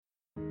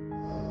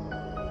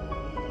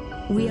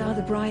We Are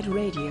the Bride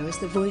Radio is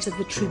the voice of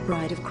the true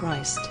bride of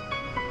Christ.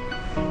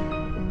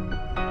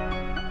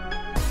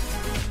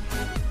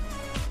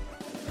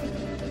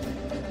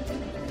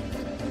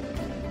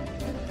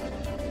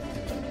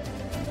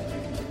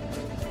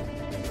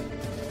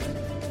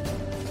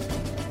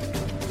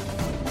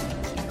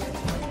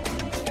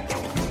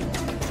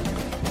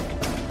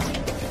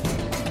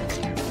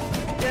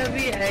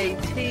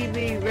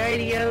 WATB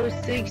Radio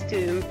seeks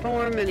to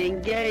inform and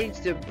engage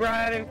the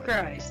bride of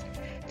Christ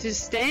to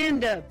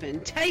stand up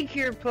and take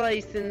your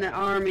place in the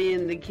army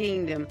and the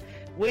kingdom.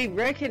 We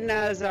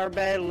recognize our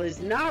battle is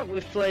not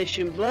with flesh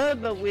and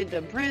blood, but with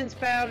the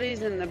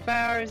principalities and the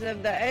powers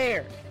of the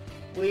air.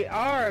 We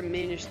are a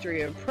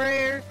ministry of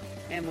prayer,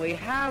 and we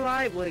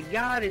highlight what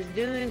God is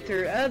doing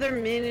through other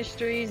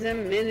ministries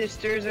and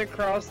ministers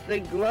across the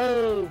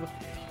globe.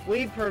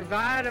 We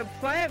provide a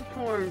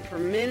platform for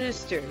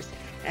ministers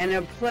and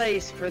a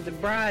place for the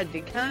bride to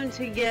come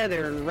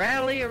together and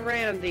rally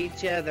around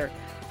each other,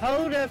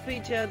 hold up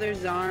each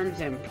other's arms,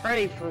 and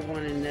pray for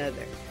one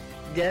another.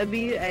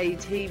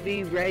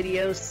 WATB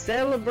Radio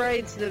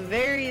celebrates the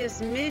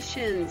various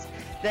missions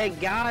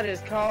that God has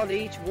called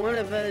each one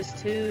of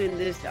us to in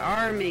this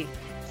army.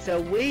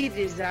 So we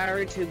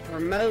desire to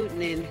promote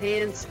and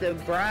enhance the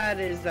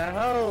bride as a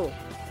whole.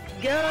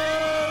 Go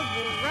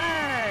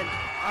bride!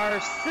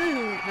 Our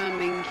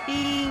soon-coming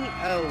King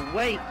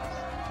awaits.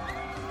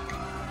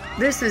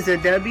 This is a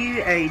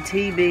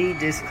WATB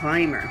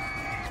disclaimer.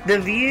 The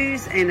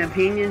views and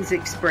opinions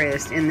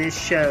expressed in this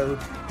show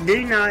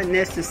do not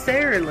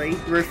necessarily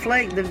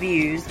reflect the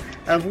views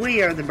of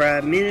We Are the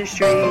Bride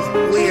Ministries,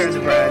 We Are the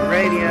Bride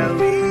Radio,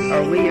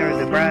 or We Are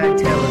the Bride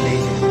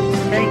Television.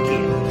 Thank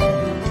you.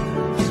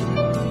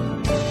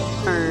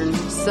 Learned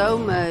so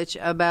much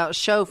about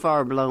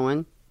shofar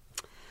blowing.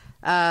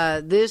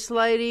 This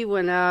lady,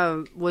 when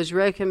I was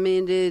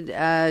recommended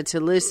to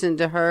listen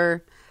to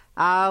her,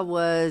 I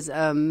was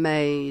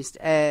amazed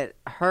at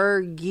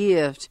her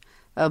gift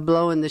of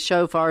blowing the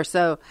shofar.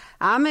 So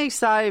I'm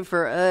excited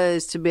for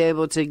us to be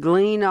able to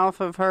glean off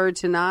of her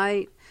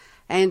tonight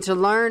and to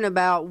learn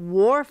about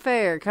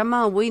warfare. Come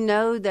on, we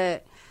know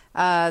that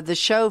the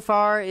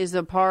shofar is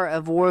a part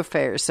of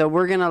warfare. So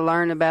we're going to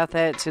learn about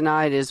that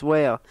tonight as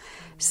well.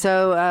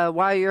 So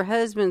while your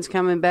husband's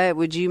coming back,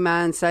 would you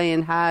mind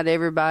saying hi to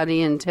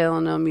everybody and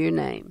telling them your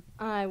name?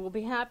 I will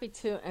be happy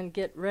to, and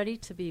get ready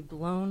to be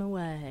blown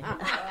away.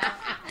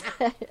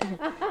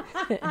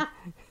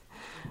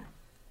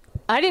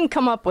 I didn't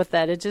come up with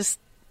that. It just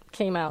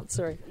came out.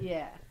 Sorry.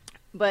 Yeah.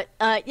 But,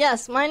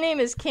 yes, my name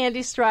is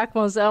Kandi Strock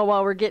Moesel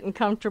while we're getting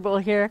comfortable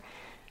here.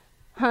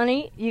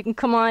 Honey, you can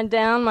come on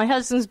down. My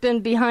husband's been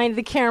behind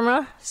the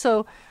camera,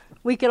 so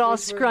we could all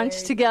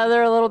scrunch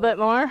together a little bit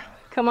more.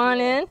 Come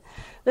on in.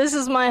 This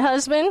is my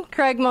husband,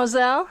 Craig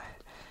Moesel.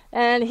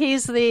 And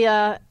he's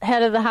the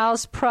head of the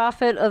house,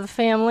 prophet of the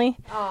family.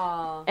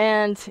 Aww.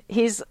 And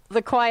he's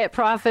the quiet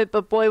prophet,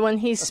 but boy, when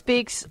he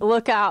speaks,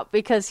 look out,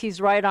 because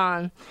he's right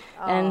on.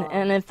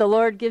 And if the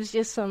Lord gives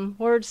you some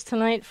words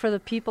tonight for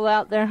the people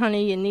out there,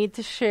 honey, you need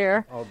to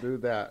share. I'll do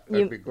that.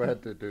 I'd be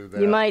glad to do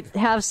that. You might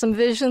have some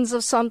visions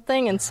of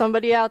something, and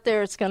somebody out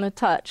there it's going to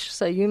touch.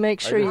 So you make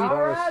sure you...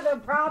 All right, the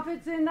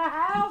prophet's in the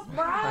house,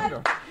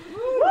 bride.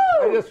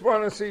 I just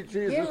want to see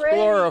Jesus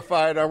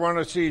glorified. I want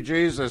to see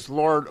Jesus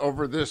Lord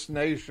over this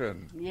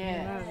nation.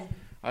 Yeah.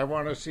 I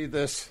want to see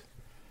the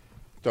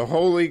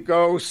Holy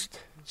Ghost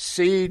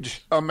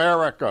siege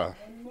America.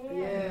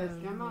 Yes,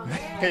 come on.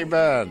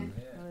 Amen.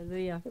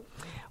 Hallelujah.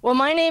 Well,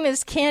 my name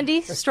is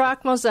Kandi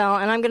Strock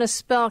Moesel, and I'm going to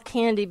spell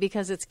Kandi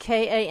because it's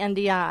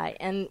Kandi.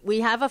 And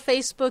we have a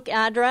Facebook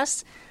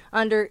address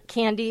under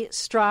Kandi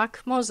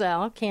Strock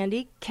Moesel.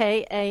 Kandi,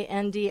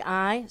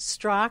 Kandi,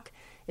 Strock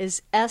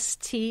is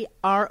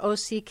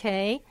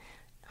Strock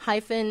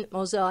hyphen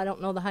Moesel. I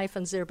don't know the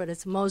hyphens there, but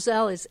it's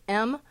Moesel is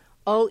Moesel.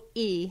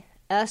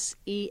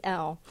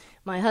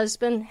 My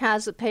husband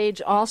has a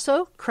page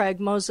also, Craig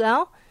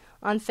Moesel,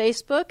 on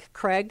Facebook.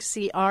 Craig,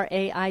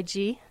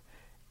 Craig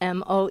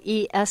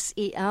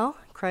Moesel,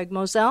 Craig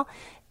Moesel.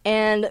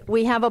 And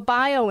we have a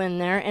bio in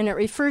there, and it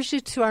refers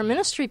you to our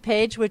ministry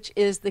page, which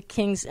is the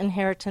King's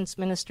Inheritance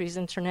Ministries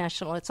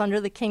International. It's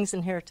under the King's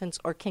Inheritance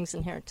or King's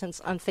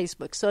Inheritance on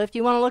Facebook. So if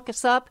you want to look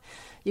us up,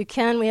 you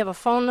can. We have a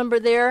phone number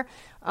there.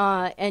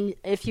 And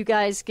if you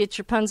guys get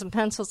your pens and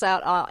pencils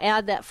out, I'll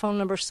add that phone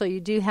number so you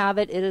do have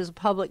it. It is a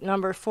public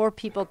number for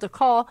people to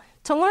call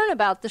to learn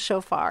about the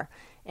shofar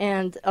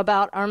and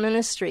about our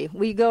ministry.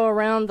 We go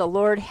around. The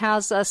Lord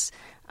has us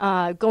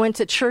go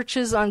into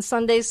churches on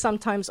Sundays,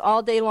 sometimes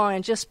all day long,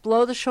 and just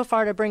blow the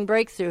shofar to bring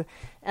breakthrough.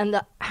 And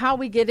how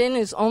we get in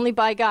is only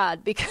by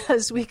God,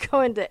 because we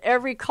go into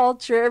every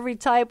culture, every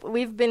type.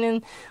 We've been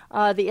in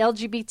the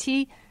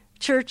LGBT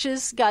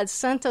churches. God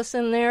sent us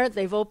in there.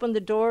 They've opened the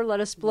door, let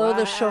us blow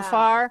the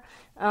shofar.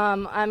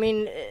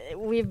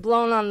 We've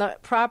blown on the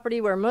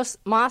property where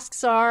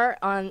mosques are,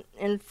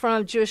 in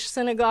front of Jewish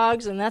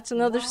synagogues, and that's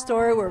another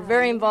story. We're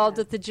very involved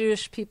with the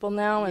Jewish people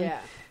now, and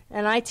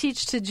And I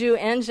teach to Jew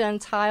and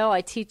Gentile.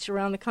 I teach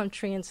around the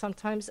country, and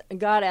sometimes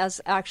God has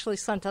actually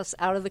sent us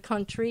out of the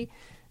country,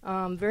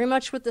 very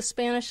much with the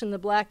Spanish and the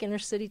black inner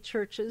city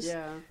churches.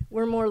 Yeah.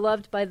 We're more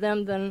loved by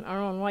them than our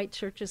own white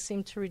churches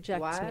seem to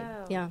reject me.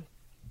 Wow. Yeah,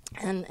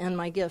 and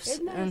my gifts.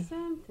 Isn't that and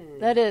something?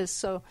 that is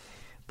so.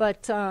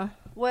 But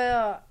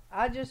well,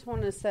 I just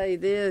want to say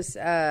this.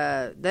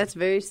 That's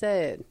very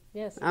sad.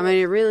 yes, I mean,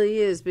 it really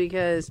is,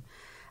 because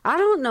I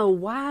don't know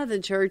why the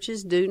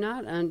churches do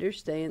not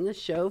understand the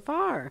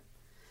shofar.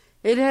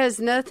 It has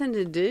nothing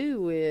to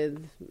do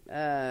with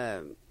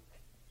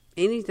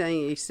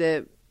anything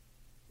except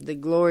the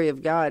glory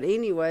of God.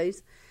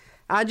 Anyways,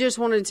 I just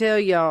want to tell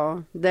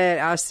y'all that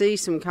I see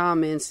some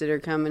comments that are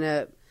coming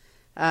up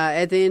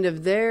at the end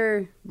of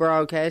their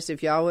broadcast.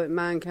 If y'all wouldn't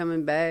mind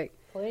coming back,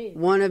 please.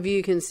 one of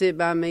you can sit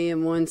by me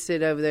and one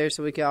sit over there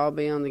so we can all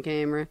be on the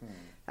camera.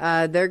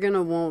 They're going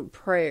to want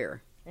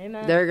prayer.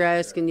 Amen. They're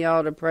asking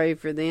y'all to pray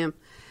for them.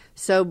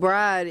 So,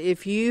 bride,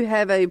 if you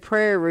have a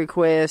prayer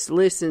request,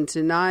 listen,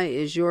 tonight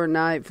is your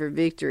night for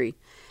victory.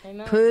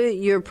 Amen. Put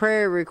your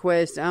prayer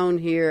request on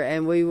here,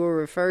 and we will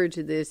refer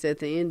to this at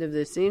the end of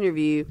this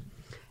interview.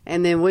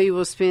 And then we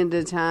will spend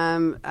the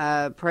time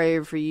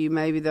praying for you.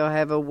 Maybe they'll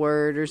have a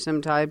word or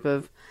some type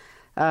of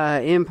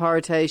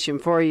impartation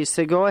for you.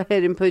 So go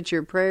ahead and put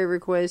your prayer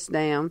request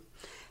down.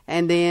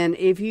 And then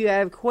if you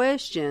have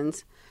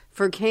questions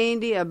for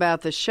Kandi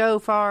about the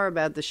shofar,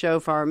 about the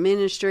shofar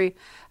ministry,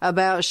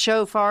 about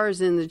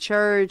shofars in the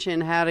church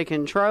and how to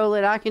control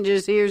it, I can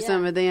just hear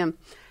some of them.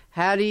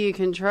 How do you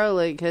control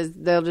it? Because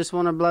they'll just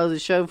want to blow the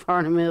shofar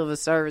in the middle of a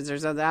service or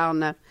something. I don't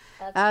know.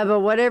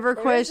 But whatever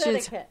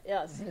questions.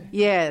 Yes.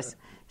 Yes.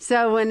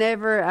 So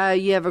whenever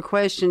you have a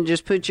question,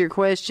 just put your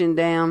question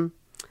down,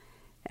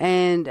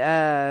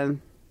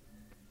 and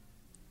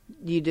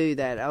you do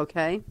that,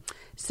 okay?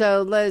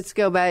 So let's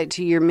go back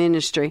to your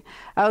ministry.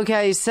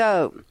 Okay,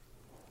 so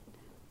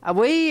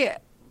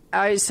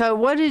so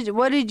what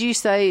did you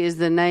say is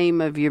the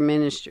name of your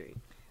ministry?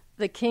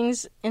 The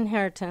King's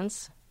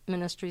Inheritance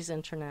Ministries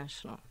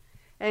International.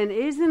 And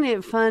isn't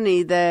it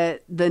funny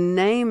that the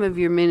name of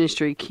your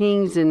ministry,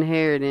 King's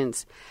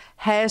Inheritance,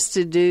 has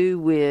to do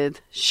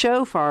with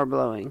shofar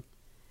blowing?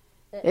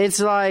 It's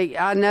like,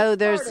 I know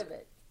there's, part of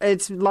it.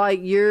 It's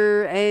like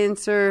your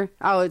answer.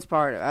 Oh, it's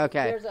part of it.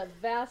 Okay. There's a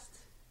vast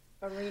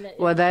arena.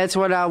 Well, that's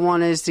what I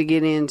want us to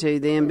get into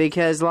then,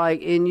 because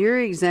like in your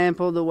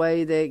example, the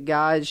way that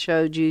God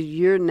showed you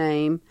your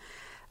name,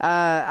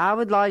 I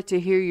would like to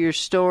hear your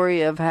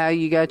story of how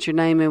you got your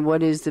name and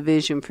what is the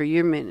vision for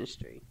your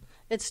ministry.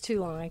 It's too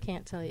long. I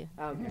can't tell you.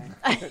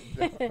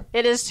 Okay.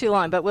 It is too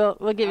long, but we'll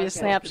give you a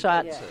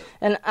snapshot, Yeah.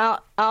 and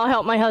I'll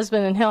help my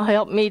husband, and he'll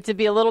help me to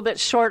be a little bit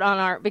short on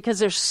art, because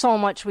there's so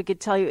much we could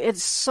tell you.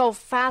 It's so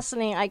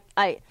fascinating.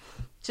 I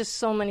just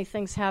so many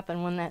things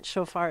happen when that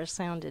shofar is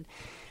sounded.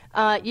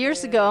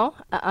 Years ago,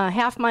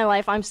 half my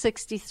life, I'm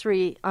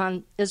 63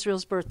 on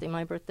Israel's birthday.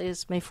 My birthday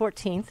is May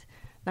 14th.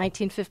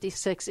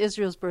 1956.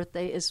 Israel's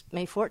birthday is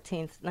May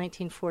 14th,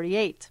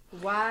 1948.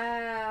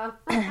 Wow.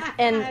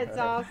 And that's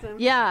awesome.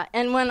 Yeah,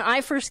 and when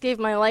I first gave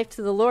my life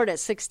to the Lord at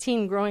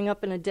 16, growing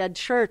up in a dead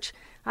church,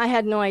 I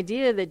had no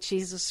idea that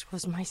Jesus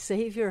was my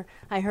Savior.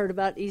 I heard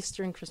about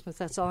Easter and Christmas.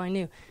 That's all I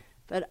knew.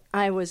 But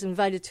I was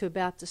invited to a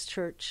Baptist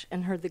church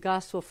and heard the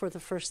gospel for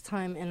the first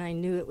time, and I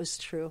knew it was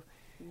true.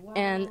 Wow.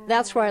 And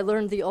that's where I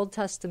learned the Old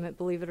Testament,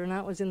 believe it or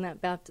not, was in that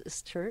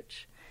Baptist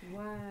church.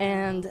 Wow.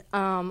 And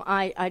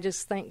I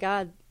just thank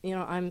God,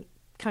 I'm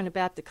kind of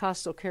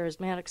Baptist-Costal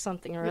charismatic,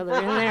 something or other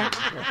in there.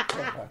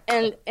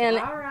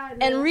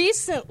 And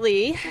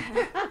recently,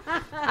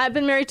 I've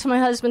been married to my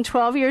husband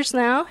 12 years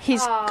now.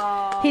 He's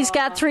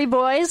got 3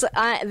 boys.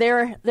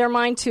 They're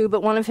mine too,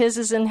 but one of his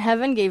is in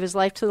heaven, gave his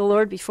life to the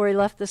Lord before he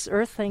left this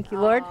earth. Thank you,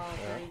 Lord.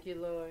 Thank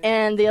you, Lord.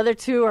 And the other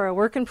 2 are a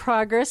work in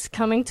progress,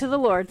 coming to the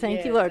Lord.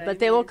 Thank you, Lord. But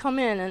they will come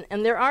in.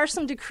 And there are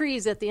some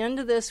decrees at the end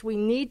of this we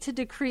need to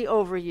decree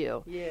over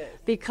you. Yes.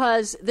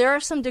 Because there are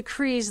some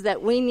decrees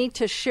that we need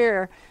to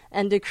share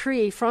and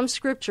decree from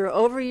Scripture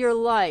over your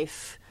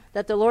life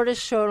that the Lord has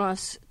shown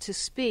us to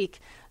speak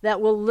that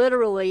will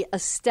literally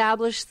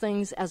establish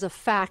things as a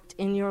fact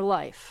in your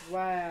life.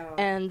 Wow.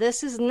 And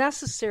this is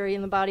necessary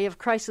in the body of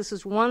Christ. This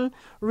is one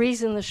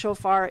reason the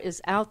shofar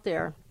is out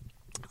there.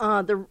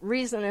 The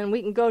reason, and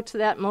we can go to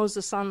that,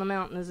 Moses on the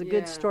mountain is a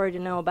good story to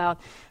know about.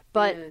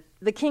 But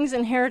the King's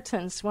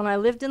Inheritance, when I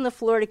lived in the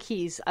Florida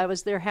Keys, I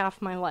was there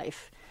half my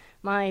life.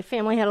 My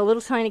family had a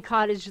little tiny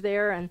cottage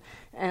there,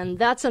 and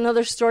that's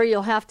another story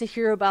you'll have to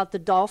hear about, the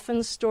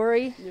dolphin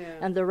story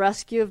and the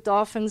rescue of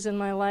dolphins in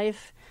my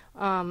life.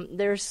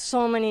 There's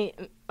so many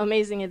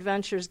amazing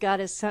adventures God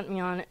has sent me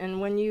on,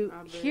 and when you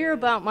hear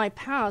about my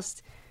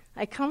past,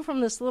 I come from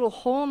this little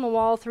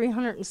hole-in-the-wall,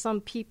 300 and some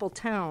people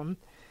town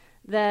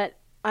that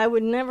I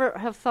would never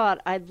have thought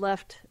I'd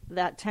left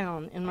that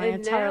town in my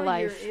entire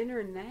life. You're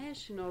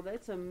international.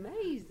 That's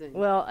amazing.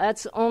 Well,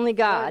 that's only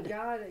God.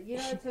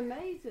 It's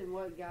amazing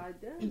what God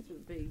does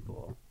with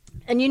people.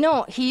 And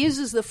He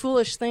uses the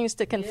foolish things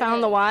to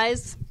confound the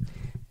wise.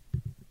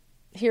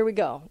 Here we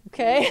go,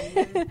 okay?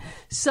 Mm-hmm.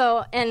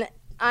 So, and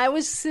I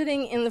was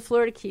sitting in the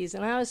Florida Keys,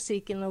 and I was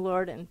seeking the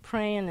Lord and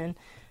praying,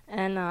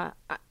 and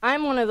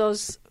I'm one of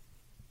those.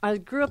 I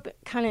grew up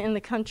kind of in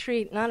the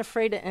country, not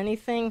afraid of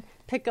anything,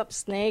 pick up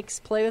snakes,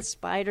 play with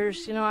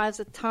spiders. You know, I was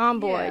a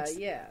tomboy.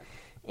 Yeah.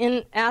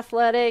 In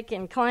athletic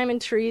and climbing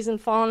trees and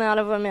falling out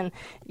of them. And,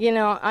 you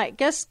know, I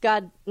guess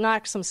God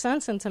knocked some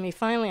sense into me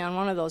finally on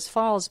one of those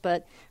falls.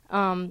 But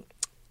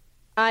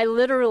I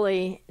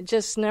literally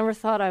just never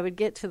thought I would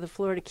get to the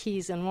Florida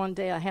Keys. And one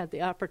day I had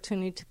the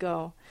opportunity to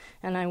go,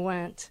 and I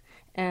went.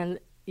 And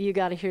you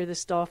got to hear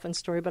this dolphin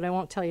story, but I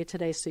won't tell you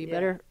today, so you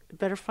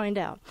better find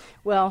out.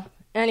 Well,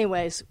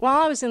 anyways,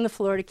 while I was in the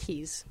Florida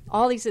Keys,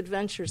 all these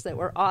adventures that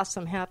were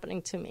awesome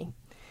happening to me,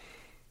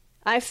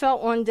 I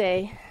felt one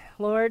day,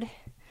 Lord,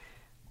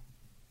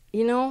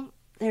 you know,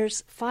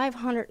 there's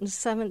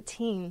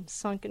 517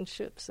 sunken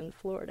ships in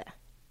Florida.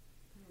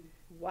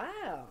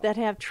 Wow. That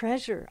have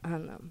treasure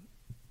on them.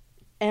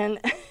 And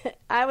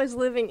I was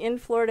living in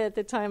Florida at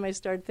the time I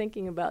started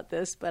thinking about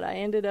this, but I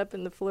ended up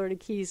in the Florida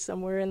Keys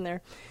somewhere in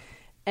there.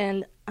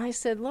 And I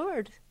said,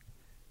 Lord,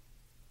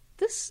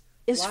 this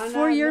is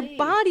for your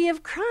body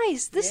of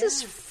Christ. This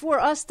is for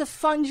us to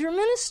fund your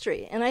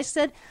ministry. And I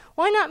said,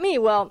 why not me?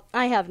 Well,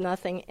 I have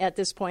nothing at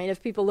this point.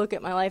 If people look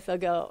at my life, they'll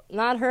go,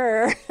 not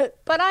her.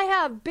 But I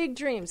have big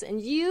dreams.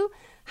 And you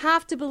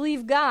have to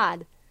believe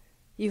God.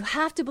 You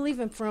have to believe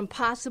Him for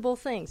impossible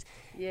things.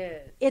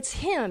 Yes. It's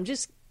Him.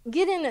 Just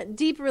get in a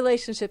deep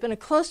relationship, in a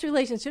close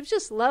relationship.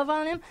 Just love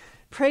on Him.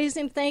 Praise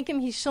Him, thank Him.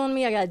 He's showing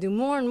me I got to do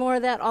more and more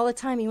of that all the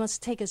time. He wants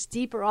to take us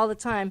deeper all the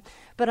time.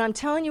 But I'm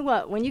telling you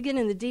what, when you get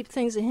in the deep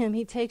things of Him,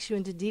 He takes you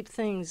into deep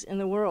things in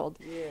the world.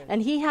 Yeah.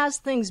 And He has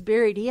things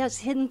buried. He has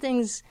hidden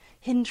things,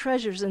 hidden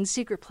treasures in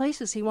secret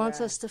places He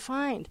wants us to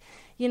find.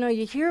 You know,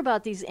 you hear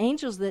about these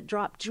angels that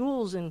drop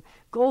jewels and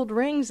gold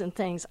rings and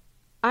things.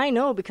 I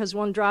know because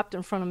one dropped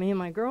in front of me and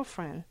my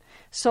girlfriend.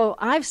 So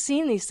I've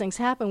seen these things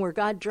happen where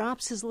God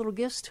drops His little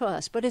gifts to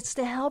us, but it's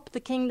to help the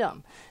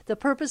kingdom. The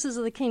purposes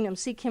of the kingdom,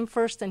 seek Him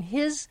first and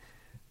His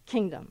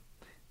kingdom.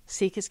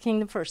 Seek His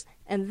kingdom first.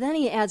 And then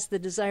He adds the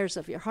desires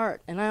of your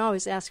heart. And I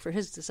always ask for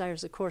His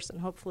desires, of course, and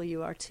hopefully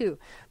you are too.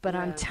 But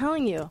I'm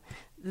telling you,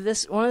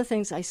 this one of the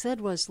things I said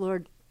was,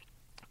 Lord,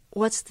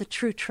 what's the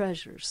true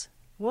treasures?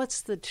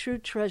 What's the true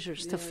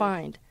treasures to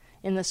find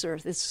in this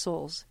earth? It's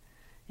souls.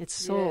 It's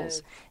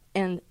souls.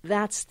 And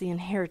that's the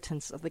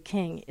inheritance of the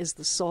king, is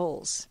the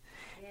souls.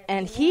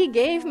 And He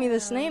gave me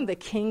this name, the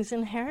King's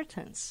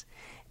Inheritance.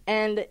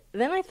 And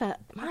then I thought,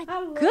 my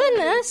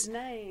goodness,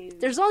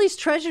 there's all these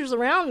treasures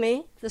around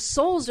me. The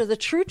souls are the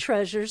true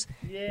treasures.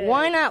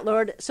 Why not,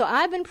 Lord? So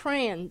I've been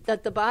praying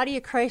that the body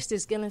of Christ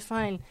is going to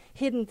find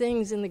hidden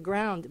things in the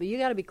ground. But you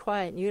got to be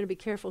quiet, and you got to be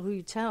careful who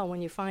you tell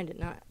when you find it.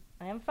 Not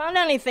I haven't found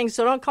anything,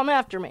 so don't come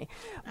after me.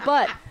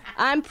 But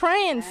I'm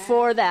praying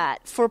for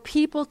that, for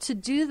people to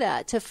do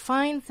that, to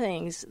find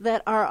things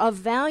that are of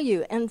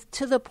value. And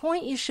to the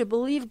point you should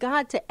believe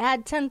God to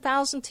add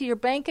 10,000 to your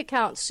bank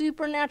account.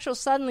 Supernatural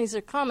suddenlies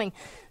are coming.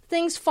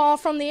 Things fall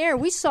from the air.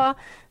 We saw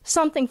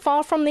something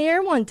fall from the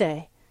air one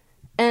day.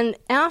 And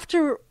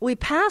after we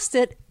passed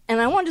it, and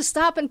I wanted to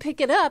stop and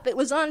pick it up. It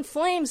was on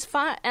flames.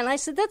 And I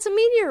said, that's a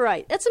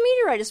meteorite. That's a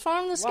meteorite. It's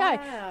falling from the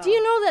sky. Do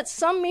you know that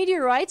some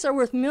meteorites are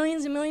worth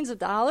millions and millions of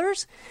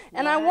dollars?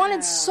 And I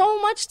wanted so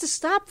much to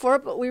stop for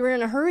it, but we were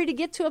in a hurry to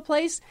get to a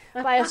place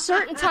by a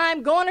certain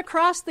time going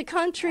across the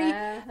country.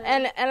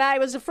 And I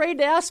was afraid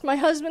to ask my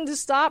husband to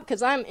stop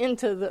because I'm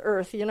into the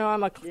earth. You know,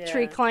 I'm a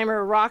tree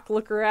climber, rock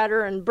looker at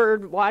her, and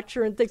bird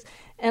watcher and things.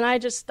 And I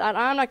just thought,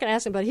 I'm not going to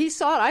ask him. But he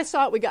saw it. I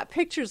saw it. We got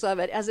pictures of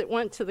it as it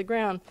went to the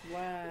ground.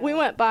 We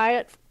went by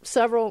it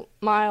several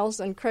miles,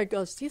 and Craig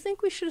goes, do you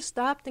think we should have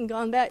stopped and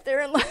gone back there?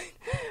 And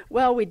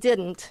well, we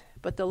didn't.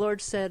 But the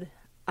Lord said,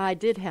 I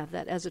did have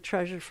that as a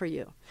treasure for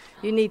you.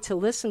 You need to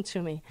listen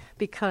to me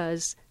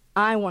because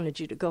I wanted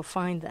you to go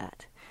find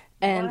that.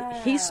 And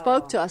He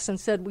spoke to us and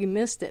said we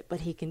missed it,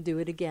 but He can do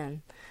it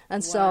again.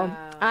 And so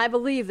I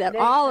believe that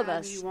next all of time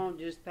us. You won't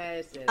just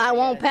pass it. I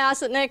won't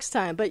pass it next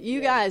time. But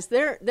you guys,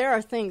 there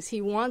are things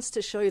He wants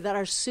to show you that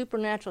are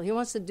supernatural. He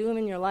wants to do them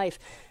in your life.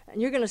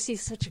 And you're going to see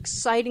such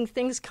exciting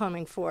things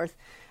coming forth.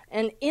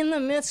 And in the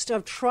midst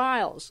of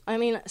trials, I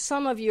mean,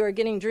 some of you are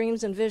getting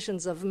dreams and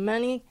visions of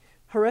many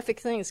horrific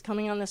things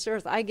coming on this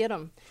earth. I get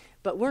them.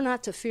 But we're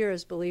not to fear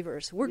as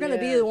believers. We're going to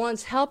be the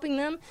ones helping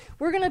them.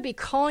 We're going to be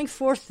calling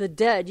forth the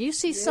dead. You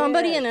see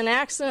somebody in an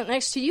accident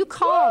next to you,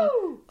 call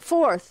them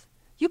forth.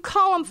 You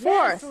call them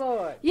forth.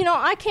 Lord. You know,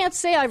 I can't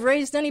say I've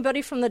raised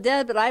anybody from the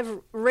dead, but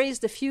I've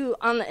raised a few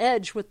on the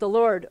edge with the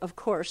Lord, of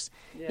course.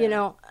 You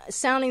know,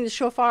 sounding the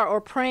shofar or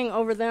praying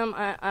over them.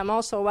 I'm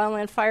also a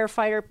wildland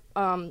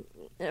firefighter,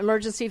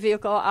 emergency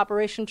vehicle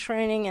operation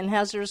training and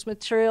hazardous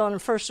material and a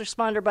first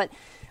responder. But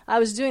I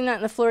was doing that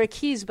in the Florida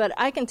Keys. But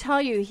I can tell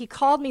you, He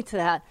called me to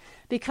that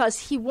because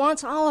He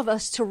wants all of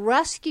us to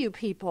rescue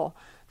people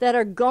that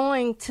are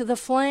going to the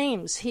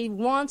flames. He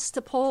wants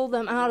to pull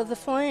them out of the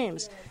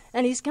flames.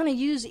 And he's going to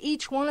use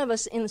each one of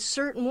us in a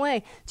certain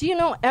way. Do you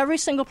know every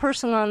single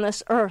person on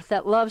this earth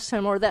that loves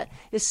him or that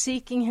is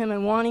seeking him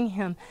and wanting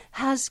him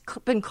has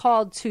been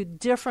called to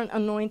different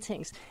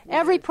anointings? Yes.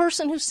 Every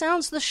person who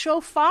sounds the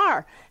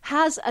shofar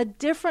has a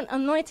different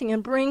anointing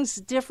and brings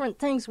different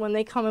things when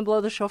they come and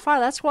blow the shofar.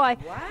 That's why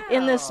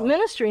in this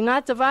ministry,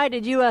 Not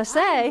Divided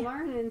USA, I'm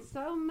learning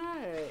so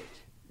much.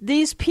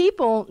 These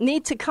people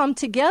need to come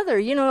together.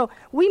 You know,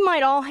 we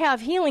might all have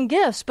healing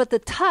gifts, but the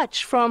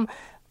touch from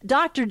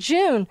Dr.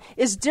 June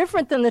is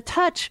different than the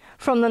touch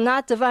from the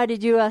Not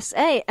Divided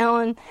USA,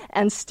 Ellen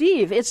and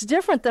Steve. It's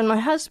different than my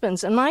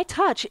husband's and my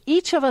touch.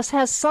 Each of us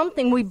has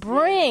something we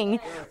bring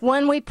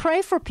when we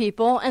pray for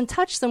people and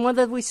touch them,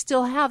 whether we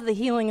still have the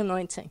healing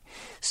anointing.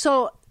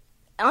 So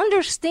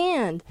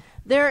understand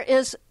there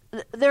is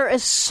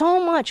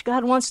so much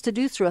God wants to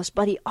do through us,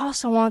 but he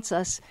also wants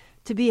us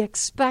to be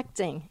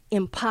expecting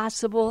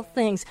impossible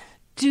things.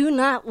 Do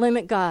not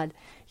limit God.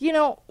 You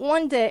know,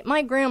 one day,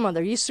 my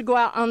grandmother used to go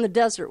out on the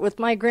desert with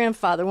my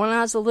grandfather when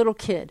I was a little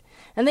kid.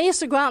 And they used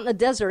to go out in the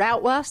desert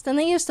out west, and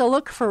they used to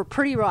look for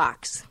pretty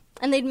rocks.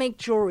 And they'd make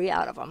jewelry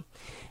out of them.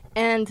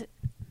 And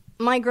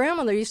my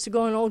grandmother used to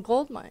go in old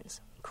gold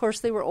mines. Of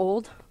course, they were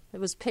old. It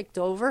was picked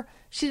over.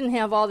 She didn't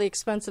have all the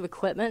expensive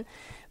equipment.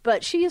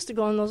 But she used to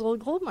go in those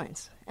old gold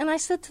mines. And I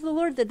said to the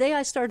Lord, the day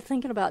I started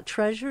thinking about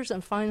treasures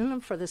and finding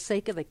them for the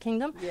sake of the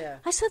kingdom,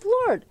 I said,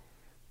 Lord,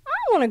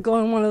 I want to go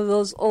in one of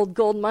those old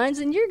gold mines,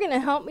 and you're going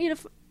to help me to...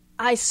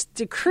 I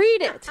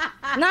decreed it,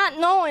 not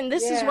knowing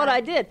this is what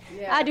I did.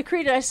 I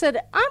decreed it. I said,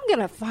 I'm going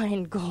to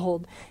find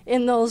gold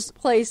in those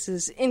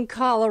places, in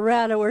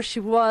Colorado where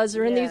she was,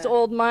 or in these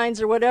old mines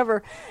or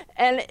whatever.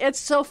 And it's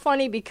so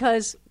funny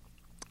because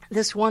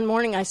this one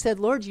morning I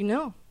said, Lord, you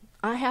know,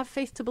 I have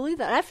faith to believe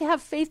that. I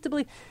have faith to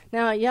believe.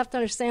 Now, you have to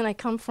understand, I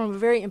come from a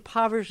very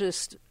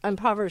impoverished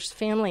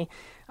family.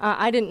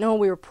 I didn't know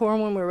we were poor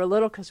when we were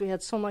little because we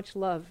had so much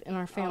love in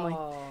our family.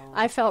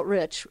 I felt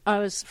rich. I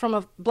was from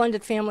a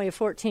blended family of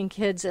 14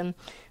 kids and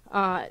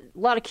a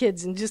lot of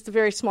kids in just a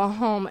very small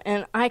home.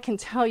 And I can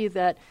tell you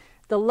that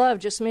the love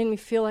just made me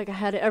feel like I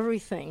had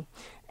everything.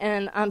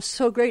 And I'm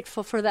so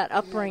grateful for that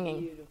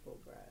upbringing.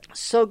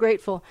 So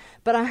grateful.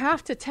 But I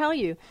have to tell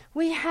you,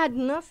 we had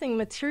nothing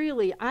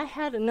materially. I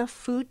had enough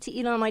food to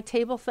eat on my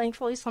table,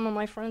 thankfully. Some of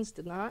my friends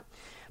did not.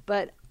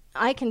 But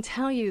I can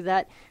tell you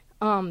that,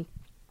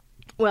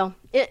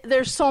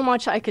 there's so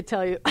much I could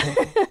tell you.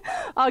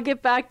 I'll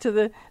get back to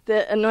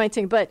the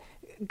anointing. But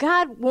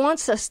God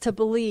wants us to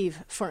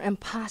believe for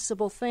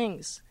impossible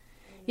things.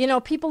 You know,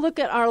 people look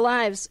at our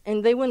lives,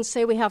 and they wouldn't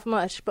say we have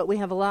much, but we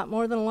have a lot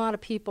more than a lot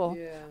of people.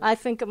 I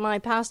think of my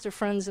pastor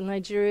friends in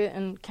Nigeria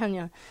and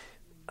Kenya,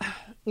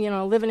 you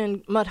know, living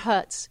in mud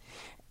huts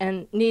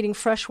and needing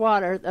fresh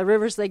water. The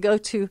rivers they go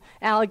to,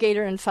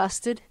 alligator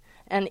infested,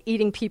 and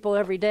eating people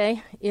every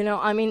day. You know,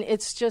 I mean,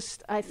 it's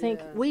just, I think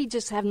we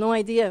just have no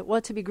idea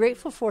what to be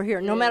grateful for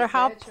here, no matter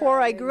how poor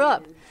I grew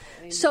up.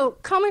 Amen. So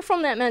coming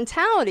from that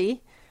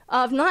mentality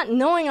of not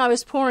knowing I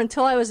was poor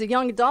until I was a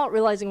young adult,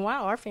 realizing,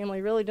 wow, our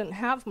family really didn't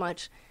have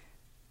much,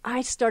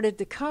 I started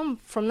to come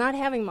from not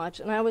having much,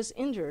 and I was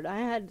injured. I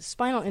had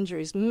spinal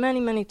injuries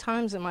many, many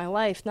times in my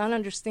life, not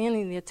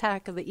understanding the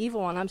attack of the evil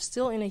one. I'm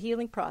still in a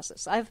healing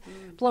process. I've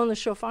blown the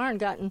shofar and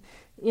gotten,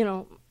 you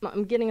know,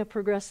 I'm getting a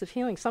progressive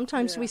healing.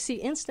 Sometimes we see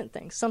instant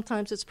things.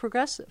 Sometimes it's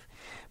progressive.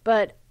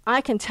 But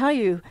I can tell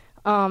you,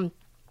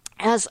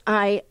 as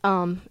I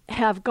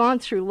have gone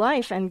through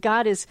life and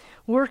God is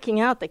working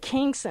out the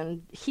kinks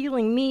and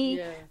healing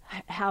me,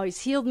 how he's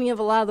healed me of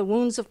a lot of the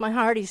wounds of my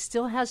heart. He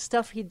still has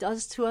stuff he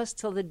does to us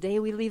till the day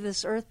we leave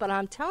this earth. But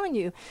I'm telling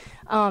you,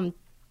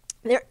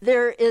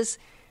 there is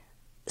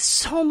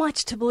so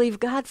much to believe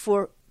God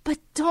for, but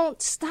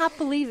don't stop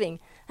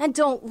believing and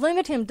don't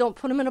limit him. Don't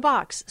put him in a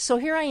box. So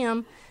here I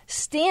am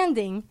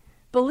standing,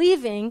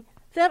 believing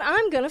that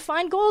I'm going to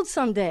find gold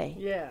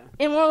someday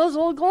in one of those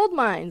old gold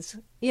mines.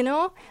 You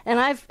know, and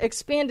I've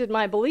expanded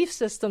my belief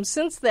system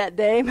since that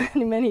day,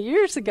 many, many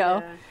years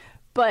ago.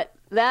 But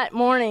that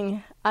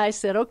morning, I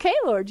said, okay,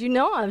 Lord, you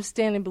know I'm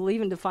standing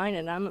believing to find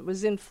it. I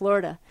was in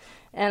Florida,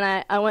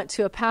 and I went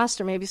to a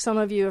pastor. Maybe some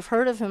of you have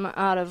heard of him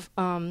out of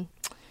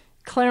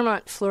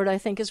Claremont, Florida, I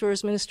think is where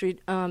his ministry,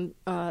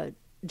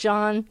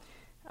 John,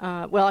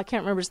 I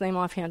can't remember his name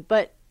offhand,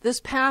 but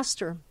this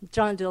pastor,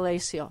 John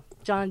D'Alessio,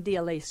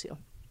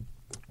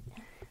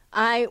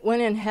 I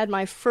went in and had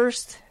my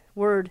first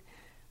word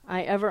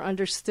I ever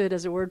understood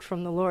as a word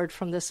from the Lord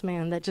from this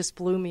man that just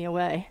blew me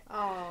away.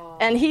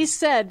 And he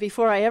said,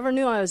 before I ever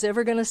knew I was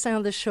ever going to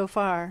sound the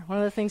shofar, one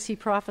of the things he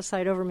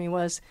prophesied over me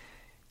was,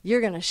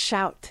 you're going to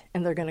shout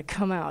and they're going to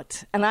come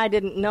out. And I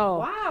didn't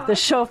know the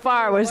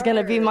shofar was going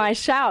to be my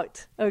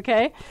shout,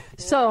 okay?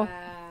 So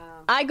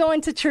I go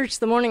into church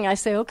the morning, I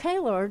say, okay,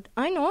 Lord,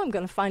 I know I'm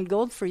going to find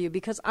gold for you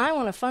because I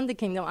want to fund the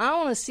kingdom. I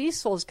want to see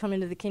souls come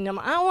into the kingdom.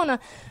 I want to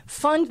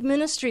fund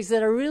ministries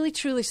that are really,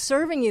 truly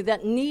serving you,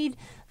 that need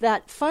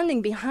that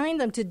funding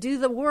behind them to do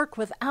the work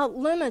without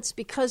limits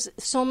because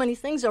so many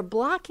things are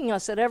blocking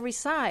us at every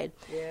side.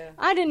 Yeah.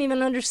 I didn't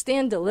even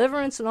understand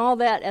deliverance and all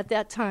that at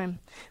that time,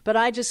 but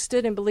I just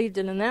stood and believed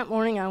it. And that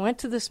morning I went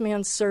to this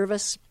man's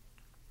service,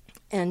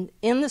 and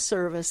in the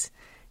service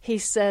he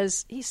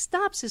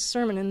stops his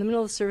sermon in the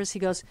middle of the service. He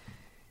goes,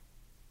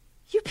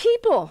 "You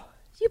people,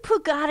 you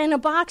put God in a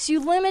box. You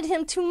limit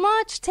him too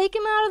much. Take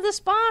him out of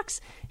this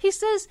box." He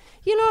says,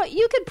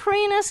 you could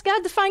pray and ask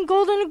God to find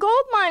gold in a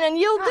gold mine, and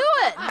you'll do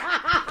it.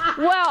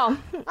 Well,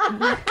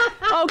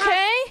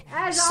 okay.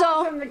 That's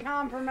awesome, the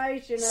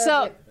confirmation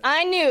of it.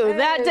 I knew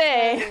that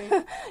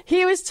day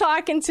he was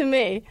talking to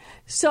me.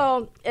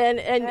 So,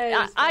 and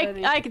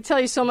I could tell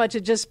you so much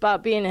just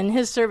about being in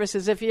his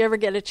services. If you ever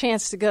get a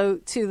chance to go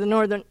to the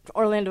northern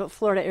Orlando,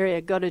 Florida area,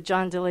 go to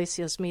John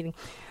DeLacio's meeting.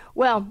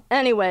 Well,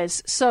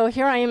 anyways, so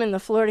here I am in the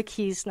Florida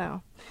Keys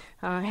now.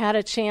 I had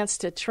a chance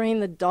to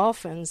train the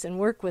dolphins and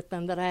work with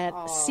them that I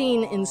had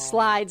seen in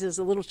slides as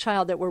a little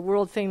child that were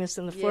world famous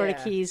in the Florida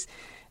Keys.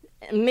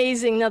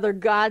 Amazing, another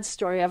God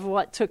story of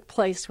what took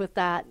place with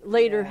that.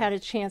 Later had a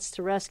chance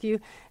to rescue.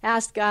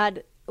 Asked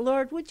God,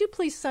 "Lord, would you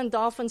please send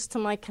dolphins to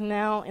my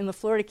canal in the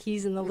Florida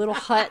Keys in the little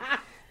hut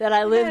that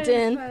I lived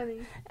in?"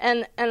 Funny.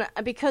 And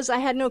because I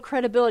had no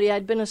credibility,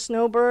 I'd been a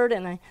snowbird,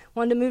 and I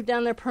wanted to move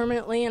down there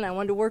permanently, and I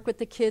wanted to work with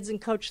the kids and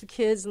coach the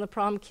kids and the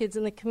problem kids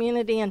in the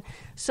community. And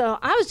so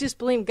I was just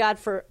believing God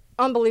for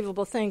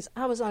unbelievable things.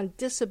 I was on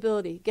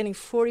disability, getting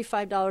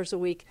 $45 a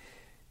week,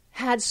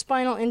 had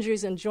spinal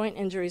injuries and joint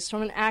injuries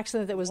from an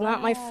accident that was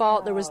not my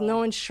fault. There was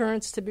no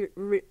insurance to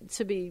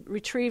be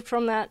retrieved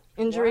from that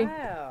injury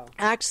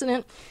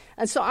accident.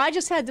 And so I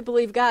just had to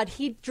believe God.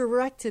 He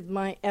directed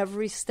my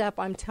every step.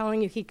 I'm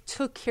telling you, he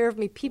took care of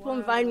me. People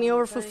invited me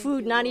over for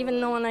food, not even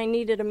knowing I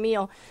needed a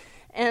meal.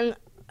 And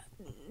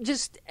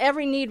just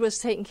every need was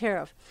taken care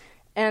of.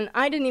 And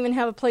I didn't even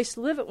have a place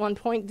to live at one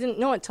point. Didn't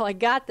know it until I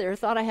got there.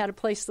 Thought I had a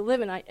place to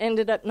live, and I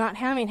ended up not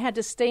having. Had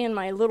to stay in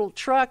my little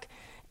truck.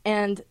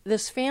 And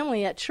this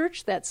family at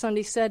church that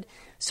Sunday said,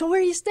 "So where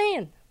are you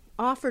staying?"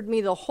 Offered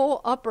me the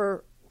whole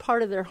upper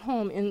part of their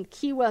home in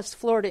Key West,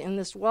 Florida, in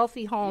this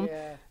wealthy home.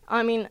 Yeah.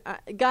 I mean,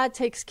 God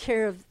takes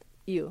care of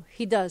you.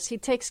 He does. He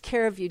takes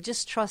care of you.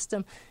 Just trust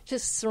him.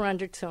 Just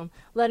surrender to him.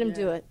 Let him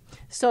do it.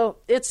 So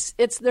it's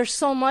there's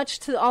so much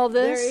to all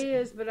this. There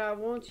is, but I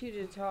want you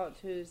to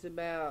talk to us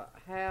about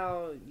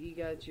how you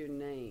got your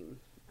name.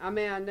 I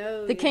mean, I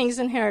know The King's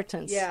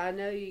Inheritance. Yeah, I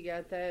know you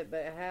got that,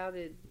 but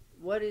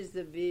what is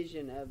the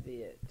vision of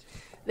it?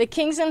 The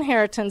King's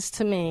Inheritance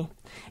to me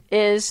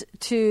is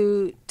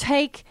to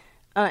take,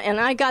 and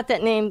I got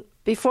that name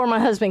before my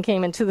husband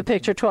came into the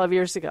picture 12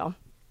 years ago.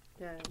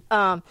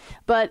 Okay.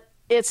 But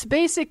it's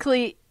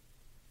basically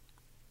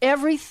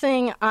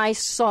everything I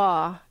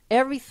saw,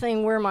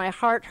 everything where my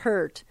heart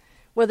hurt,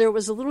 whether it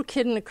was a little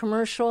kid in a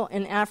commercial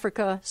in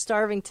Africa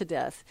starving to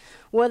death,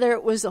 whether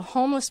it was a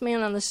homeless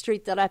man on the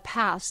street that I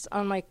passed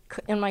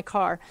in my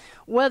car,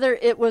 whether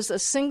it was a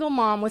single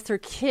mom with her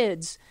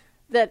kids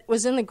that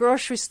was in the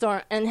grocery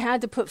store and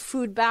had to put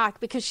food back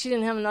because she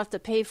didn't have enough to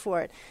pay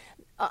for it.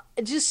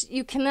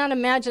 You cannot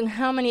imagine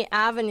how many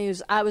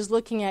avenues I was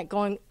looking at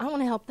going, I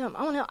want to help them.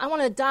 I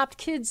want to adopt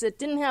kids that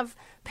didn't have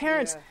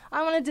parents. Yeah.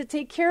 I wanted to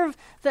take care of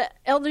the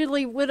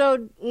elderly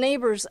widowed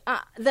neighbors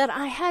that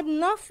I had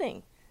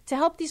nothing to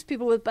help these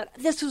people with, but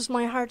this was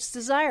my heart's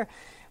desire.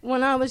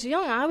 When I was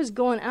young, I was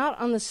going out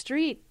on the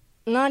street,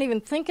 not even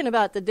thinking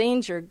about the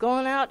danger,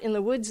 going out in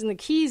the woods in the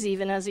Keys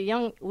even as a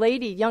young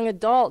lady, young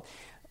adult,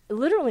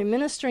 literally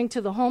ministering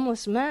to the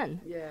homeless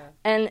men. Yeah.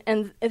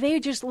 And they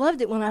just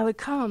loved it when I would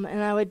come,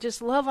 and I would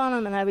just love on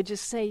them, and I would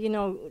just say,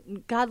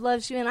 God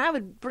loves you, and I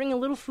would bring a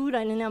little food.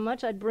 I didn't have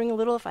much. I'd bring a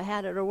little if I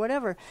had it or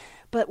whatever.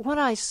 But what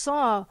I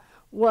saw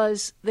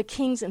was the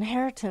King's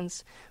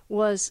Inheritance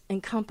was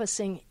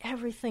encompassing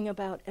everything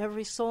about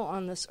every soul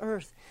on this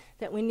earth,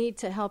 that we need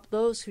to help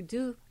those who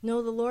do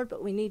know the Lord,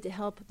 but we need to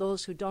help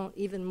those who don't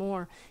even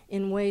more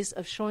in ways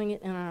of showing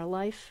it in our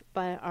life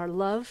by our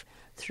love,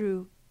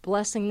 through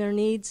blessing their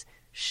needs,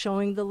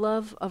 showing the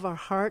love of our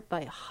heart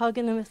by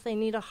hugging them if they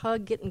need a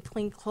hug, getting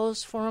clean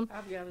clothes for them.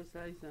 I've got to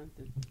say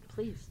something.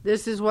 Please.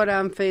 This is what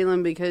I'm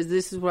feeling because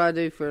this is what I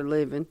do for a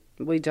living.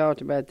 We talked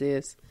about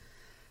this.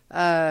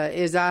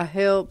 Is I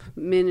help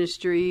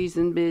ministries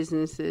and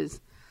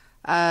businesses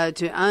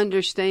to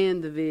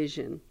understand the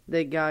vision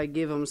that God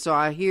give them. So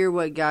I hear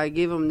what God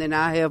give them, then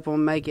I help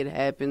them make it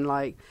happen,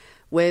 like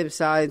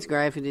websites,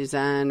 graphic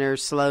design, or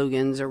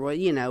slogans, or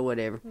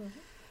whatever. Mm-hmm.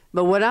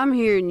 But what I'm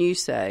hearing you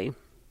say,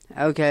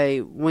 okay,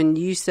 when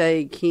you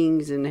say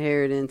King's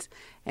Inheritance,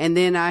 and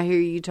then I hear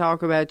you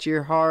talk about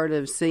your heart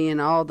of seeing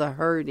all the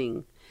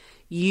hurting,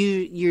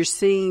 you're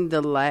seeing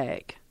the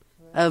lack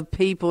of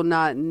people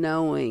not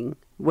knowing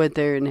what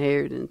their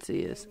inheritance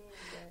is.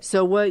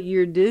 So what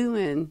you're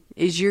doing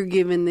is you're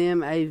giving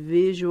them a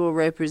visual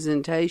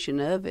representation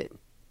of it.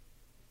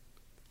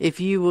 If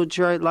you will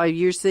try, like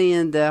you're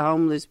seeing the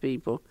homeless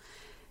people,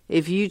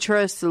 if you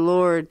trust the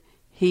Lord,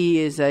 He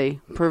is a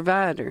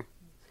provider.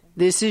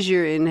 This is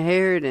your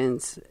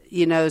inheritance,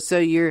 so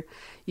you're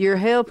you're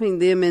helping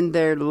them in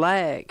their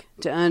lack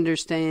to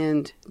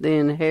understand the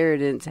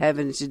inheritance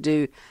having to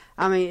do.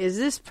 I mean, is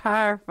this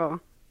powerful?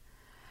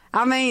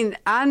 I mean,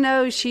 I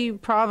know she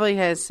probably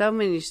has so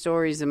many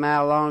stories of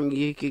how long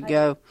you could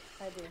go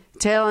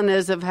telling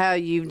us of how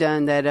you've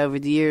done that over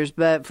the years,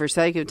 but for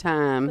sake of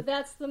time. But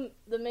that's the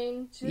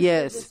main gist of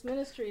this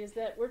ministry, is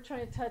that we're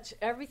trying to touch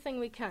everything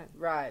we can.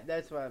 Right,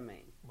 that's what I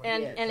mean.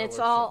 And it's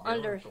all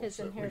under his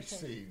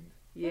inheritance.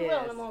 Yes. We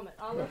will in a moment.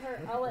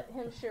 I'll let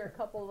him share a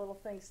couple of little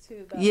things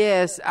too.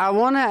 Yes, I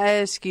want to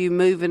ask you,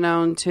 moving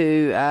on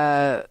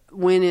to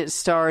when it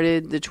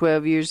started, the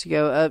 12 years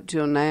ago up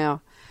till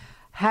now,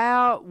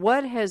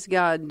 what has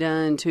God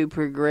done to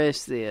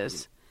progress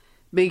this?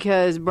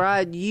 Because,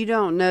 Bride, you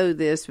don't know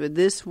this, but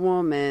this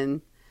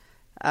woman,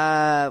 when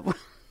I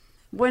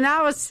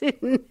was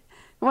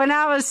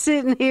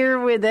sitting here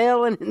with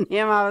Ellen and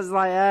him, I was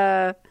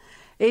like,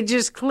 it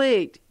just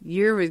clicked.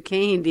 You're with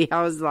Kandi.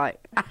 I was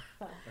like,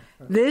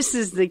 this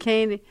is the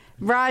Kandi.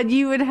 Bride,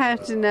 you would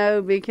have to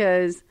know,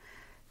 because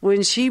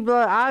when she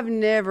I've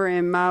never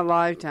in my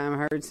lifetime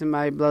heard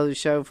somebody blow the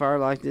shofar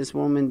like this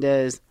woman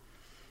does.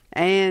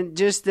 And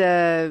just,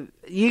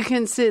 you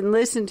can sit and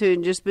listen to it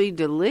and just be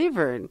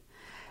delivered.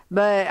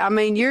 But, I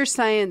mean, you're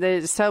saying that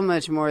it's so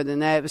much more than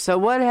that. So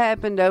what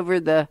happened over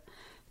the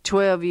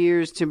 12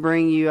 years to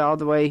bring you all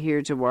the way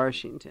here to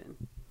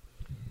Washington?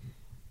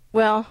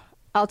 Well,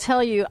 I'll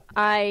tell you,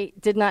 I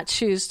did not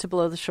choose to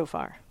blow the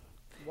shofar.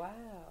 Wow.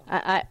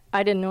 I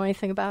didn't know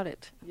anything about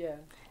it. Yeah.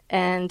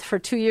 And for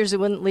 2 years, it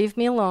wouldn't leave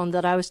me alone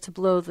that I was to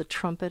blow the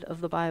trumpet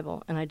of the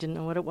Bible, and I didn't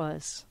know what it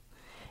was.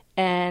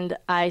 And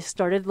I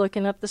started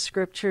looking up the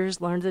scriptures,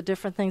 learned the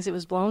different things it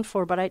was blown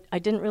for, but I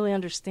didn't really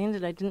understand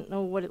it. I didn't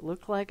know what it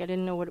looked like. I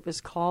didn't know what it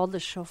was called, the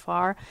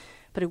shofar,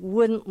 but it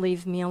wouldn't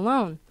leave me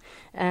alone.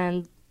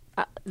 And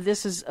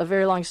this is a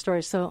very long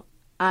story. So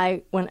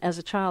I, as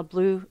a child,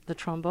 blew the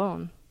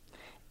trombone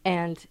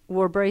and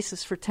wore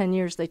braces for 10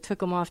 years. They took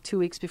them off 2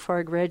 weeks before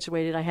I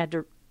graduated. I had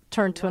to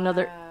turn to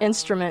another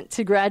instrument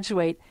to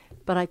graduate,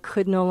 but I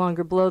could no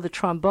longer blow the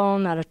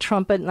trombone, not a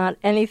trumpet, not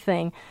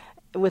anything,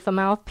 with a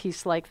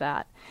mouthpiece like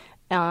that.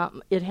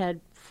 It had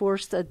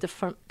forced a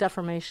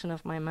deformation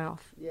of my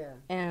mouth. Yeah.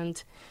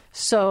 And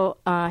so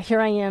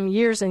here I am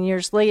years and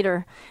years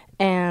later,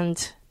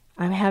 and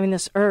I'm having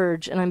this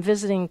urge, and I'm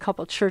visiting a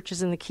couple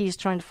churches in the Keys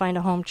trying to find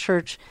a home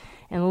church,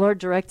 and the Lord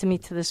directed me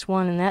to this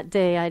one, and that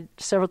day I'd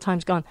several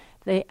times gone.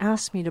 They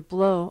asked me to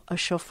blow a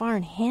shofar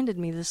and handed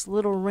me this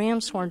little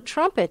ram's horn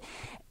trumpet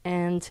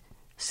and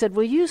said,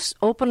 will you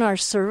open our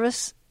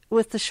service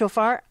with the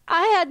shofar?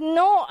 I had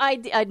no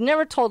idea. I'd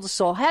never told a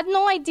soul. Had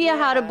no idea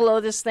how to blow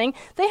this thing.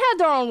 They had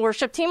their own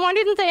worship team. Why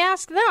didn't they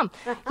ask them?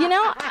 You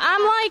know,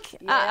 I'm like,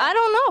 I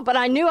don't know, but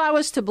I knew I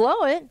was to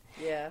blow it.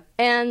 Yeah.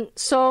 And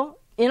so,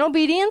 in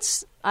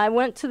obedience, I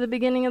went to the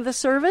beginning of the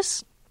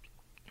service.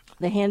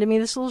 They handed me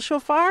this little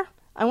shofar.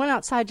 I went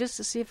outside just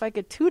to see if I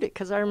could toot it,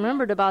 because I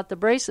remembered about the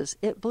braces.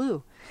 It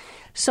blew.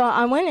 So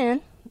I went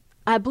in.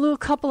 I blew a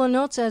couple of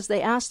notes as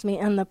they asked me,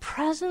 and the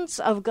presence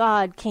of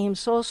God came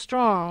so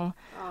strong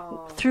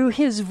through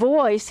his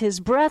voice, his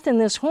breath in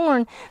this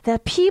horn,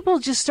 that people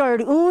just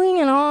started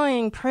oohing and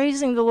awing,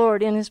 praising the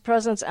Lord in his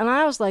presence. And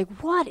I was like,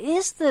 what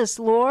is this,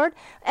 Lord?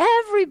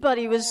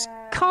 Everybody was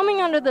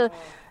coming under the...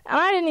 And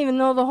I didn't even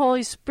know the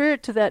Holy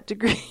Spirit to that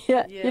degree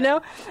yet, you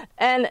know?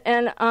 And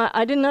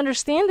I didn't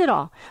understand it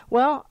all.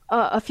 Well,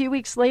 a few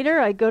weeks later,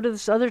 I go to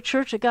this other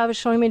church that God was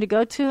showing me to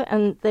go to,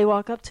 and they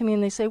walk up to me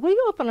and they say, will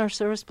you open our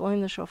service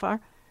blowing the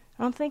shofar?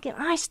 And I'm thinking,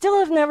 I still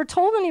have never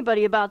told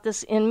anybody about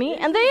this in me,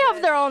 and they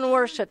have their own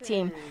worship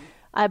team.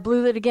 I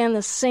blew it again.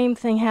 The same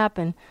thing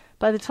happened.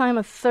 By the time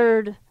a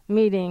third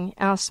meeting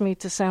asked me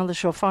to sound the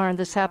shofar, and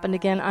this happened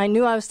again, I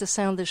knew I was to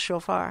sound this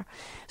shofar.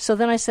 So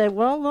then I said,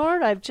 well,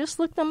 Lord, I've just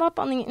looked them up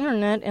on the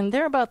internet, and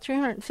they're about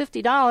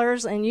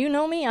 $350, and you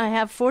know me, I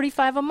have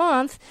 $45 a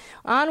month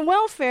on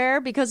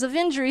welfare because of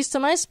injuries to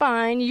my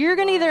spine. You're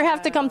going to either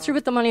have to come through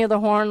with the money or the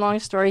horn. Long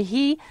story.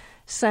 He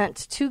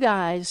sent two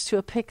guys to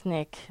a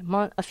picnic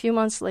a few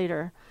months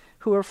later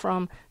who were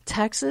from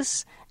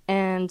Texas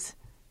and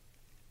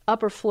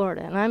Upper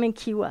Florida, and I'm in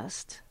Key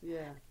West.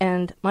 Yeah.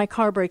 And my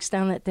car breaks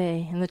down that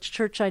day, and the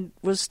church I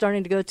was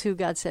starting to go to,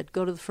 God said,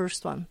 go to the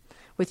first one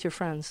with your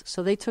friends.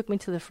 So they took me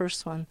to the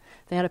first one.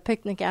 They had a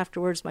picnic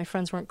afterwards. My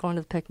friends weren't going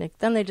to the picnic.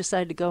 Then they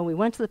decided to go. We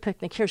went to the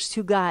picnic. Here's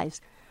two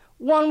guys,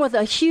 one with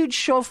a huge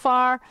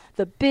shofar,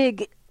 the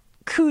big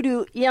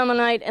kudu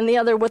Yemenite, and the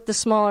other with the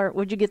smaller,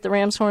 would you get the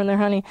ram's horn there,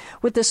 honey?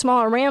 With the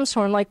smaller ram's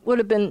horn, like would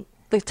have been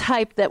the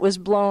type that was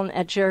blown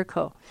at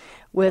Jericho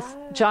with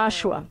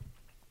Joshua.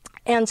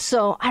 And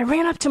so I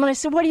ran up to them and I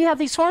said, what do you have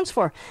these horns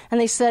for? And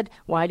they said,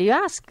 why do you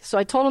ask? So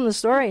I told them the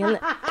story. And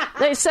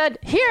they said,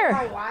 here,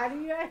 why do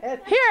you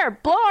ask? Here,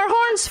 blow our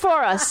horns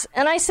for us.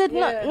 And I said,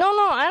 no,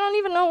 I don't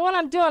even know what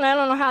I'm doing. I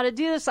don't know how to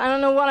do this. I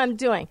don't know what I'm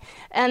doing.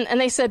 And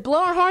they said,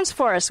 blow our horns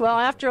for us. Well,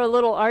 after a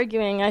little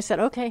arguing, I said,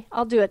 okay,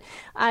 I'll do it.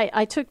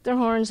 I took their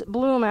horns,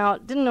 blew them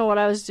out, didn't know what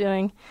I was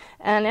doing.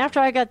 And after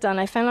I got done,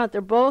 I found out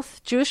they're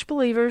both Jewish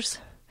believers.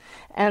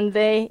 And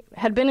they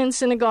had been in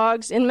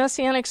synagogues, in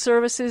Messianic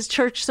services,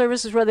 church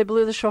services where they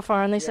blew the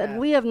shofar. And they said,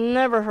 we have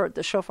never heard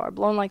the shofar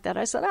blown like that.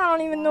 I said, I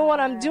don't even know what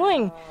I'm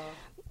doing.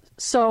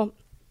 So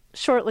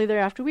shortly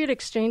thereafter, we had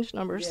exchanged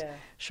numbers. Yeah.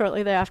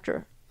 Shortly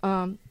thereafter,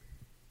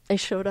 they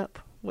showed up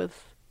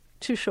with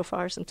 2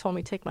 shofars and told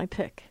me, take my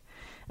pick.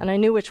 And I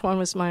knew which one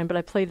was mine, but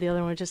I played the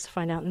other one just to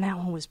find out. And that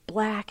one was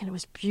black, and it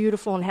was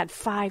beautiful, and had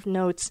 5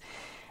 notes,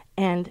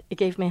 and it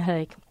gave me a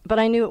headache. But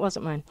I knew it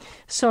wasn't mine.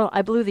 So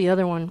I blew the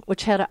other one,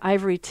 which had an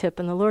ivory tip,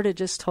 and the Lord had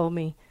just told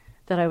me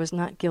that I was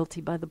not guilty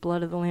by the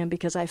blood of the Lamb,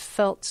 because I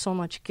felt so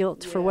much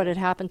guilt for what had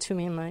happened to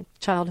me in my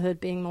childhood,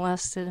 being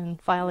molested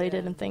and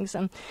violated and things.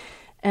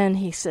 And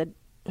he said,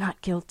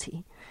 not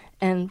guilty.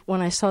 And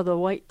when I saw the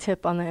white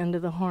tip on the end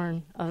of the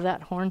horn, of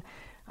that horn,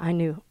 I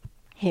knew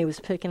he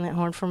was picking that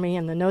horn for me,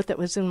 and the note that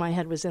was in my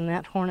head was in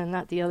that horn and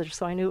not the other,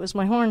 so I knew it was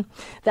my horn.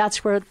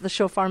 That's where the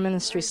shofar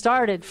ministry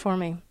started for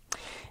me.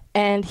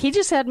 And he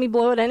just had me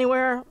blow it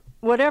anywhere,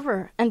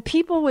 whatever. And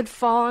people would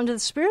fall under the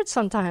Spirit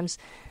sometimes.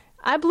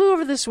 I blew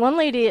over this one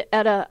lady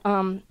at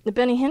the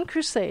Benny Hinn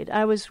crusade.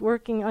 I was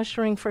working,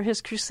 ushering for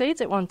his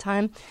crusades at one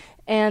time,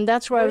 and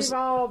that's where We've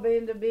all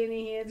been to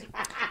Benny Hinn.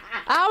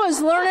 I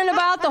was learning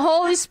about the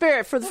Holy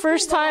Spirit for the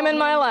first time in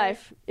my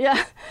life.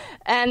 Yeah,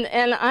 and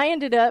I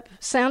ended up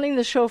sounding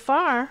the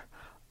shofar.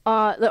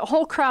 The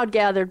whole crowd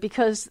gathered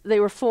because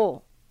they were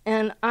full,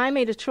 and I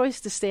made a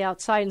choice to stay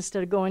outside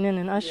instead of going in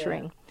and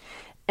ushering. Yeah.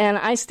 And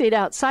I stayed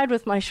outside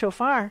with my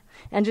shofar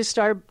and just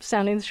started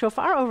sounding the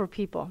shofar over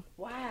people.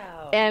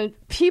 Wow. And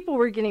people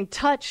were getting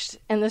touched.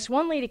 And this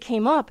one lady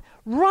came up,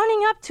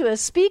 running up to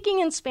us, speaking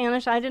in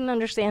Spanish. I didn't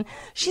understand.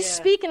 She's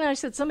speaking, and I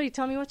said, somebody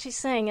tell me what she's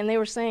saying. And they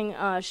were saying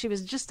she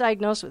was just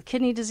diagnosed with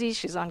kidney disease.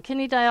 She's on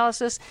kidney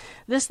dialysis,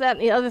 this, that,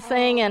 and the other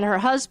thing. And her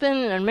husband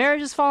and her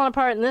marriage is falling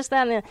apart, and this,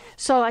 that, and the.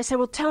 So I said,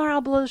 well, tell her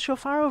I'll blow the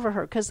shofar over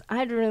her, because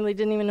I really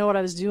didn't even know what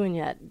I was doing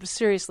yet.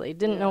 Seriously,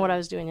 didn't know what I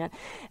was doing yet.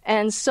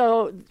 And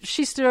so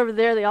she stood over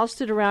there. They all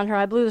stood around her.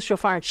 I blew the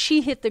shofar, and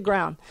she hit the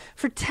ground.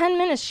 For 10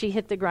 minutes, she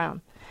hit the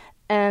ground.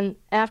 And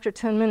after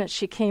 10 minutes,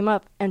 she came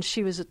up, and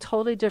she was a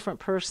totally different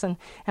person.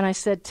 And I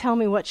said, tell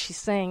me what she's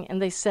saying.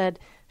 And they said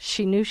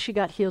she knew she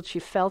got healed. She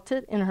felt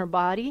it in her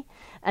body,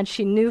 and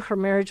she knew her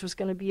marriage was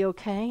going to be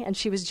okay. And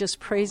she was just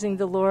praising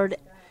the Lord.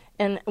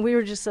 And we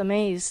were just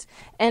amazed.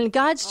 And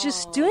God's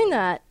just doing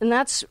that. And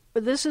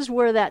this is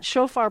where that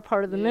shofar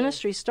part of the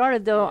ministry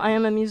started, though I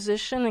am a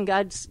musician, and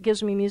God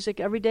gives me music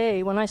every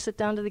day. When I sit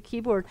down to the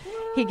keyboard,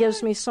 He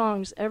gives me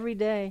songs every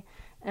day.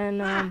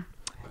 And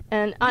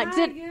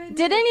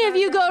did any of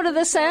you go to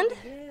the Send?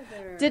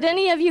 Did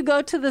any of you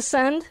go to the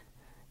Send?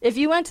 If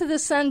you went to the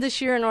Send this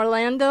year in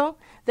Orlando,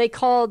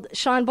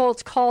 Sean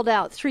Boltz called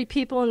out 3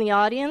 people in the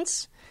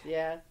audience.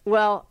 Yeah.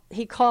 Well,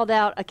 he called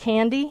out a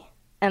Kandi,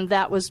 and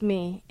that was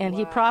me. And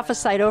he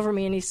prophesied over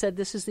me, and he said,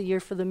 this is the year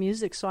for the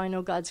music, so I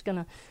know God's going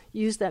to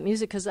use that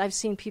music, because I've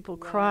seen people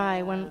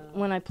cry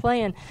when I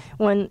play. And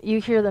when you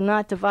hear the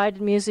Not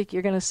Divided music,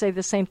 you're going to say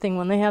the same thing.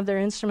 When they have their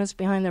instruments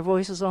behind their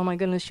voices, oh my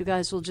goodness, you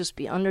guys will just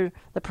be under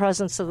the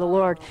presence of the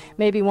Lord.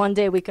 Maybe one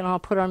day we can all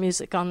put our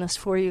music on this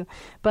for you.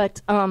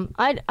 But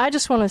I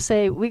just want to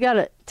say, we got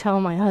to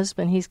tell my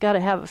husband, he's got to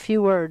have a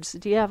few words.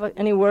 Do you have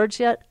any words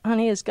yet,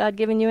 honey? Has God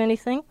given you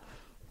anything?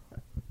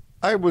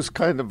 I was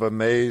kind of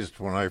amazed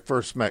when I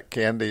first met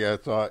Kandi. I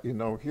thought,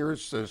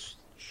 here's this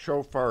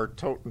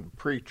shofar-toting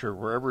preacher.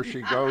 Wherever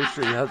she goes,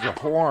 she has a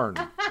horn.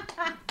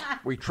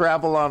 We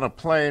travel on a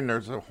plane,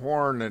 there's a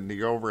horn in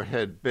the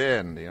overhead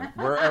bin.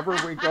 Wherever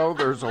we go,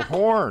 there's a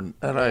horn.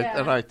 And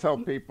I tell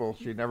people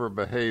she never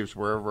behaves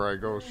wherever I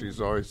go. She's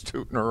always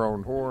tooting her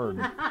own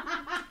horn.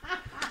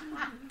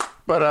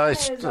 But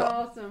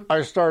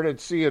I started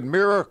seeing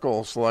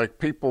miracles, like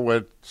people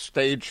with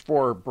stage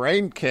 4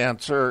 brain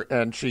cancer,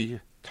 and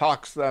she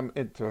talks them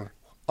into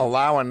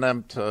allowing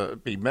them to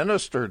be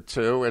ministered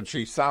to, and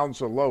she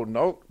sounds a low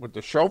note with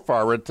the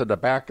shofar into the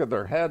back of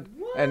their head,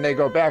 and they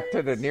go back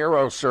to the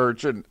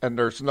neurosurgeon, and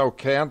there's no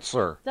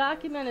cancer.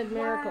 Documented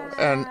miracles.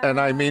 And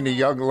I mean, a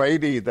young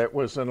lady that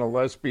was in a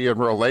lesbian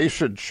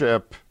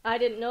relationship. I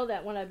didn't know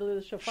that when I blew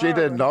the shofar. She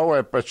didn't know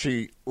it, but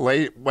she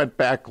went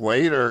back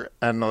later,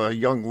 and the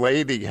young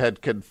lady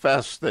had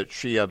confessed that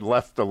she had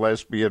left the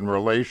lesbian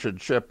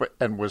relationship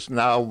and was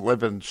now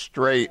living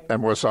straight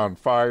and was on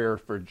fire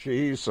for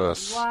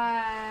Jesus.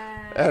 Wow.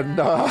 And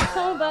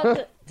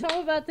tell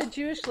me about the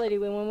Jewish lady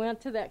when we went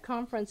to that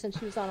conference and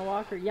she was on a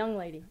walker, young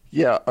lady.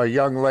 Yeah, a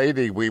young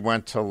lady. We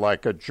went to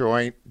like a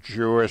joint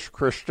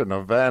Jewish-Christian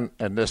event,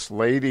 and this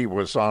lady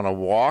was on a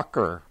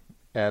walker,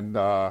 and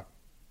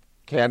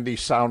Kandi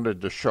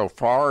sounded the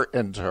shofar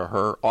into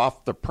her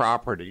off the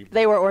property.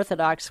 They were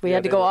Orthodox. We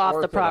had to go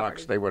off the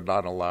property. They would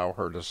not allow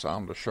her to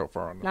sound the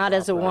shofar on the property. Not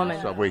as a woman.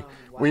 So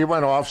we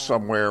went off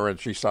somewhere, and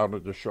she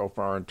sounded the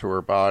shofar into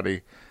her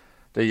body.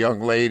 The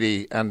young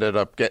lady ended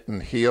up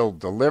getting healed,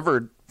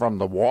 delivered from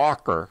the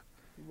walker.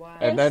 Wow.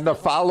 And then the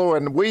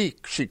following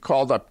week, she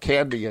called up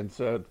Kandi and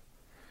said,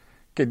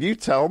 can you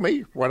tell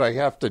me what I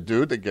have to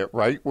do to get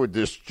right with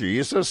this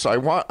Jesus? I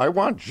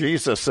want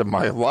Jesus in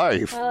my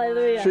life.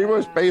 Hallelujah. She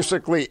was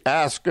basically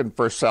asking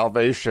for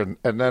salvation,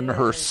 and then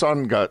her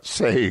son got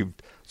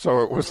saved.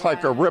 So it was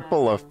like a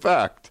ripple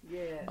effect.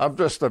 Yes. I'm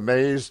just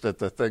amazed at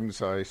the things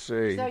I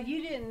see. So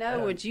you didn't know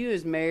what you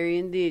was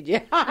marrying, did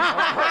you?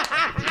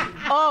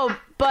 Oh,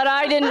 but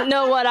I didn't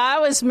know what I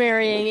was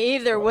marrying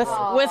either, with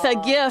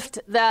a gift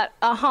that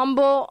a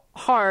humble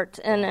heart,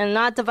 and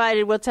Not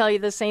Divided will tell you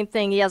the same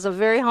thing. He has a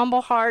very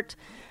humble heart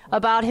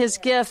about his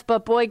gift,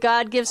 but boy,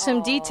 God gives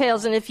him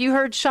details. And if you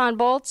heard Sean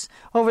Boltz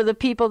over the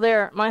people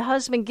there, my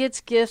husband gets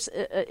gifts,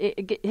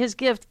 his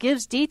gift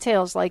gives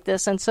details like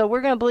this. And so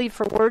we're going to believe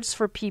for words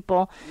for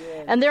people.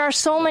 Yes. And there are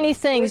so many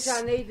things. Which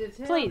I need to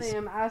tell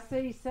them. I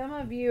see some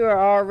of you are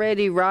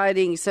already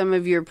writing some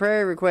of your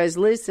prayer requests.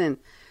 Listen,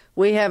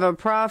 we have a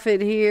prophet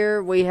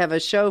here. We have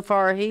a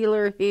shofar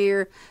healer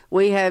here.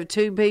 We have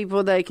 2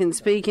 people that can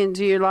speak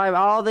into your life.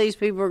 All these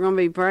people are going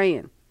to be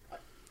praying.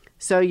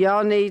 So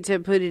y'all need to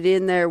put it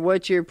in there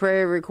what your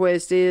prayer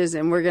request is,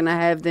 and we're going to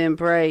have them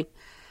pray.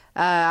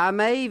 I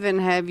may even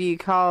have you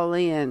call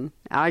in.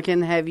 I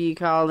can have you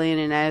call in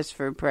and ask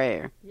for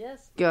prayer.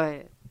 Yes. Go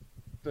ahead.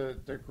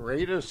 The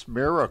greatest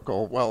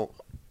miracle, well,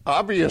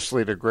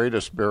 obviously the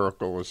greatest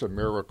miracle is a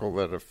miracle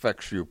that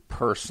affects you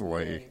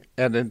personally.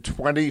 And in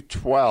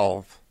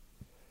 2012,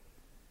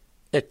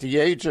 at the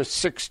age of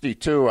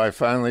 62, I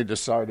finally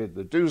decided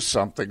to do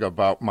something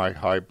about my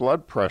high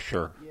blood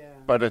pressure. Yeah.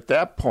 But at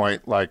that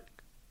point, like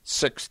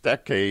 6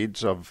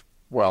 decades of,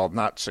 well,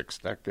 not 6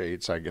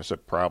 decades, I guess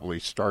it probably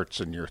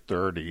starts in your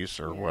 30s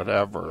or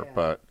whatever,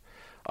 but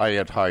I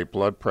had high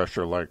blood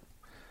pressure, like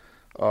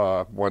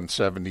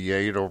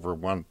 178 over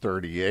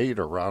 138,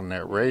 around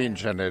that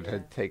range, and it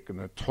had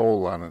taken a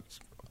toll on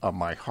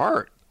my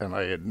heart, and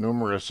I had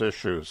numerous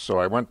issues. So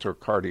I went to a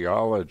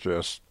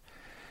cardiologist,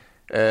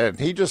 and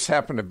he just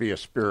happened to be a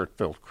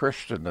Spirit-filled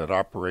Christian that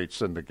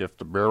operates in the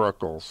gift of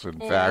miracles. In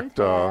fact,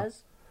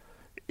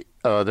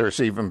 there's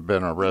even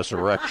been a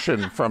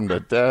resurrection from the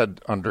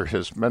dead under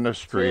his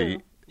ministry.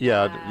 2.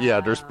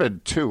 Yeah, there's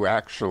been 2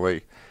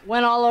 actually.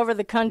 Went all over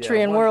the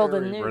country and world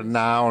and news.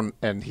 Renowned,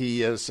 and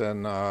he is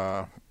in,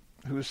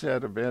 who's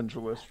that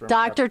evangelist from?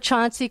 Dr.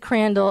 Chauncey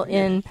Crandall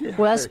in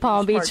West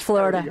Palm Beach,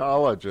 Florida.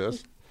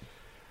 Cardiologist.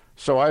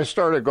 So I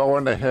started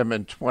going to him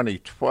in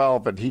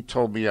 2012, and he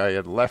told me I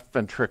had left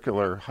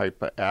ventricular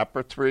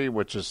hypertrophy,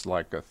 which is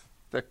like a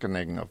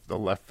thickening of the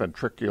left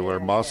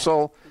ventricular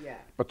muscle. Yeah.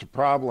 But the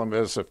problem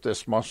is if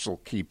this muscle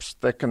keeps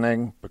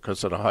thickening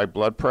because of the high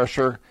blood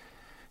pressure,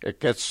 it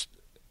gets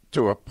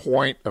to a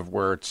point of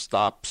where it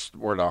stops,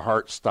 where the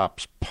heart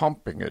stops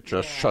pumping. It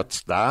just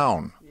shuts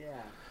down.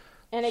 Yeah.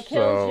 And it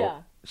kills you.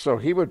 So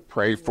he would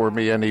pray for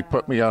me, and he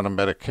put me on a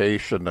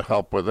medication to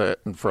help with it.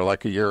 And for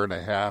like a year and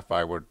a half,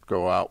 I would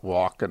go out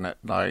walking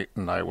at night,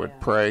 and I would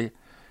pray.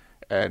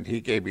 And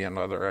he gave me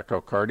another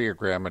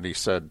echocardiogram, and he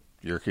said,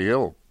 "You're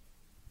healed."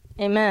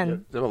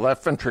 Amen. The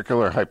left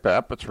ventricular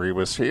hypertrophy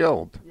was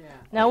healed. Yeah.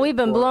 Now we've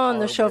been blowing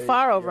the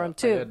shofar over him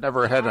too.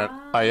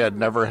 I had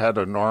never had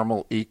a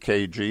normal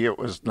EKG. It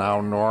was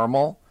now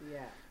normal.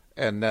 Yeah.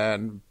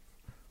 And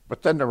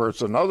but then there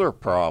was another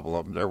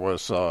problem. There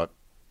was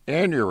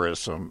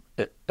aneurysm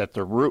at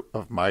the root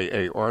of my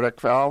aortic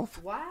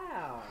valve.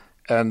 Wow.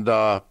 And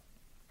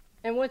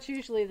what's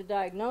usually the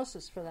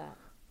diagnosis for that?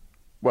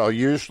 Well,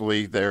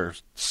 usually they're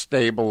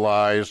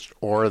stabilized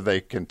or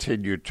they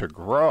continue to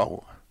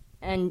grow.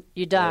 And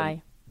you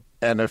die.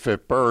 And if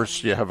it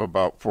bursts, you have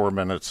about 4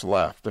 minutes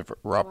left. If it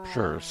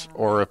ruptures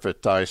or if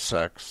it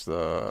dissects,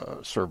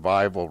 the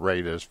survival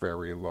rate is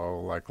very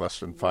low, like less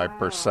than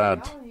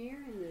 5%. Y'all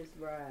hearing this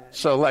right.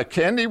 So like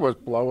Kandi was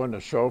blowing the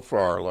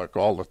shofar like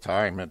all the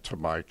time into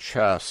my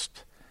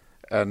chest.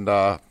 And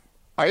I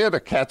had a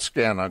CAT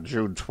scan on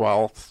June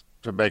 12th,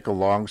 to make a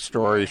long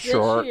story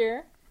short. This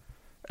year.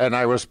 And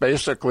I was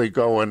basically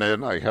going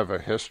in. I have a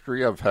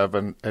history of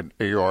having an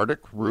aortic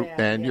root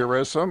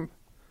aneurysm.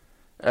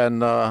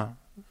 And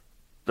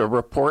the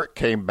report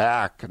came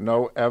back,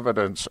 no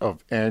evidence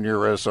of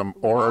aneurysm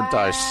or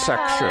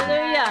dissection.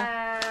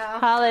 Hallelujah.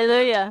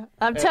 Hallelujah.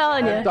 I'm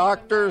telling you.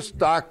 Doctors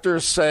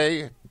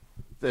say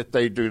that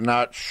they do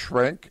not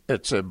shrink.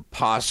 It's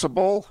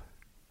impossible.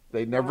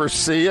 They never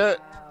see it.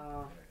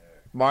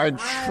 Mine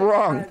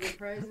shrunk.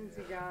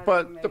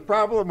 But the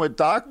problem with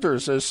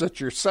doctors is that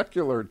your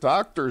secular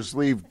doctors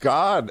leave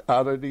God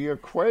out of the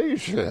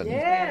equation.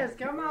 Yes,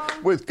 come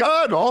on. With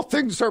God, all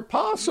things are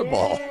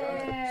possible.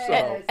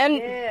 Yes,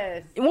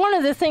 and one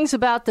of the things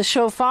about the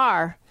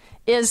shofar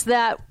is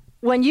that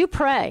when you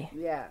pray,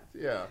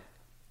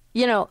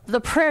 you know,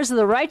 the prayers of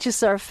the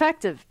righteous are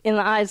effective in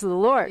the eyes of the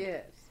Lord.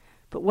 Yes.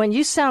 But when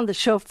you sound the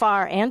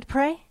shofar and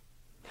pray,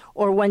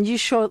 or when you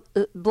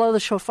blow the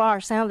shofar,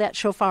 sound that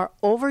shofar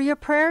over your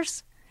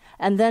prayers,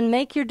 and then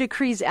make your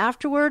decrees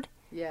afterward,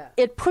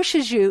 it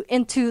pushes you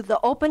into the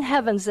open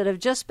heavens that have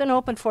just been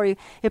opened for you.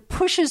 It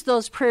pushes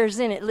those prayers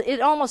in.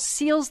 It almost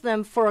seals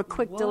them for a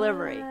quick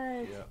delivery.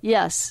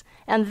 Yes.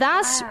 And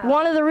that's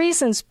one of the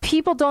reasons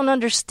people don't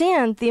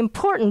understand the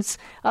importance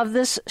of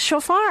this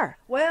shofar.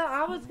 Well,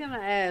 I was going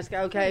to ask,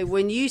 okay,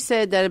 when you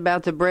said that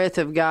about the breath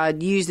of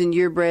God, using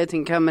your breath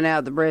and coming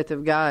out the breath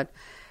of God,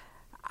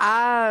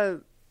 I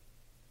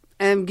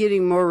am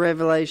getting more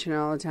revelation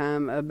all the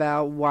time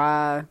about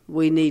why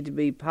we need to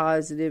be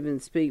positive and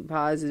speak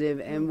positive,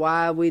 and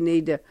why we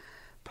need to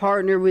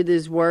partner with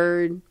His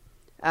Word.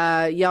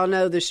 Y'all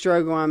know the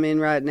struggle I'm in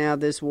right now,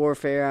 this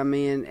warfare I'm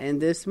in. And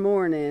this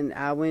morning,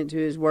 I went to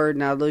His Word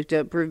and I looked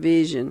up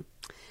provision.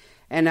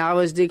 And I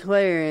was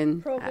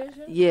declaring,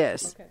 Provision?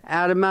 Yes, okay,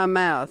 out of my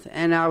mouth.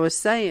 And I was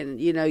saying,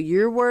 you know,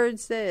 your Word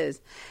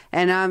says,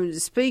 and I'm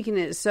speaking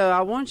it. So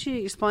I want you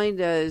to explain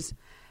to us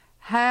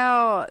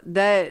how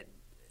that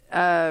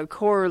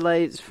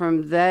correlates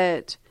from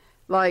that,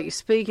 like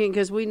speaking,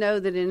 because we know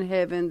that in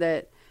heaven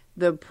that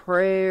the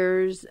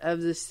prayers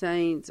of the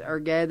saints are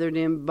gathered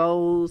in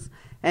bowls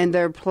and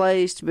they're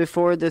placed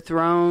before the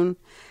throne.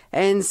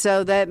 And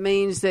so that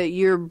means that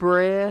your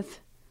breath,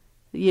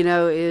 you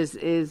know,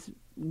 is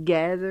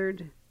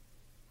gathered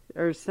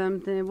or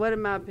something. What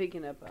am I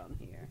picking up on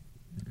here?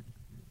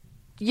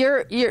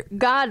 Your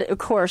God, of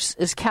course,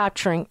 is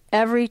capturing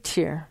every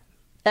tear,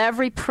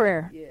 every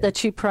prayer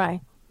that you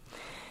pray.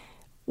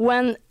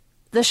 When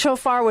the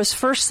shofar was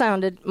first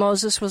sounded,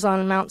 Moses was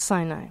on Mount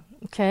Sinai,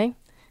 okay?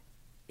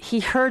 He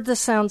heard the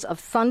sounds of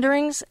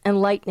thunderings and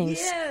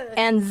lightnings. Yeah.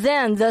 And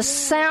then the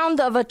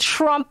sound of a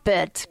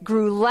trumpet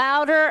grew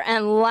louder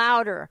and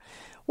louder.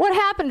 What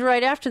happened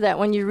right after that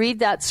when you read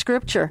that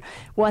scripture?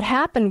 What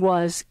happened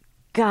was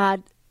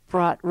God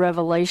brought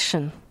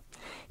revelation.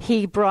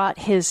 He brought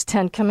His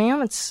 10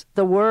 Commandments,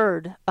 the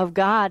Word of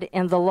God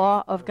and the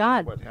law of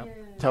God.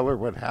 Tell her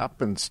what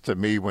happens to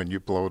me when you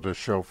blow the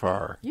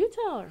shofar. You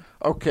tell her.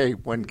 Okay,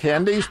 when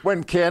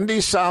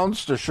Kandi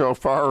sounds the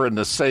shofar in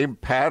the same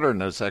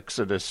pattern as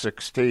Exodus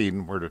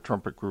 16, where the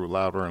trumpet grew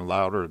louder and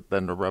louder,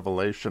 then the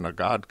revelation of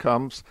God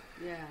comes.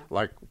 Yeah.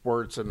 Like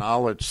words of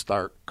knowledge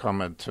start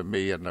coming to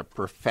me, and the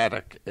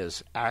prophetic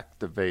is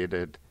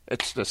activated.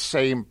 It's the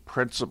same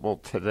principle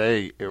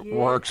today. It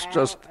works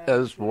just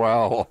as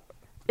well.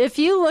 If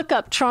you look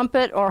up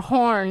trumpet or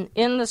horn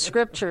in the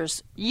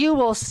scriptures, you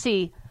will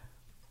see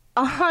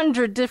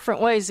 100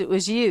 different ways it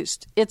was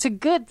used. It's a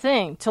good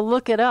thing to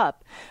look it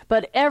up.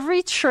 But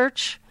every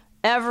church,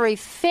 every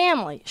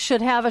family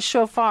should have a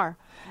shofar.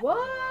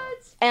 What?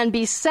 And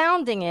be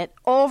sounding it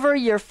over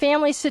your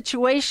family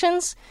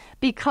situations,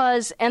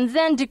 because, and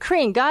then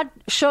decreeing. God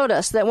showed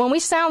us that when we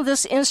sound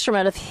this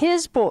instrument of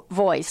His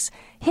voice,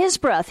 His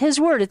breath, His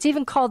word, it's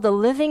even called the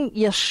living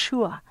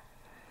YAHSHUAH.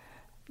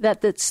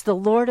 That it's the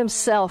Lord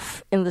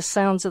Himself in the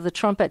sounds of the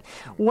trumpet.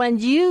 When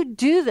you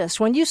do this,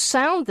 when you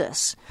sound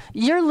this,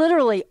 you're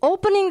literally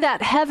opening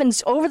that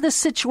heavens over the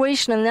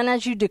situation, and then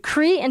as you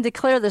decree and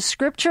declare the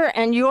scripture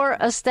and your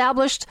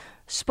established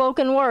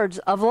spoken words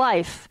of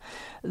life,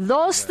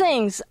 those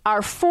things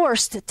are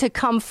forced to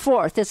come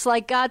forth. It's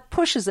like God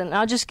pushes it. And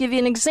I'll just give you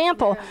an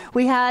example.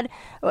 Yeah.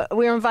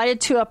 We were invited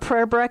to a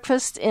prayer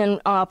breakfast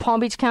in Palm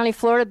Beach County,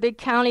 Florida, big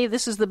county.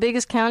 This is the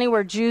biggest county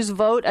where Jews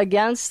vote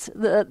against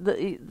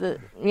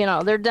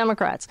they're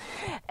Democrats.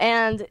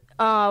 And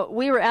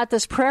we were at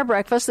this prayer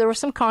breakfast. There were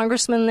some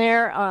congressmen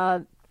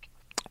there,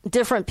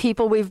 different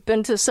people. We've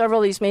been to several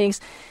of these meetings.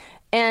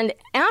 And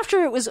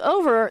after it was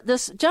over,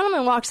 this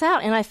gentleman walks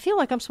out, and I feel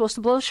like I'm supposed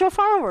to blow the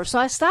shofar over. So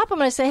I stop him,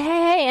 and I say,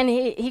 hey, and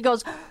he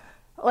goes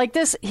like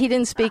this. He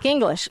didn't speak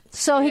English.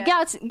 So he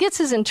gets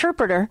his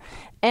interpreter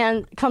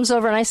and comes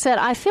over, and I said,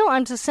 I feel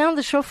I'm to sound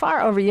the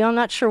shofar over you. I'm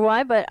not sure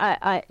why, but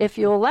I if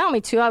you'll allow me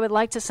to, I would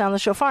like to sound the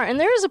shofar. And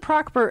there is a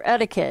proper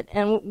etiquette,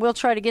 and we'll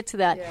try to get to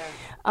that.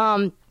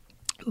 Yeah.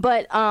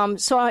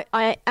 So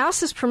I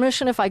asked his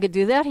permission if I could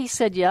do that. He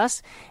said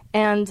yes.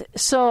 And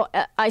so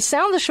I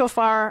sound the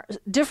shofar,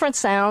 different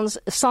sounds,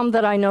 some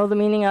that I know the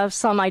meaning of,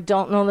 some I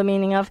don't know the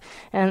meaning of,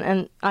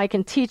 and I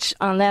can teach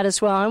on that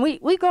as well. And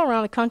we go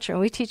around the country and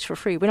we teach for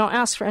free. We don't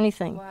ask for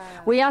anything. Wow.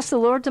 We ask the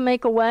Lord to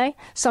make a way.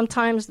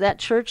 Sometimes that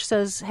church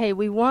says, hey,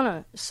 we want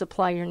to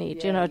supply your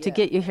need, to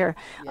get you here.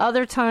 Yeah.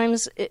 Other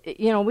times,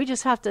 we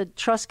just have to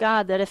trust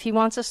God that if He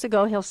wants us to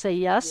go, He'll say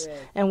yes,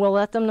 and we'll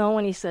let them know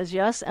when He says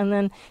yes, and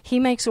then He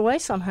makes a way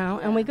somehow,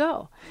 and we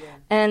go. Yeah.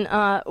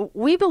 And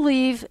we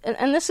believe,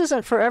 and this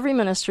isn't for every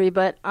ministry,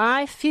 but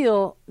I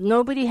feel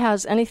nobody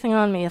has anything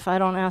on me if I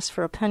don't ask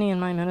for a penny in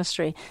my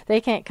ministry.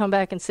 They can't come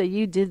back and say,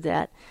 you did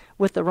that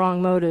with the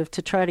wrong motive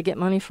to try to get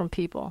money from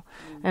people.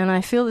 Mm-hmm. And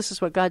I feel this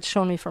is what God's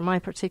shown me for my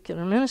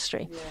particular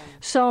ministry. Yeah.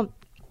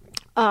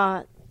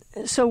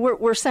 So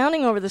we're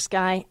sounding over this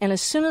guy, and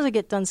as soon as I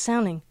get done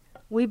sounding,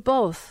 we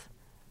both,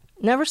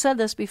 never said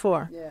this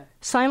before,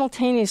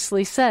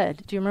 simultaneously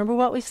said, do you remember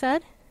what we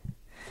said?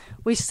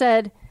 We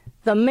said,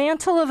 the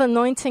mantle of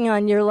anointing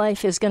on your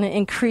life is going to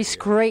increase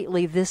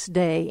greatly this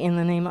day in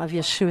the name of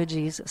YAHSHUAH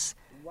Jesus.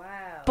 Wow.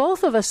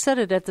 Both of us said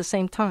it at the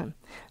same time.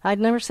 I'd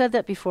never said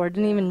that before. I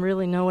didn't even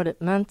really know what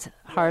it meant,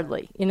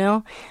 hardly, in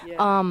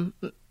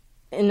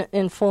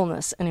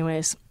fullness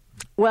anyways.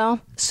 Well,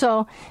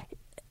 so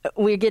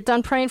we get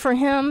done praying for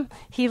him.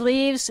 He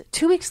leaves.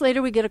 2 weeks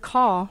later, we get a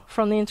call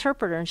from the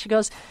interpreter, and she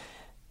goes,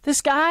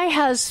 this guy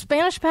has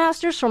Spanish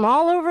pastors from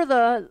all over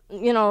the,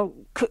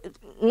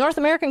 North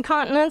American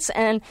continents,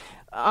 and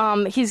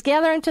he's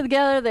gathering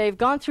together. They've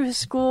gone through his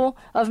school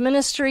of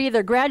ministry.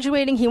 They're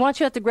graduating. He wants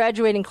you at the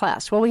graduating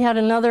class. Well, we had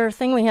another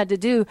thing we had to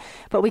do,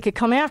 but we could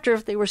come after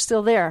if they were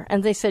still there.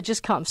 And they said,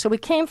 just come. So we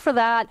came for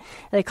that.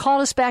 They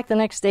called us back the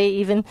next day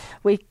even.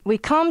 We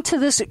come to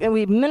this, and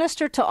we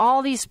minister to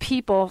all these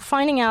people,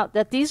 finding out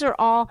that these are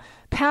all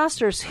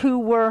pastors who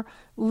were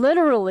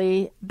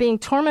literally being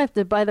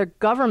tormented by their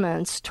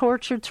governments,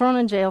 tortured, thrown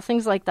in jail,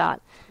 things like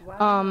that.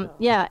 Wow.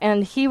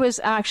 And he was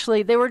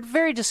actually, they were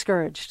very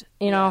discouraged,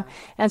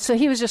 and so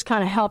he was just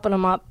kind of helping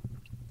them up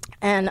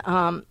and,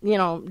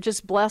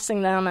 just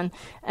blessing them.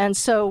 And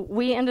so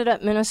we ended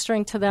up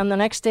ministering to them. The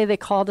next day they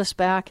called us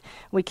back.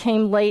 We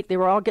came late. They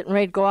were all getting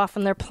ready to go off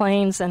in their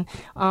planes. And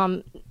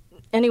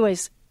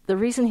anyways, the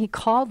reason he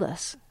called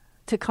us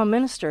to come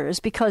minister is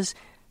because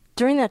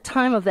during that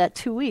time of that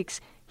 2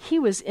 weeks, he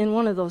was in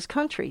one of those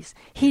countries.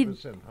 He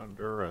was in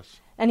Honduras.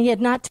 And he had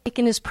not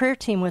taken his prayer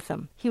team with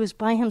him. He was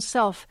by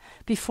himself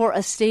before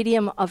a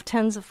stadium of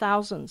tens of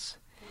thousands.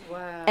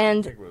 Wow.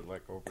 And I think it was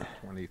like over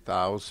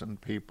 20,000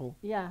 people.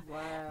 Yeah.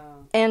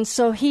 Wow. And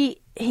so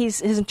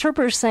his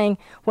interpreter saying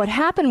what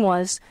happened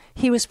was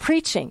he was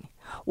preaching.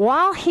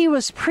 While he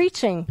was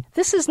preaching,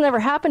 this has never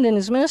happened in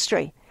his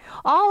ministry.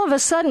 All of a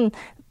sudden,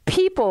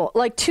 people,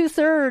 like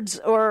 2/3,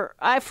 or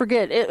I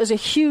forget, it was a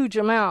huge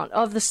amount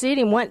of the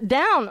stadium, went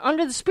down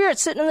under the Spirit,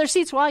 sitting in their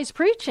seats while he's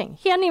preaching.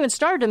 He hadn't even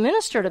started to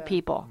minister to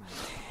people.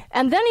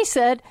 And then he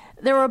said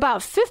there were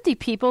about 50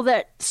 people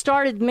that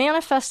started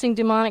manifesting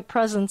demonic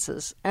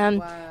presences.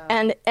 And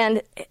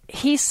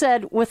he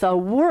said with a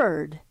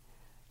word,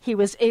 he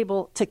was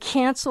able to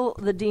cancel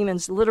the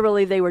demons.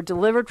 Literally, they were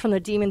delivered from the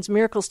demons.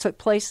 Miracles took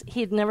place. He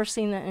had never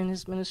seen that in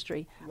his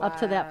ministry up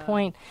to that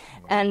point.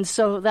 And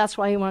so that's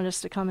why he wanted us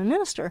to come and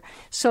minister.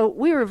 So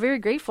we were very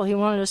grateful he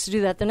wanted us to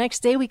do that. The next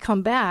day we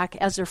come back.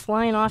 As they're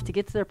flying off to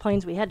get to their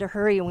planes, we had to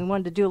hurry, and we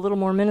wanted to do a little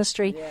more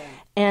ministry.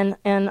 Yeah.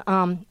 And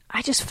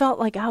I just felt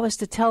like I was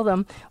to tell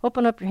them,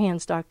 open up your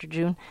hands, Dr.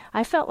 June.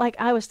 I felt like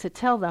I was to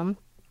tell them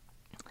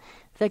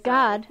that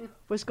God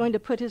was going to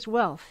put his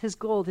wealth, his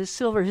gold, his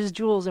silver, his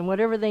jewels, and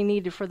whatever they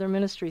needed for their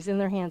ministries in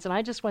their hands. And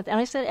I just went, and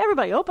I said,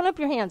 everybody, open up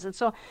your hands. And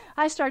so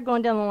I started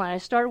going down the line. I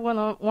started with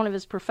one of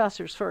his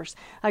professors first.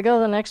 I go to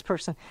the next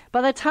person.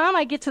 By the time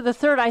I get to the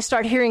third, I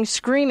start hearing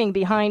screaming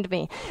behind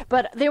me.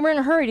 But they were in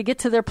a hurry to get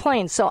to their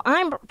plane. So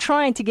I'm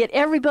trying to get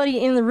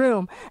everybody in the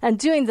room and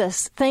doing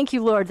this. Thank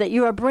you, Lord, that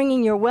you are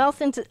bringing your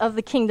wealth of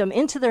the kingdom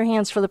into their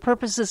hands for the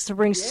purposes to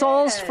bring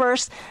souls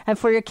first and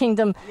for your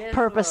kingdom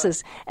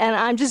purposes. Lord. And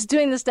I'm just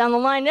doing this down the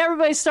line.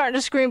 Everybody's starting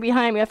to scream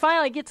behind me. I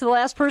finally get to the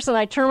last person.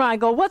 I turn around. I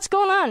go, what's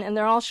going on? And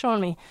they're all showing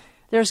me.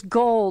 There's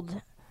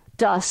gold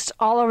dust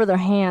all over their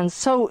hands.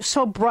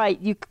 So bright.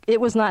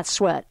 It was not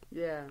sweat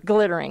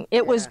glittering.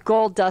 It was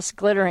gold dust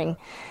glittering.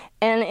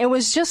 And it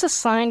was just a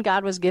sign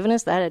God was giving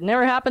us. That had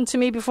never happened to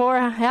me before.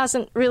 It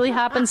hasn't really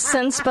happened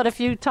since, but a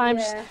few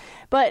times. Yeah.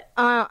 But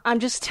I'm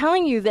just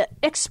telling you that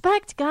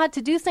expect God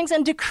to do things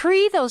and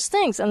decree those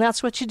things, and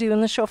that's what you do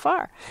in the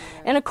shofar.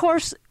 Yeah. And of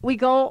course, we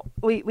go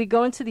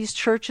into these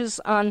churches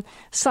on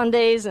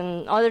Sundays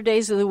and other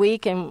days of the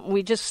week, and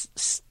we just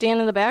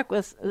stand in the back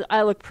with.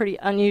 I look pretty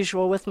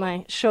unusual with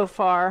my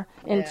shofar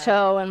in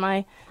tow and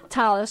my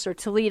tallis or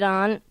tallit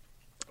on.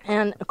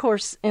 And, of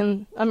course,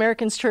 in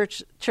Americans'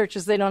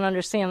 churches, they don't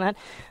understand that.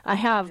 I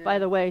have, by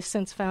the way,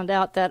 since found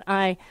out that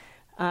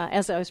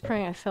as I was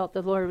praying, I felt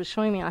the Lord was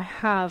showing me I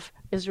have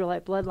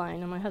Israelite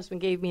bloodline. And my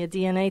husband gave me a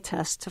DNA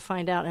test to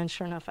find out, and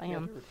sure enough, I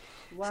am.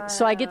 Wow.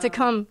 So I get to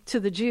come to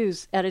the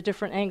Jews at a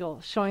different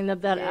angle, showing them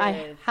that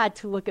I had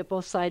to look at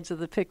both sides of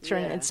the picture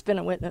and it's been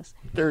a witness.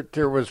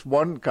 There was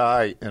one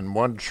guy in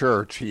one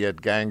church, he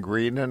had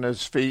gangrene in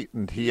his feet,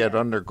 and he had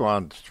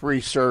undergone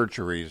 3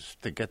 surgeries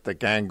to get the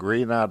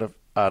gangrene out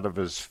of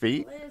his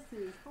feet.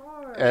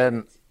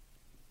 And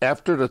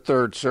after the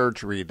 3rd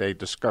surgery, they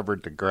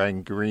discovered the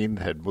gangrene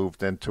had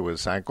moved into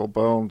his ankle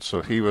bone,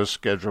 so he was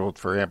scheduled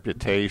for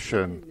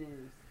amputation.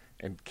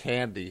 And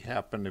Kandi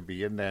happened to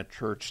be in that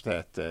church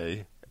that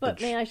day.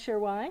 But may I share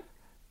why?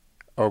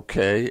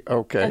 Okay.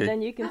 And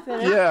then you can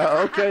finish.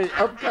 Yeah, okay.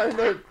 I'm kind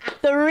of...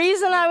 The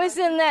reason I was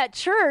in that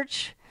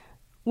church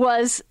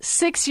was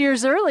 6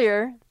 years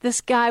earlier,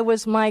 this guy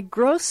was my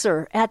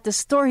grocer at the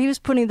store. He was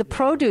putting the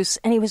produce,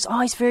 and he was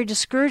always very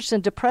discouraged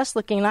and depressed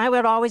looking, and I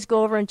would always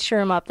go over and cheer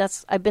him up.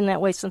 I've been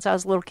that way since I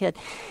was a little kid.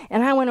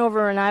 And I went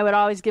over, and I would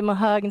always give him a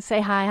hug and say,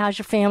 hi, how's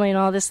your family, and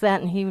all this, that,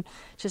 and he would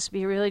just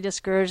be really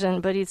discouraged,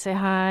 but he'd say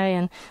hi,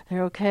 and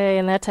they're okay,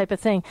 and that type of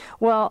thing.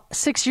 Well,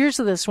 6 years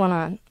of this went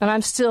on, and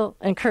I'm still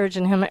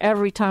encouraging him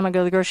every time I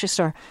go to the grocery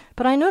store.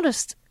 But I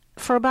noticed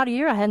for about a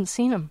year I hadn't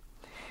seen him.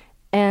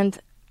 And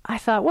I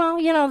thought, well,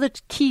 the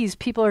keys,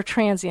 people are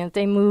transient.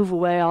 They move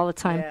away all the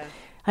time. Yeah.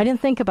 I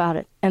didn't think about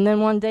it. And then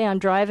one day I'm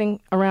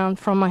driving around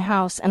from my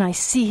house, and I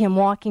see him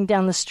walking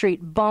down the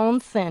street, bone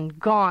thin,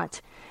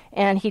 gaunt.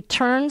 and he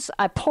turns.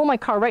 I pull my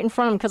car right in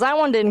front of him because I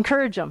wanted to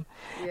encourage him.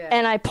 Yeah.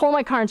 And I pull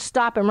my car and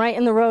stop him right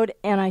in the road,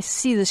 and I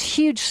see this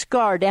huge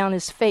scar down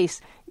his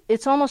face.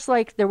 It's almost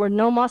like there were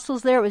no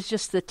muscles there. It was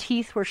just the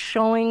teeth were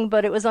showing,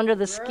 but it was under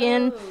the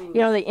skin.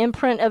 You know, the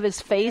imprint of his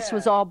face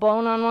was all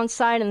bone on one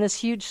side and this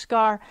huge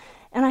scar.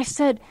 And I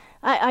said,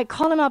 I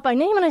called him out by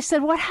name, and I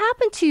said, "What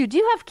happened to you? Do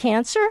you have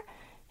cancer?"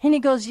 And he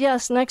goes,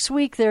 "Yes, next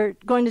week they're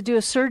going to do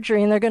a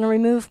surgery, and they're going to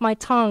remove my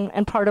tongue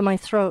and part of my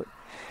throat."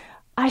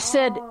 I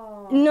said,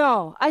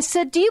 "No." I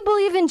said, "Do you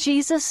believe in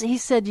Jesus?" He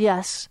said,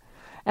 "Yes."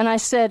 And I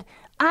said,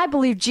 "I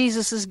believe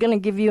Jesus is going to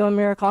give you a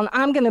miracle, and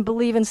I'm going to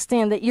believe and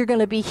stand that you're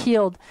going to be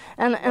healed."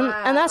 And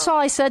that's all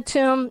I said to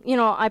him. You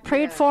know, I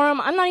prayed for him.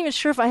 I'm not even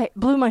sure if I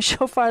blew my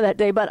shofar that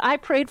day, but I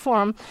prayed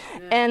for him.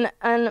 Yeah.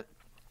 And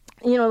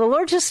you know, the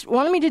Lord just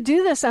wanted me to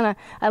do this, and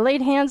I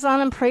laid hands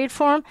on him, prayed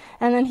for him,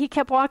 and then he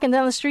kept walking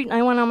down the street, and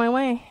I went on my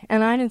way,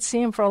 and I didn't see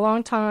him for a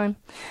long time.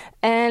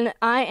 And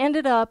I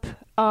ended up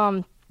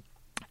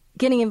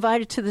getting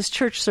invited to this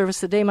church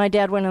service the day my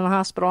dad went in the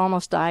hospital,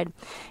 almost died.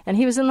 And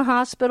he was in the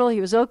hospital. He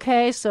was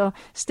okay, so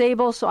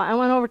stable. So I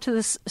went over to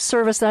this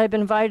service that I'd been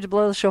invited to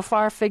blow the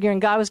shofar, figuring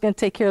God was going to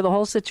take care of the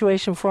whole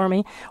situation for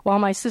me while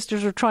my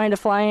sisters were trying to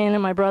fly in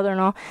and my brother and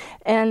all.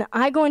 And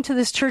I go into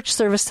this church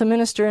service to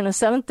minister in a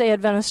Seventh-day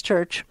Adventist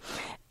church.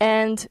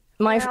 And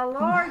well,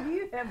 Lord,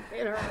 you have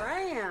been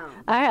around.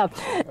 I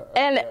have.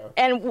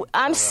 And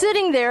I'm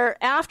sitting there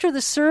after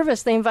the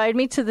service. They invited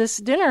me to this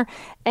dinner,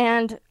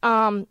 and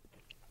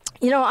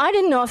you know, I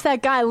didn't know if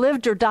that guy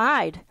lived or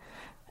died.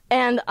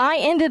 And I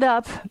ended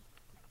up,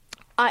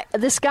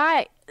 this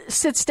guy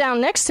sits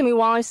down next to me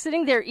while I'm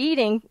sitting there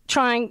eating,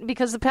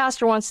 because the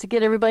pastor wants to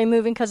get everybody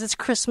moving because it's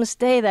Christmas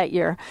Day that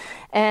year.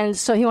 And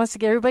so he wants to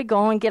get everybody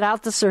going, get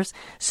out the service.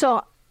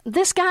 So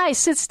this guy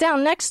sits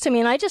down next to me,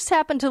 and I just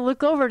happened to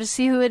look over to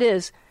see who it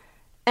is.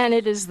 And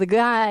it is the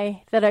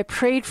guy that I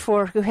prayed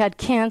for who had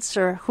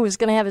cancer, who was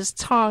going to have his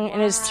tongue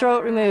and his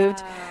throat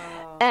removed.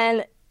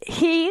 And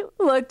he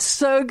looked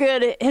so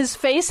good. His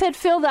face had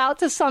filled out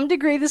to some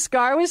degree. The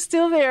scar was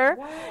still there.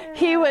 Wow.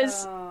 He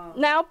was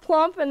now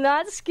plump and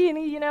not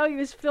skinny. You know, he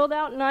was filled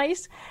out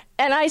nice.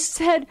 And I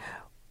said,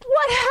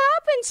 "What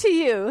happened to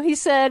you?" He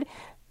said,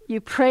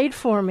 "You prayed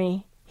for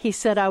me." He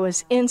said, "I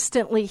was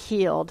instantly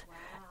healed."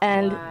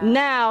 And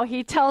now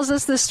he tells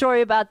us the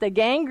story about the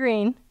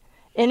gangrene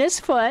in his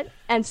foot.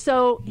 And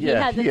so he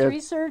had 3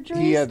 surgeries?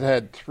 He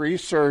had 3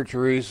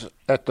 surgeries.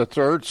 At the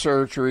 3rd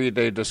surgery,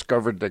 they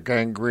discovered the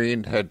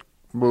gangrene had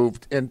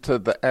moved into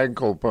the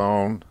ankle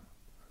bone.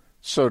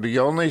 So the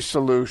only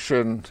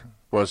solution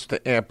was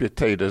to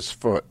amputate his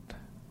foot.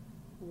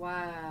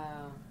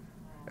 Wow.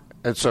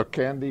 And so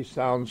Kandi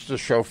sounds the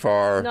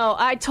shofar. No,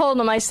 I told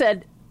him, I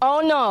said, "Oh,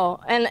 no."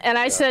 And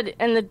I said,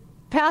 and the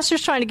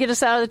pastor's trying to get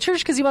us out of the church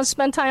because he wants to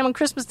spend time on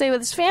Christmas Day with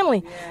his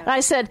family. Yeah. And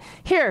I said,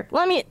 "Here,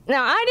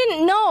 now I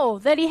didn't know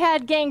that he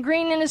had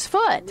gangrene in his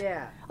foot.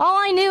 Yeah. All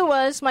I knew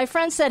was my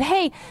friend said,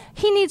 'Hey,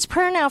 he needs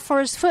prayer now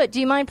for his foot. Do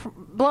you mind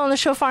blowing the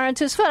shofar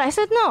into his foot?' I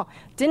said, "No."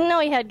 Didn't know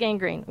he had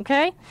gangrene,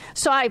 okay?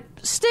 So I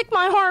stick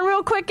my horn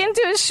real quick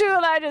into his shoe,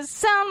 and I just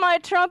sound my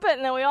trumpet,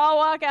 and then we all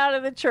walk out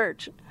of the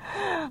church.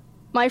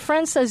 My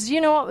friend says, "Do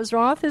you know what was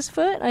wrong with his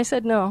foot?" I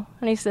said, "No."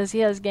 And he says, "He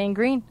has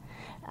gangrene."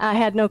 I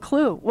had no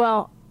clue.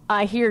 Well,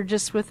 I hear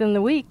just within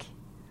the week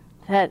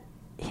that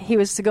he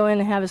was to go in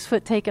and have his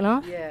foot taken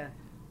off. Yeah.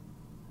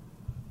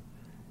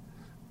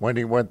 When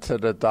he went to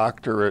the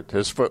doctor,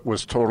 his foot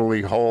was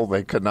totally whole.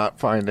 They could not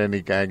find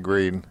any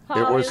gangrene.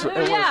 It was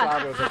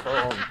out of the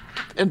bone.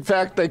 In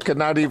fact, they could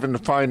not even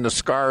find the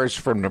scars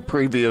from the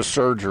previous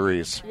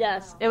surgeries.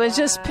 Yes, it was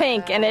just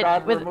pink, and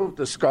God removed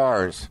the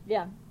scars.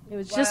 Yeah, it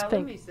was just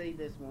pink. Let me see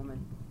this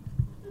woman.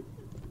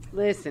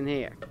 Listen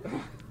here.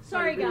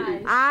 Sorry,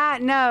 guys. I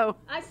know.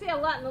 I say a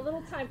lot in a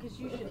little time because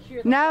you should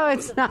hear the No,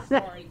 it's not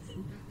that.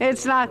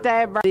 It's not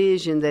that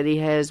vision that he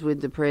has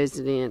with the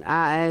president.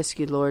 I ask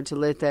you, Lord, to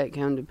let that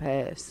come to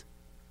pass.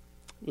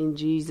 In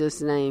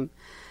Jesus' name.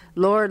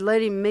 Lord,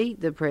 let him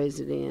meet the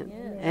president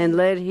and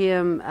let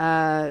him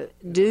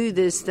do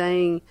this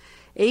thing,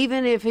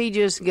 even if he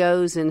just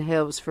goes and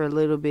helps for a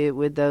little bit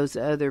with those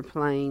other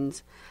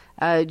planes.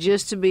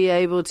 Just to be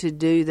able to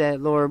do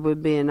that, Lord,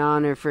 would be an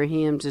honor for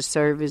him to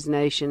serve his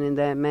nation in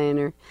that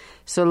manner.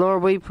 So,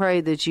 Lord, we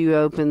pray that you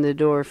open the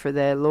door for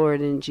that,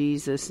 Lord, in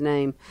Jesus'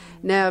 name.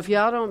 Now, if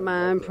y'all don't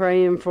mind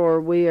praying for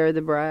We Are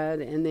the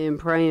Bride and then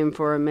praying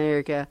for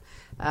America,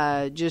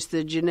 just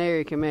the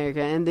generic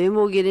America, and then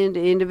we'll get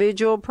into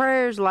individual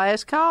prayers.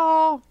 Last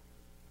call.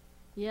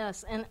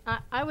 Yes, and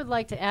I would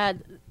like to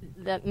add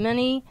that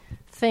many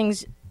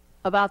things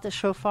about the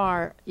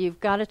shofar,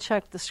 you've got to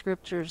check the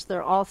scriptures.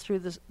 They're all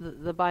through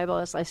the Bible,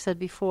 as I said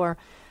before,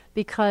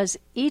 because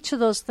each of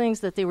those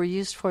things that they were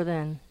used for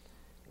then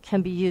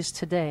can be used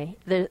today.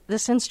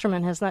 This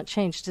instrument has not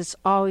changed. It's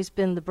always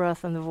been the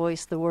breath and the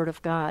voice, the word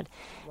of God.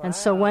 Wow. And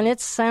so when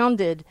it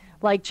sounded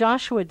like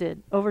Joshua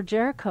did over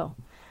Jericho,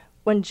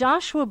 when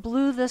Joshua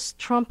blew this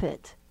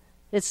trumpet,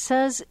 it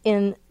says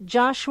in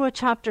Joshua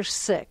chapter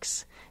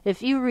 6,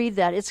 if you read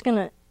that, it's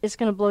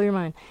gonna blow your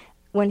mind.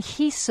 when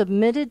he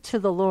submitted to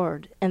the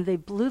Lord and they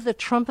blew the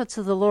trumpets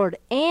of the Lord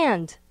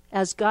and,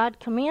 as God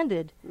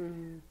commanded,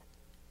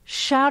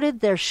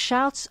 shouted their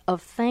shouts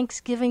of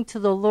thanksgiving to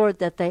the Lord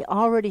that they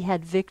already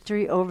had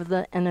victory over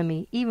the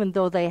enemy, even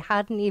though they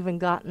hadn't even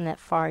gotten that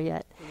far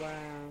yet. Wow.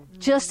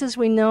 Just as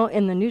we know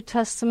in the New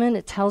Testament,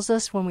 it tells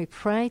us when we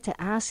pray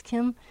to ask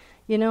him,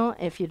 you know,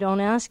 if you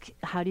don't ask,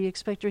 how do you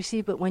expect to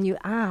receive? But when you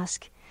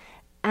ask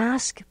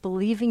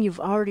believing you've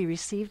already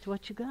received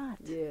what you got.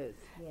 Yes.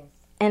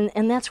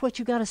 And that's what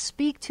you got to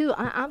speak to.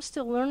 I'm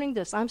still learning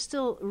this. I'm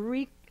still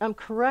I'm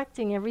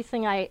correcting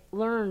everything I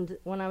learned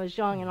when I was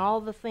young and all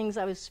the things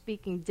I was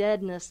speaking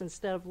deadness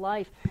instead of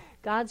life.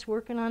 God's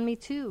working on me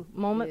too,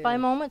 moment by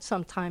moment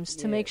sometimes,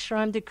 to make sure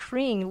I'm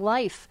decreeing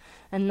life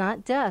and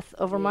not death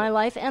over my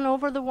life and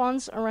over the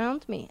ones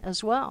around me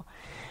as well.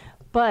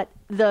 But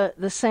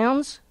the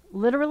sounds,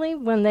 literally,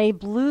 when they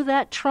blew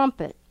that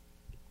trumpet,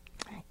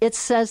 it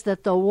says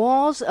that the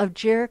walls of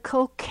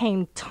Jericho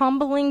came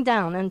tumbling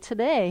down. And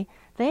today,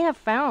 they have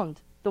found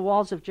the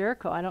walls of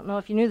Jericho. I don't know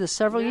if you knew this.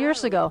 Several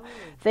years ago,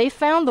 they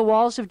found the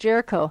walls of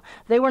Jericho.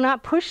 They were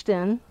not pushed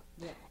in,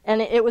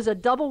 and it was a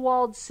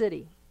double-walled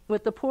city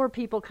with the poor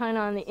people kind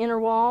of on the inner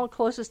wall,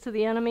 closest to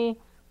the enemy,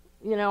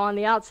 you know, on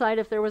the outside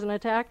if there was an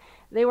attack.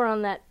 They were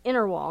on that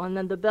inner wall, and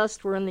then the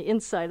best were in the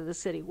inside of the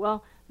city.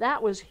 Well,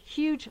 that was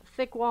huge,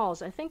 thick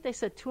walls. I think they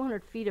said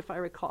 200 feet, if I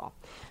recall.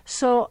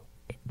 So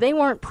they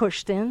weren't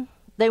pushed in.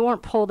 They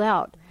weren't pulled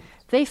out.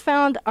 They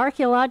found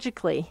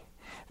archaeologically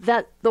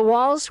that the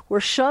walls were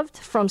shoved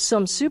from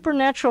some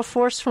supernatural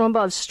force from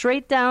above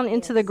straight down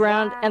into the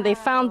ground, and they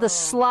found the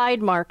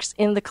slide marks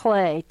in the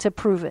clay to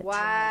prove it.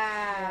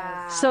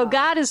 Wow. So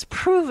God is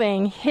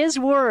proving his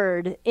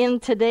word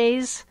in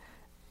today's,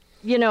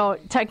 you know,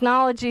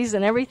 technologies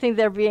and everything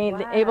they're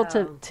being able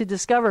to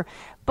discover.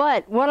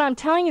 But what I'm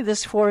telling you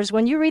this for is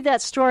when you read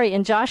that story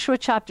in Joshua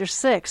chapter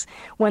 6,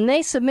 when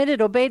they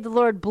submitted, obeyed the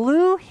Lord,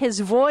 blew his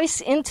voice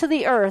into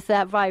the earth,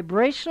 that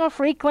vibrational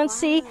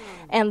frequency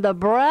and the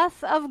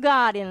breath of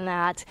God in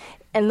that,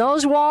 and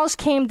those walls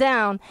came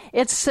down,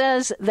 it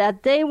says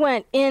that they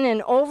went in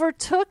and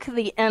overtook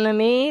the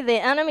enemy.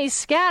 The enemy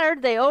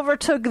scattered. They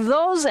overtook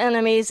those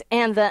enemies,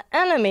 and the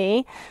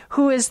enemy,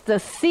 who is the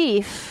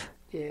thief.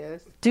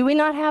 Yes. Do we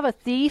not have a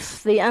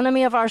thief, the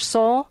enemy of our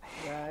soul?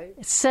 Right.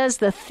 It says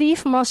the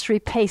thief must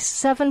repay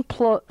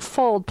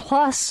sevenfold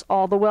plus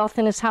all the wealth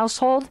in his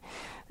household.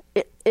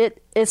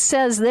 It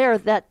says there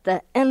that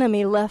the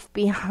enemy left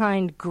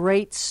behind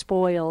great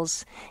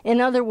spoils. In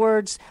other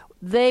words,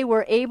 they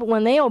were able,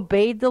 when they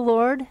obeyed the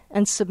Lord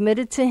and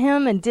submitted to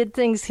him and did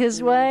things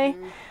his way,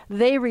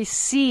 they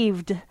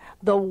received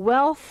the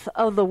wealth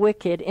of the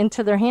wicked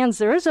into their hands.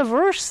 There is a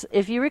verse,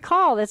 if you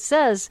recall, that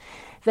says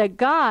that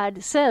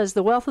God says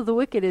the wealth of the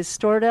wicked is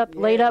stored up,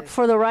 laid up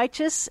for the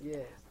righteous. Yes.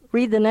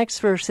 Read the next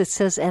verse. It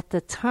says, at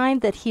the time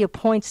that he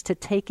appoints to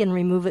take and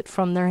remove it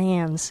from their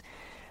hands.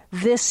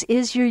 This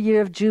is your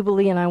year of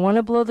Jubilee, and I want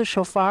to blow the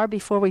shofar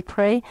before we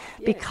pray,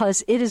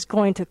 because it is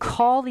going to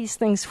call these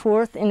things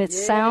forth in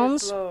its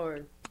sounds.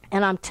 Lord.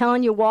 And I'm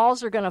telling you,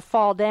 walls are going to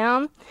fall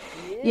down.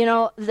 You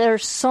know,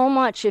 there's so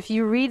much. If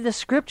you read the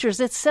scriptures,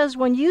 it says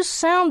when you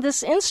sound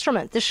this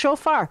instrument, the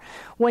shofar,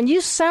 when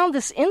you sound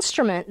this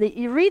instrument, that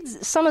you read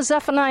some of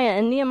Zephaniah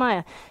and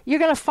Nehemiah, you're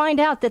going to find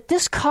out that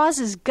this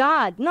causes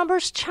God,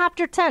 Numbers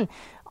chapter 10,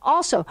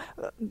 also,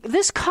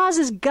 this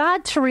causes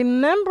God to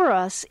remember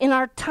us in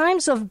our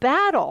times of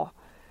battle.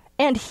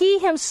 And he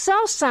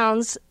himself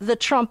sounds the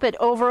trumpet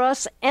over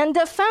us and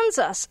defends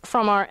us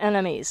from our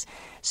enemies.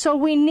 So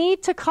we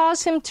need to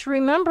cause him to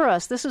remember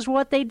us. This is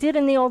what they did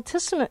in the Old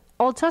Testament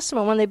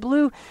when they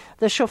blew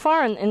the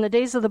shofar in the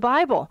days of the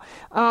Bible.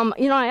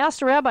 You know, I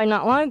asked a rabbi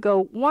not long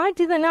ago, why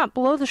do they not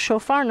blow the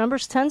shofar?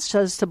 Numbers 10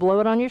 says to blow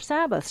it on your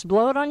Sabbaths,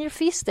 blow it on your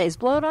feast days,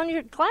 blow it on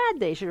your glad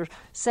days, your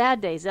sad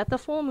days, at the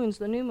full moons,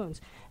 the new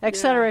moons, et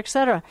cetera, et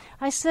cetera.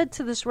 I said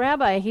to this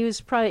rabbi, he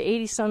was probably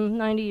 80-some,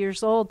 90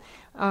 years old,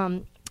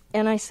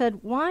 and I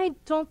said, why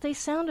don't they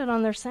sound it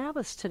on their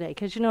Sabbaths today?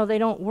 Because, you know, they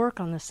don't work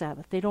on the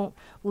Sabbath. They don't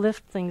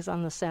lift things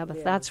on the Sabbath.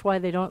 Yeah. That's why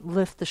they don't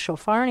lift the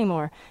shofar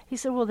anymore. He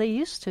said, well, they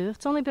used to.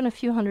 It's only been a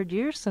few hundred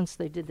years since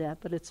they did that,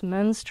 but it's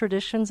men's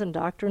traditions and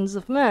doctrines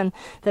of men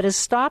that has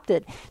stopped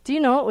it. Do you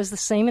know it was the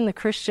same in the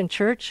Christian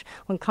church?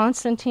 When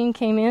Constantine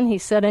came in, he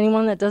said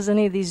anyone that does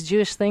any of these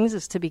Jewish things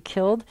is to be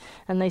killed,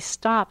 and they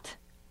stopped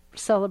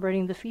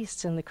celebrating the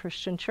feasts in the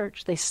Christian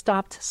church. They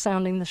stopped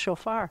sounding the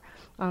shofar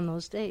on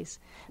those days.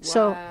 Wow.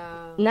 So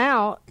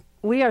now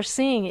we are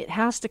seeing it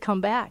has to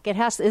come back.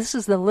 This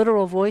is the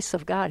literal voice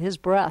of God, his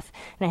breath,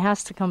 and it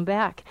has to come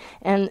back.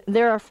 And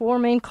there are four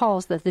main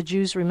calls that the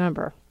Jews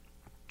remember.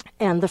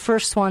 And the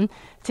first one,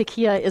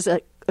 Tekiah, is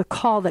a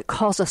call that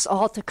calls us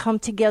all to come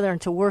together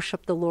and to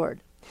worship the Lord.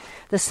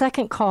 The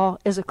second call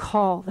is a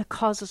call that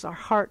causes our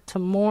heart to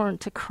mourn,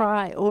 to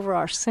cry over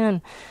our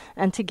sin,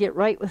 and to get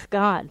right with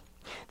God.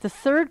 The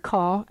third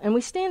call, and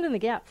we stand in the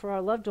gap for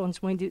our loved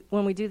ones when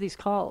we do these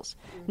calls.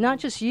 Mm-hmm. Not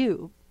just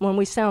you when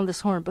we sound this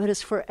horn, but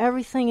it's for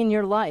everything in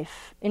your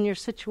life, in your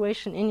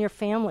situation, in your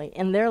family,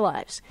 in their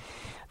lives.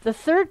 The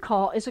third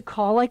call is a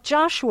call like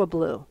Joshua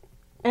blew.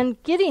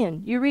 And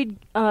Gideon, you read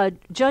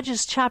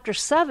Judges chapter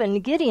 7,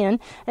 Gideon,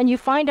 and you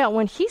find out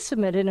when he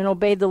submitted and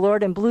obeyed the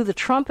Lord and blew the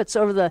trumpets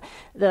over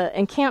the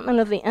encampment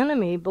of the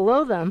enemy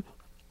below them,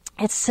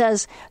 it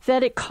says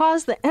that it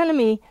caused the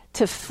enemy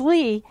to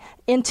flee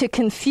into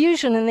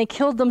confusion, and they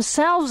killed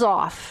themselves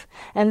off.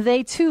 And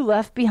they, too,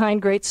 left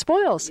behind great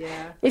spoils.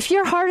 Yeah. If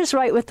your heart is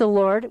right with the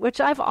Lord, which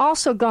I've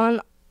also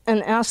gone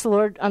and asked the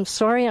Lord, I'm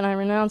sorry, and I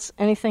renounce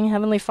anything,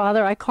 Heavenly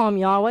Father. I call him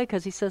Yahweh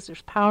because he says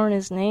there's power in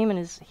his name and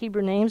his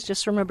Hebrew names.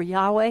 Just remember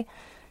Yahweh,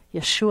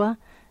 YAHSHUAH,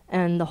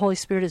 and the Holy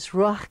Spirit is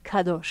Ruach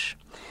Kadosh.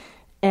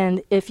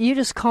 And if you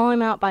just call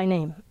him out by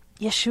name,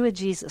 Yeshua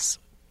Jesus,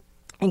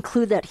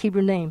 include that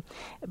Hebrew name.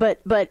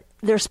 But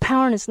there's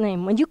power in his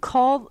name. When you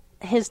call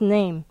his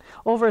name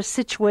over a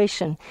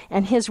situation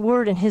and his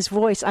word and his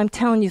voice, I'm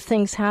telling you,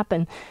 things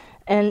happen.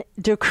 And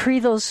decree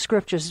those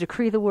scriptures,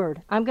 decree the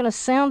word. I'm going to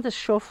sound the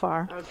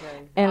shofar.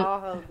 Okay, and, I'll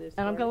hold this.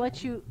 And I'm going to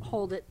let you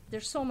hold it.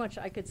 There's so much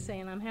I could say,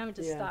 and I'm having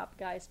to Yeah. stop,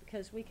 guys,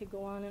 because we could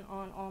go on and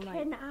on all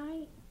night. Can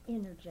I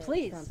interject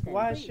Please. something?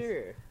 Why, Please.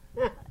 sure.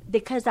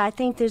 Because I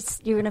think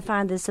you're going to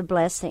find this a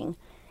blessing.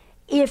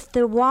 If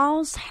the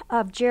walls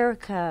of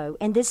Jericho,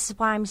 and this is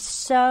why I'm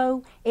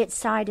so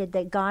excited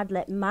that God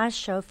let my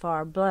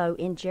shofar blow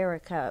in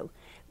Jericho.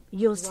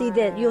 You'll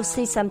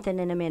see something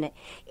in a minute.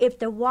 If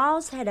the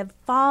walls had have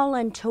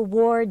fallen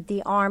toward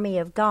the army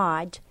of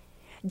God,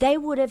 they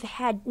would have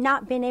had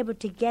not been able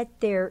to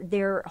get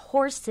their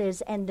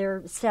horses and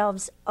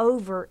themselves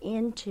over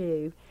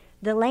into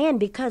the land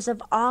because of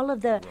all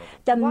of the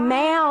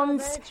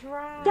mounds, that's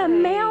right. the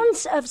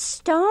mounds of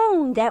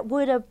stone that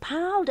would have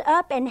piled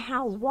up, and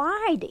how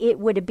wide it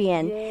would have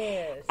been.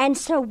 Yes. And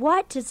so,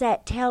 what does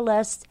that tell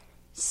us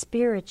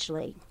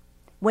spiritually?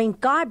 When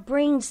God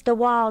brings the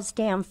walls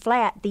down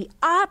flat, the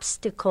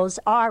obstacles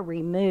are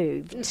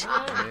removed.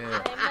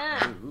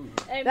 Amen.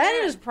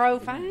 That is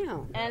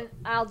profound. And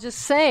I'll just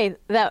say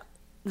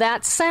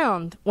that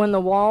sound, when the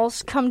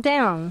walls come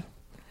down,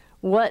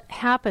 what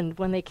happened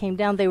when they came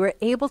down? They were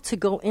able to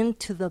go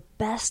into the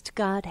best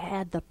God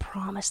had, the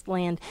promised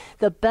land,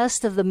 the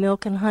best of the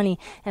milk and honey.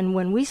 And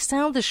when we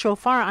sound the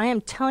shofar, I am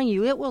telling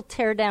you, it will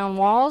tear down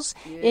walls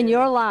in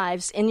your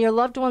lives, in your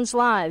loved ones'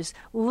 lives,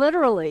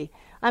 literally.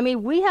 I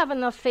mean, we have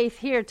enough faith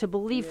here to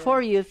believe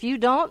for you. If you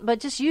don't, but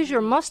just use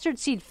your mustard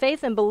seed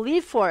faith and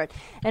believe for it.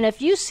 And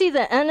if you see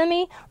the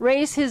enemy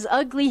raise his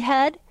ugly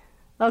head,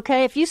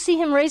 okay, if you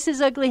see him raise his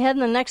ugly head in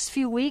the next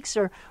few weeks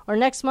or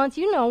next month,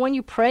 you know, when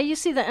you pray, you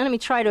see the enemy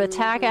try to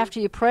attack after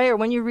you pray, or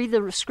when you read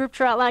the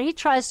scripture out loud, he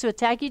tries to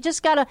attack. You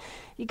just gotta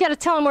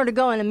tell him where to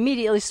go and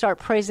immediately start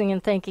praising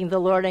and thanking the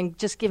Lord and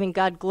just giving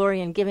God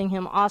glory and giving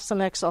him awesome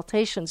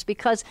exaltations,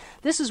 because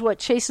this is what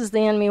chases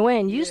the enemy away.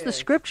 And use the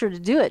scripture to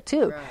do it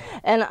too,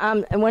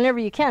 and whenever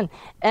you can.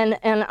 And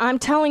I'm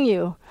telling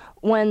you,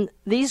 when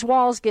these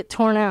walls get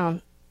torn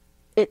down,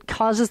 it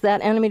causes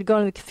that enemy to go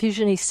into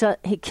confusion.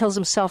 He kills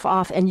himself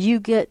off, and you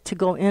get to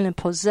go in and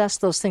possess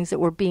those things that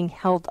were being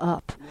held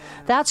up. Yeah.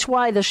 That's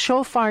why the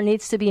shofar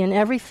needs to be in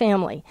every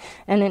family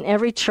and in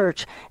every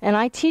church. And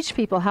I teach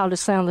people how to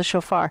sound the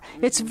shofar.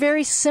 Mm-hmm. It's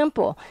very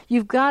simple.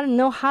 You've got to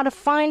know how to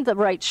find the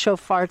right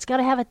shofar. It's got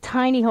to have a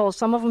tiny hole.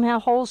 Some of them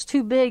have holes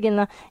too big in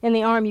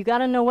the arm. You've got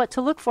to know what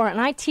to look for.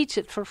 And I teach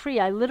it for free.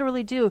 I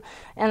literally do.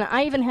 And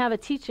I even have a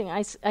teaching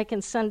I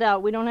can send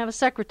out. We don't have a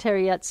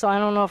secretary yet, so I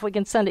don't know if we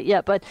can send it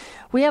yet. But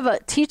we have a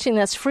teaching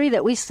that's free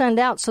that we send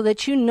out so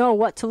that you know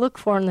what to look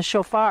for in the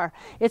shofar.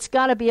 It's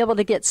got to be able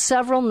to get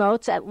several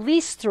notes, at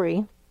least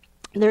 3.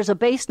 There's a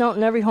bass note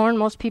in every horn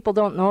most people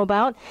don't know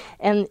about.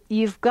 And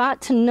you've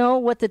got to know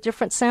what the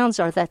different sounds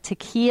are. That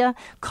tekiah,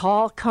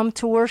 call, come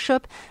to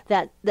worship,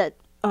 that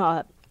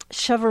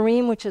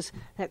Shavarim, which is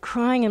that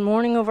crying and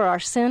mourning over our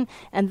sin.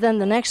 And then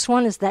the next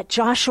one is that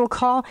Joshua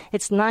call.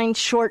 It's 9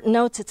 short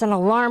notes. It's an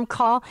alarm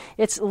call.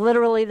 It's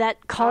literally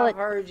that call. I've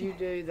heard you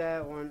do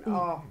that one.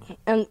 Oh.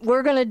 And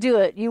we're going to do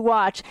it. You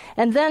watch.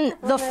 And then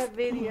that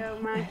video,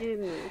 my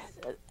goodness.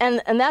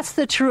 And that's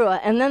the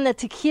Teruah. And then the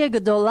Tekiah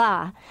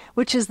Gedolah,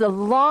 which is the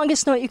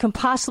longest note you can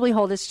possibly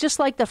hold. It's just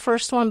like the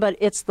first one, but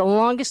it's the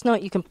longest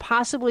note you can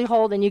possibly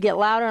hold, and you get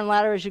louder and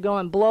louder as you go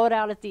and blow it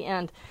out at the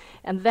end.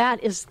 And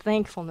that is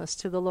thankfulness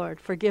to the Lord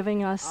for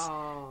giving us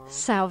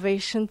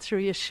salvation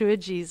through Yeshua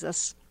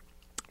Jesus,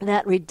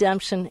 that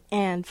redemption,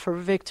 and for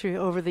victory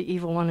over the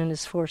evil one and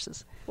his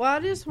forces. Well, I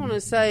just want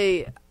to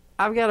say,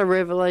 I've got a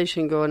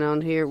revelation going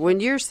on here. When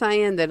you're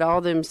saying that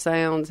all them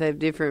sounds have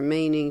different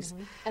meanings.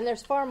 Mm-hmm. And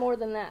there's far more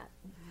than that.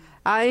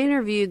 I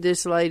interviewed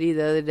this lady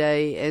the other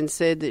day and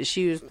said that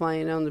she was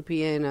playing on the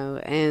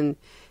piano, and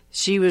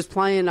she was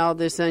playing all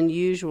this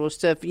unusual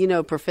stuff, you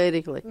know,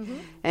 prophetically. Mm-hmm.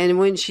 And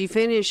when she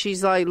finished,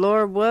 she's like,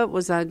 Lord, what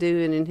was I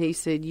doing? And he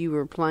said, you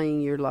were playing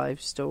your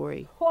life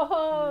story.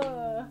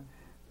 Whoa!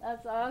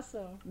 That's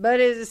awesome. But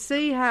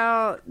see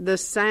how the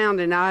sound,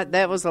 and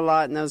that was a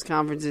lot in those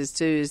conferences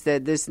too, is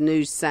that this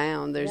new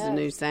sound, there's a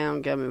new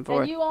sound coming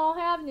forth. And you all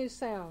have new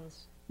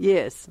sounds.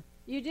 Yes.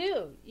 You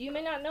do. You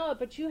may not know it,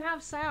 but you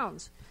have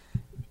sounds.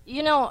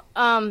 You know,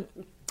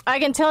 I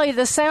can tell you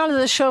the sound of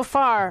the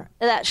shofar,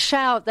 that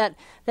shout, that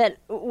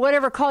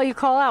whatever call you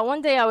call out.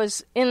 One day I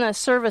was in the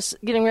service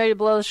getting ready to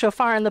blow the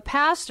shofar, and the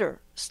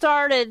pastor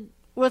started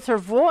with her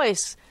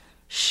voice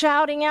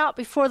shouting out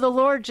before the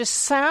Lord, just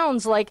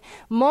sounds like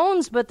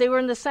moans, but they were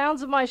in the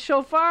sounds of my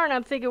shofar, and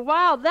I'm thinking,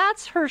 wow,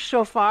 that's her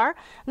shofar.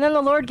 And then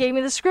the Lord gave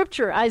me the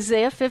scripture,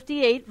 Isaiah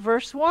 58,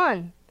 verse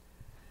 1.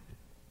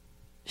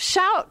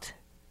 Shout,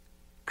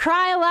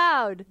 cry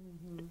aloud,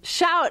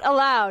 shout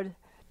aloud,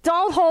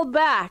 don't hold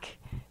back.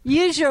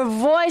 Use your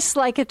voice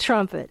like a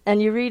trumpet.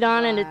 And you read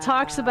on, and it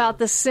talks about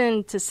the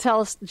sin to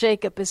tell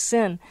Jacob his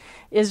sin,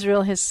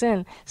 Israel his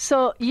sin.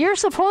 So you're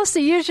supposed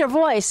to use your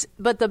voice,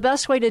 but the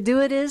best way to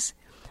do it is,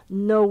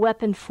 no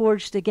weapon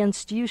forged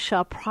against you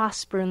shall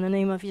prosper in the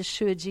name of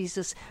Yeshua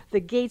Jesus. The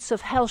gates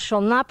of hell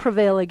shall not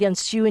prevail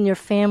against you and your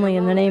family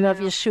in the name of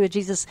Yeshua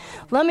Jesus.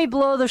 Let me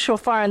blow the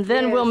shofar, and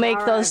then we'll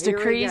make those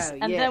decrees,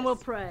 and then we'll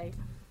pray.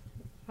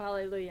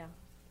 Hallelujah.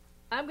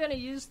 I'm going to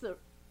use the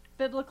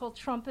biblical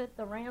trumpet,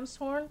 the ram's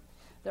horn.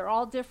 They're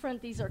all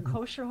different. These are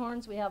kosher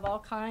horns. We have all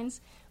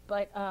kinds.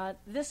 But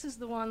this is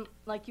the one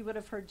like you would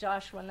have heard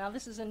Joshua. Now,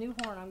 this is a new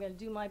horn. I'm going to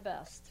do my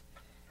best.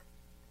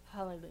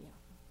 Hallelujah.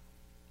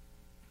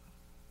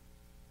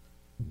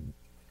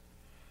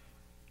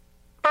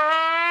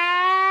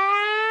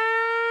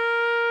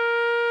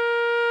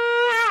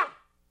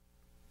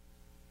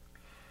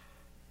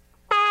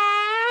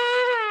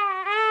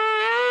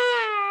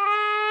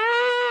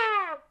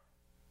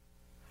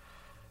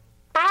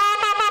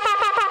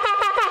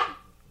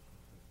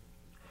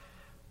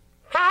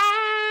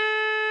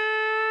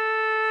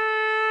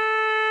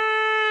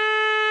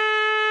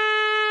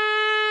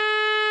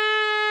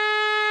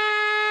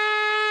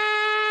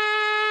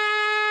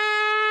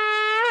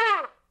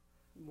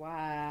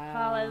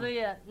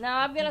 Now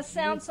I'm going to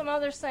sound some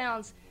other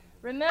sounds.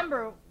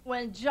 Remember,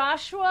 when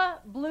Joshua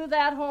blew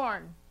that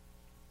horn,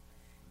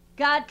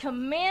 God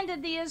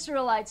commanded the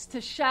Israelites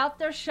to shout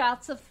their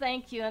shouts of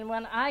thank you. And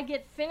when I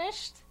get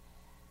finished,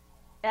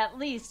 at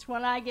least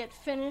when I get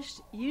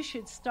finished, you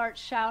should start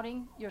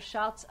shouting your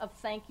shouts of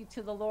thank you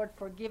to the Lord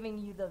for giving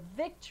you the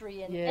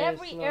victory in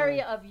every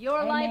area of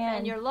your life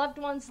and your loved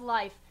one's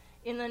life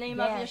in the name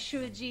of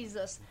Yeshua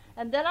Jesus.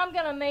 And then I'm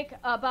going to make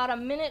about a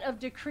minute of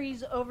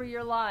decrees over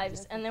your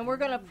lives, and then we're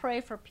going to pray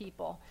for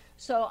people.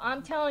 So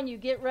I'm telling you,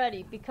 get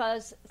ready,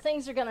 because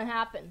things are going to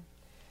happen.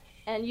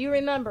 And you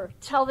remember,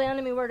 tell the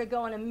enemy where to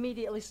go and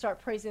immediately start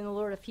praising the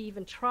Lord if he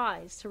even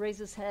tries to raise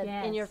his head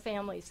in your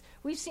families.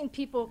 We've seen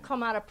people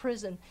come out of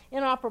prison,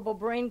 inoperable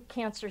brain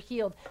cancer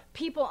healed,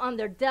 people on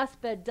their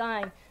deathbed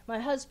dying. My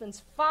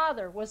husband's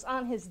father was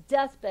on his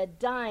deathbed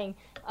dying,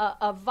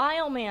 a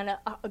vile man,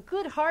 a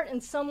good heart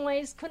in some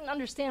ways, couldn't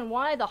understand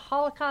why the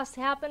Holocaust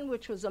happened,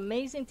 which was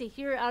amazing to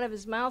hear out of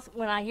his mouth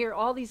when I hear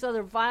all these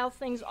other vile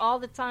things all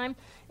the time,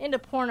 into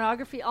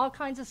pornography, all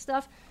kinds of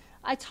stuff.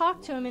 I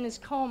talked to him in his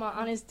coma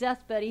on his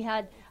deathbed. He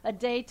had a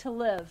day to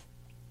live.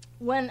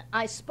 When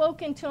I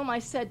spoke into him, I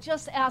said,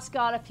 just ask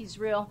God if he's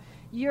real.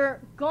 You're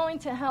going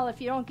to hell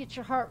if you don't get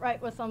your heart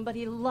right with him, but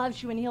he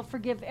loves you and he'll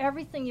forgive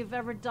everything you've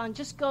ever done.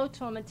 Just go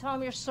to him and tell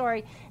him you're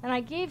sorry. And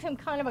I gave him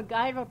kind of a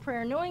guide of a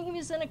prayer, knowing he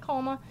was in a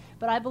coma,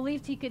 but I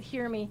believed he could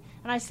hear me.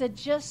 And I said,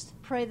 just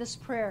pray this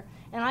prayer.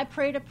 And I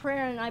prayed a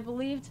prayer, and I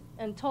believed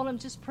and told him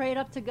just pray it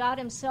up to God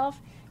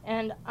himself.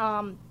 And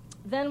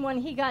then when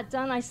he got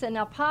done, I said,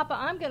 now, Papa,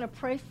 I'm going to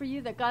pray for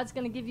you that God's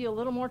going to give you a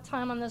little more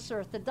time on this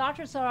earth. The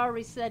doctors had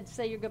already said,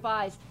 say your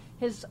goodbyes.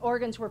 His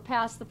organs were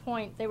past the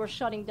point. They were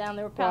shutting down.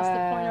 They were past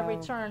the point of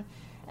return.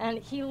 And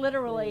he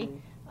literally,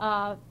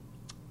 after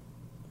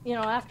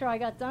I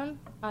got done,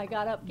 I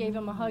got up, gave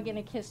him a hug and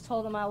a kiss,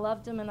 told him I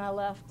loved him, and I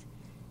left.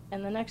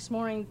 And the next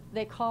morning,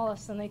 they call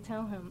us and they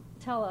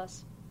tell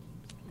us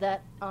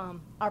that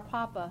our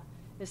Papa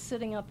is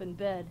sitting up in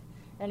bed.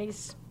 And he's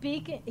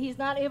speaking. He's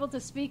not able to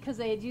speak because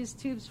they had used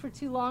tubes for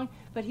too long,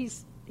 but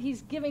he's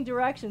giving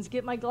directions.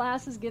 Get my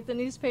glasses, get the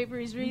newspaper.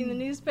 He's reading the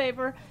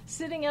newspaper,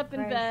 sitting up in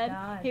bed.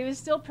 God. He was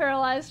still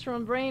paralyzed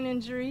from brain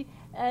injury,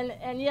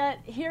 and yet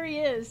here he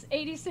is,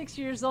 86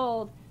 years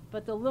old,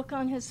 but the look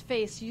on his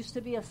face used to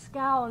be a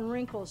scowl and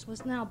wrinkles,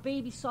 was now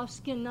baby soft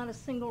skin, not a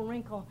single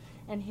wrinkle,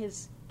 and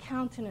his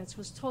countenance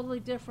was totally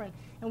different.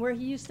 And where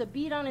he used to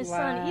beat on his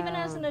son, even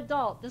as an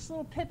adult, this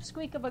little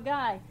pipsqueak of a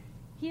guy,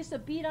 he used to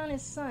beat on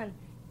his son.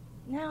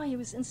 Now he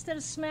was, instead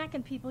of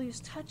smacking people, he was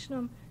touching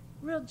them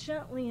real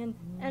gently,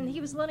 and he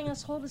was letting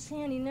us hold his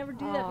hand. He never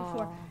did that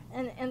before.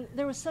 And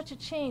there was such a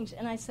change.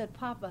 And I said,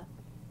 Papa,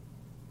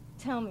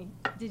 tell me,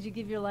 did you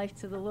give your life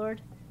to the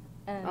Lord?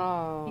 And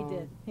he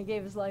did. He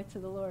gave his life to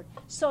the Lord.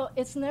 So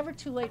it's never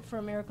too late for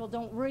a miracle.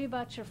 Don't worry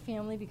about your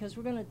family, because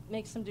we're going to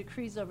make some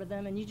decrees over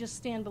them, and you just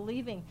stand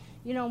believing.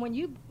 You know, when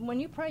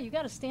you pray, you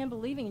got to stand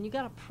believing, and you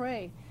got to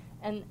pray,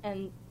 and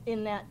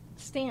in that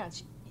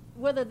stance,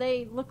 whether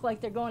they look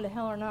like they're going to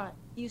hell or not,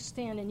 you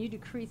stand and you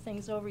decree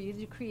things over. You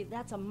decree,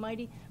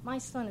 my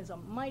son is a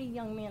mighty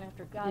young man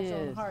after God's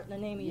own heart in the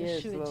name of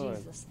Yeshua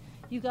Jesus.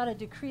 You got to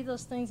decree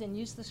those things and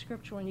use the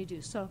scripture when you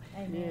do. So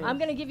I'm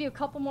going to give you a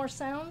couple more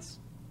sounds,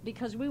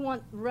 because we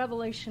want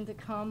revelation to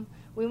come.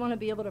 We want to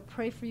be able to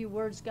pray for you,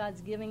 words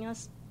God's giving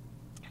us.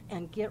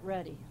 And get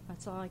ready.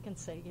 That's all I can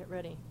say. Get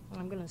ready.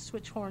 I'm going to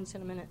switch horns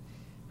in a minute.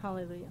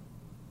 Hallelujah.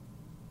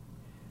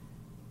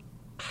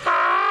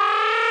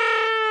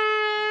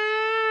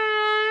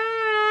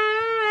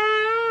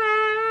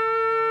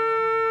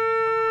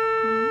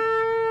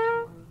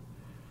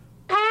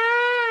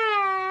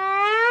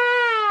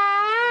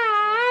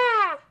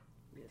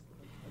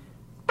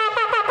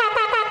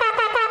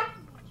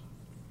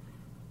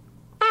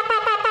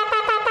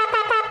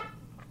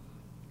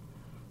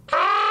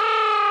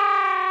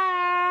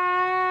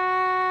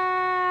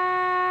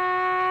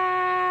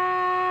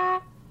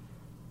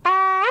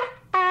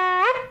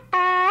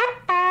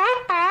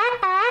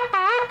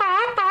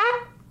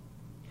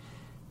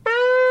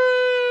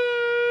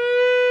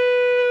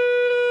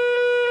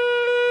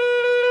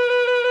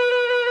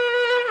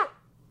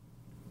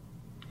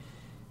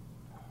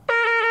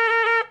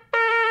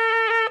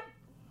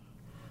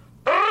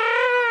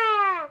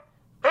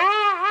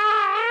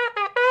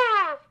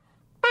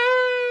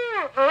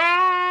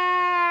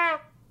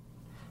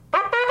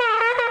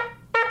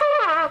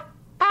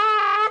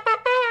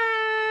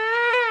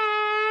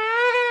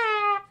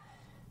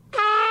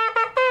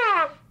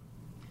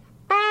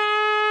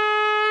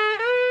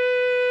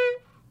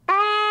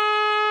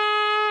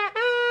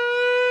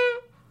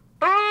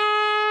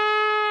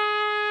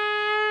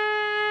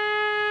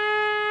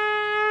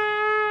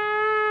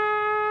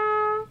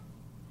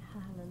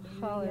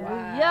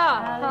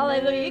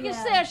 Hallelujah. You can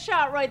say a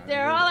shout right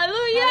there.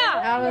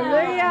 Hallelujah.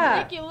 Hallelujah.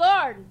 Thank you,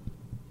 Lord.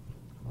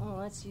 Oh,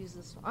 let's use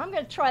this one. I'm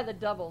going to try the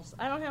doubles.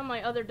 I don't have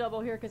my other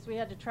double here because we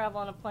had to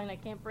travel on a plane. I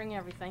can't bring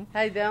everything.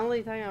 Hey, the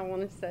only thing I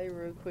want to say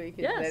real quick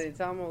is that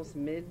it's almost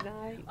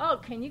midnight. Oh,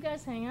 can you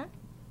guys hang on?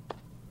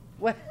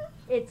 What?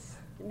 It's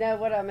No,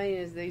 what I mean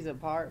is these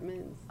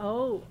apartments.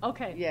 Oh,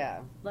 okay. Yeah.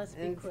 Let's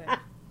be quick.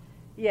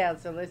 Yeah,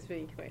 so let's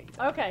be quick.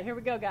 Okay, here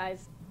we go,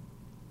 guys.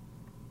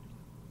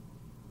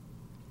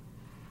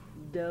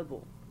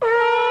 Double.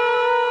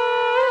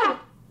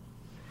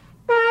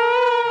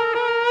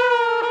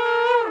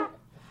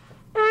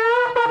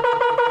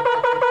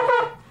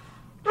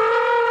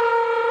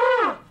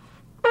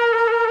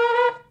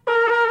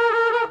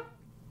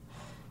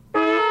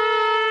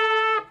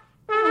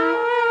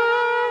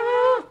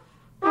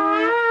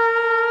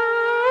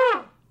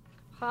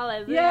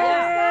 Hallelujah.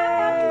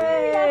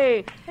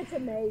 That's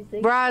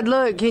amazing. Bride,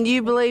 look, can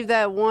you believe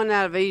that one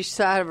out of each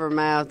side of her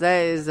mouth?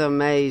 That is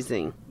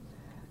amazing.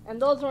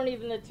 And those weren't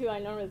even the two I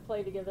normally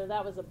play together.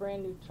 That was a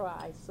brand new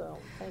try, so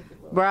thank you,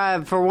 Lord.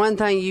 Bride, for one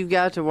thing, you've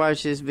got to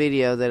watch this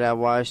video that I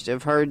watched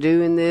of her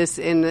doing this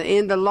in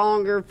the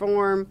longer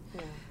form.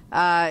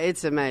 Yeah.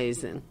 It's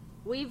amazing.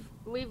 We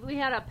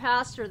had a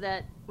pastor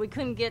that we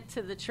couldn't get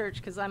to the church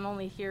because I'm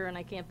only here and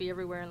I can't be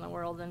everywhere in the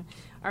world. And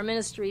our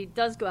ministry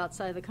does go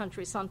outside the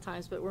country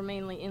sometimes, but we're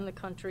mainly in the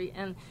country.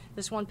 And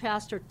this one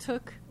pastor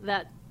took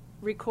that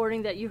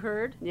recording that you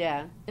heard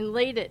and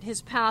laid it.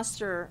 His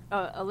pastor,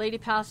 a lady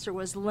pastor,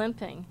 was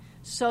limping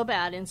so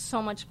bad, in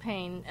so much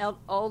pain,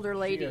 older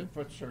lady. She had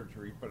foot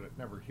surgery, but it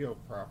never healed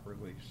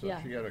properly, so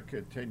she had a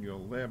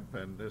continual limp,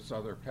 and this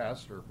other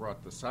pastor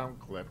brought the sound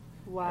clip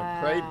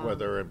and prayed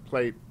with her and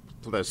played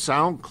the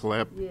sound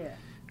clip.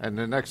 And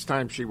the next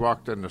time she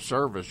walked into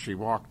service, she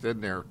walked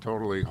in there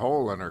totally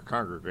whole, and her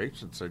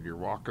congregation said, "You're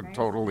walking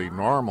totally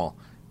normal."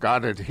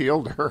 God had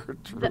healed her.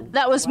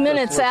 That was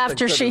minutes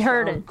after she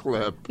heard it.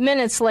 Clip.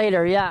 Minutes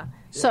later,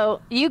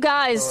 So you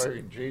guys,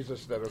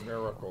 Jesus did a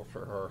miracle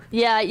for her.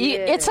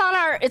 It's on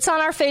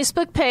our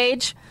Facebook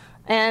page,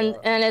 and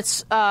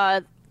it's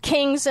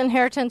King's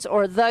Inheritance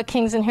or The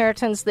King's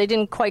Inheritance. They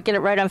didn't quite get it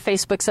right on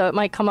Facebook, so it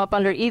might come up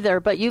under either.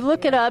 But you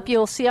look it up,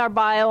 you'll see our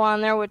bio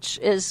on there, which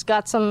is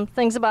got some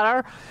things about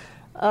our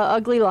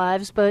ugly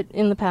lives, but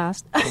in the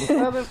past.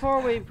 Well,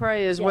 before we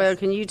pray as well,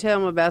 can you tell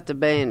them about the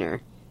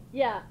banner?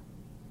 Yeah,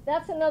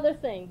 that's another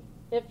thing.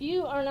 If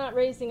you are not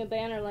raising a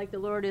banner like the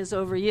Lord is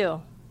over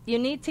you, you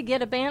need to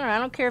get a banner. I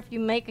don't care if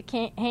you make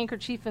a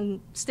handkerchief and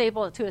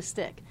staple it to a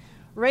stick.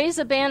 Raise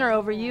a banner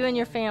over you and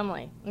your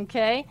family,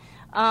 okay?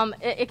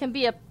 It can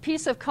be a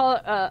piece of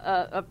color,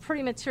 a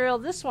pretty material.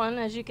 This one,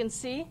 as you can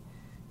see,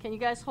 can you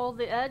guys hold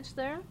the edge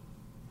there?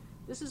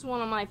 This is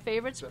one of my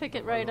favorites. Pick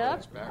it right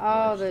up.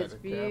 Oh, that's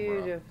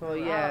beautiful,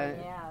 yeah.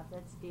 Yeah,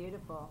 that's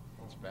beautiful.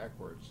 It's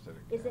backwards to the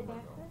camera. Is it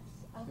backwards?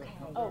 Okay.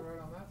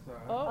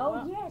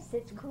 Oh, yes,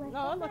 it's correct.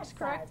 No, it looks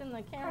correct in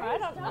the camera. I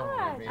don't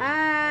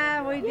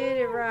know. We did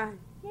it right.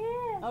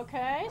 Yes.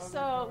 Okay,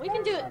 so we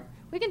can do it.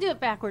 We can do it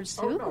backwards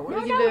too. We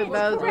can do it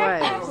both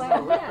ways.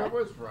 That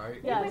was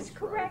right. It was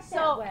correct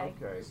that way.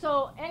 Okay.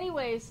 So,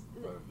 anyways,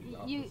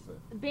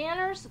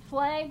 banners,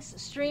 flags,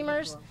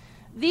 streamers.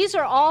 These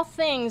are all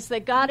things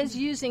that God is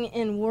using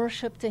in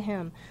worship to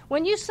Him.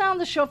 When you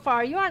sound the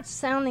shofar, you aren't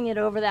sounding it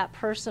over that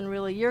person,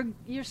 really.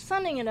 You're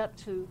sending it up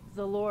to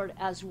the Lord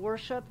as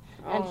worship,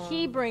 and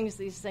He brings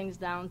these things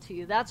down to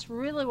you. That's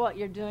really what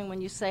you're doing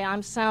when you say,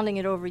 I'm sounding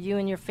it over you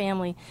and your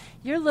family.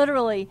 You're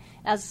literally,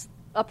 as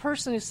a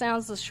person who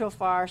sounds the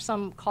shofar,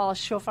 some call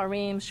us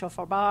shofarim,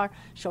 shofar bar,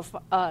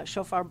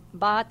 shofar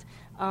bat.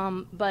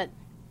 But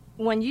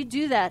when you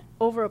do that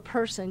over a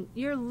person,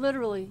 you're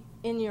literally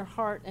in your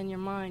heart and your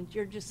mind,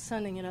 you're just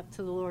sending it up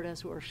to the Lord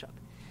as worship.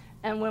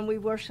 And when we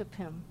worship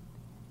him,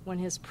 when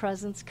his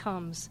presence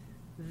comes,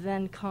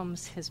 then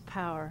comes his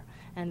power.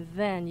 And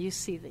then you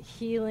see the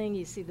healing,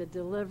 you see the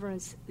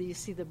deliverance, you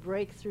see the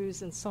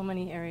breakthroughs in so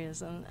many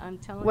areas. And I'm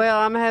telling you. Well,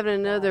 I'm having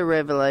another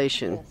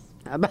revelation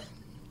about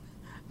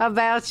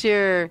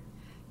the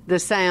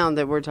sound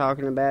that we're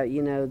talking about,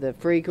 the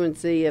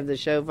frequency of the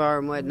shofar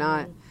and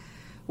whatnot. Mm-hmm.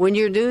 When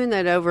you're doing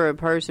that over a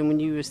person, when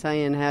you were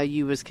saying how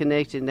you was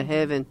connected to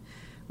heaven,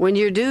 when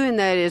you're doing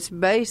that, it's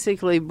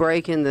basically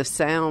breaking the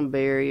sound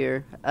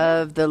barrier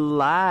of the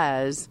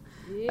lies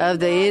of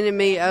the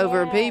enemy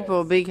over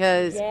people,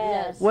 because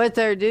what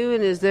they're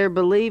doing is they're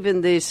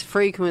believing this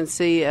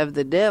frequency of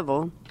the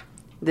devil,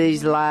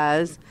 these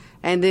lies,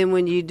 and then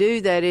when you do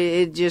that,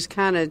 it just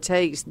kind of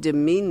takes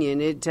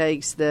dominion. It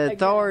takes the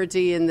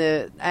authority in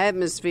the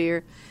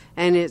atmosphere,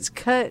 and it's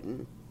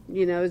cutting.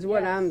 Is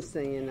what I'm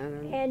saying. I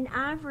don't know. And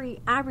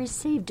I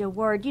received a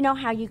word. You know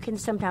how you can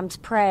sometimes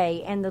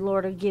pray and the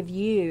Lord will give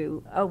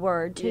you a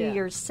word to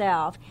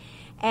yourself.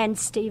 And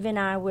Steve and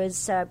I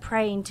was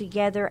praying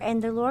together,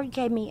 and the Lord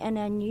gave me an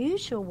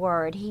unusual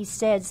word. He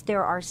says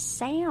there are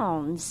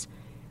sounds.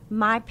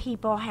 My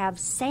people have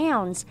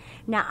sounds.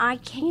 Now, I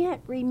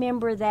can't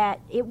remember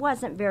that. It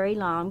wasn't very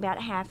long, about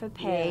half a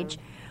page.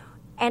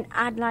 Yeah. And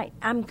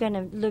I'm going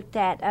to look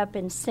that up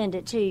and send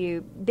it to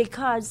you,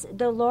 because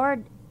the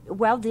Lord...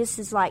 Well, this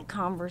is like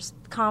confirmation.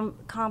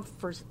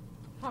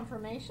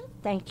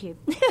 Thank you.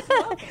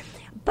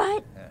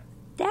 But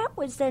that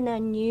was an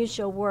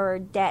unusual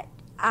word that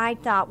I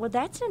thought, well,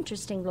 that's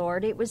interesting,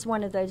 Lord. It was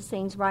one of those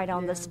things right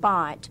on the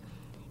spot.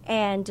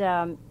 And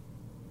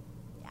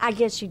I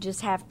guess you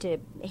just have to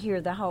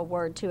hear the whole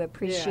word to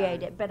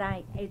appreciate it. But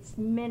it's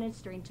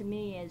ministering to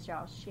me as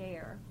y'all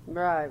share.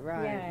 Right.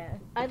 Yeah.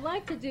 I'd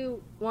like to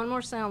do one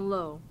more sound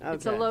low. Okay.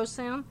 It's a low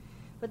sound.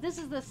 But this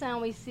is the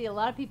sound we see. A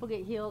lot of people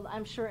get healed.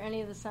 I'm sure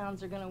any of the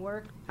sounds are going to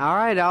work. All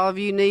right, all of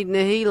you needing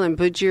a healing,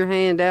 put your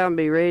hand out and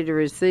be ready to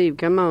receive.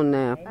 Come on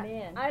now.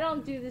 Amen. I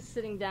don't do this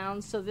sitting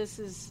down, so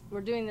we're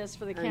doing this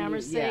for the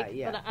camera's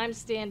sake, but I'm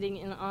standing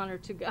in honor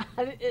to God.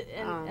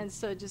 And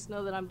so just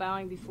know that I'm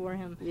bowing before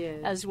him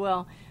as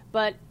well.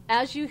 But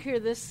as you hear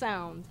this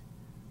sound,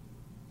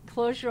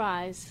 close your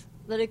eyes.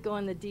 Let it go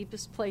in the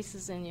deepest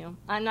places in you.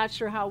 I'm not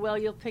sure how well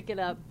you'll pick it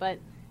up, but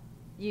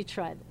you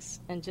try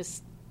this and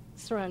just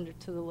surrender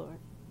to the Lord.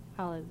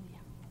 Hallelujah.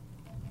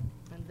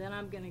 And then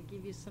I'm going to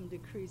give you some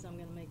decrees. I'm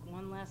going to make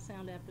one last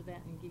sound after that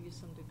and give you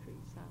some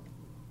decrees. Hallelujah.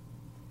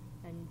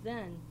 And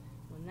then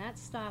when that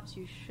stops,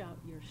 you shout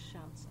your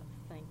shouts of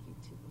thank you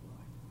to the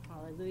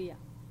Lord. Hallelujah.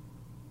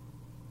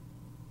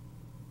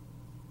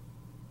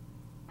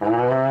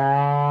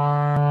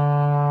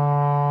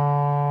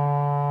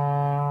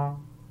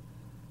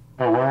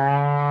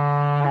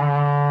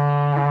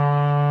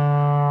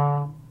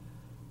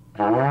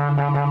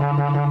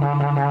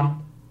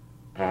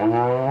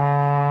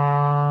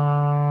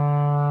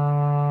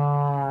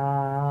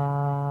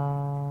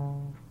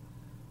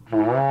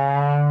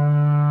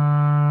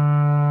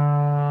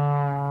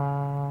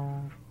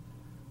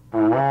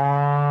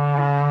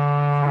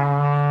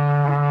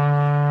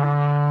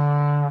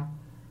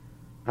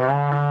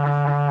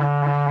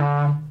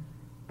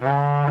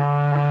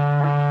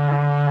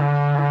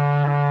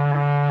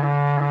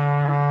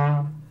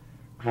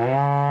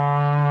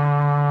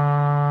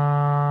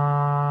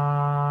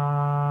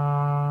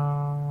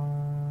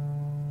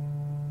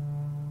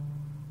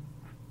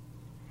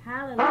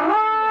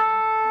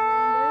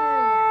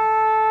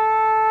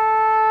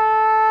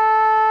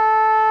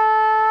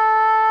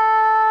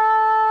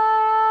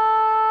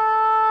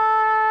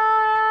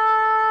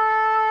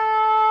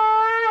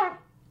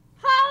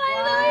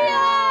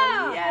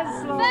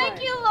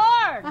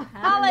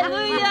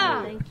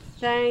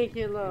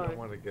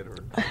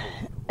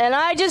 And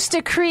I just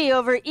decree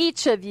over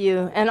each of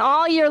you and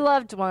all your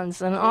loved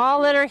ones and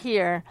all that are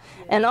here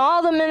and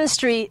all the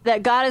ministry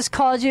that God has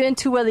called you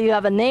into, whether you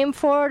have a name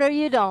for it or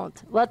you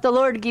don't. Let the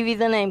Lord give you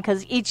the name,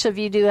 because each of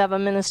you do have a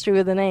ministry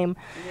with a name.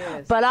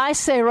 Yes. But I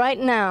say right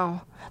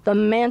now, the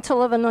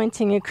mantle of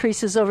anointing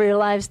increases over your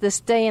lives this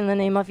day in the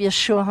name of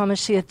YAHSHUAH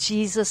HaMashiach,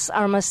 Jesus,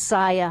 our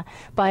Messiah,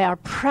 by our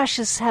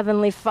precious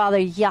Heavenly Father,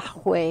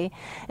 Yahweh.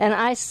 And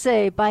I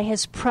say, by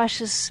His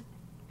precious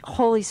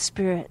Holy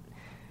Spirit,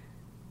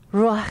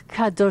 Ruach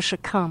Kadosh,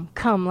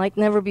 come like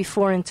never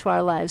before into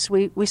our lives.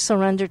 We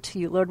surrender to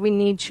you, Lord. We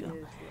need you.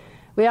 Yes,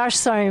 we are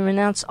sorry and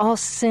renounce all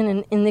sin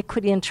and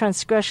iniquity and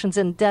transgressions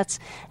and debts,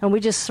 and we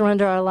just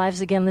surrender our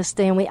lives again this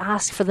day, and we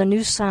ask for the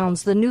new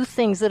sounds, the new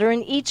things that are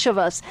in each of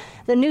us,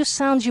 the new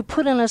sounds you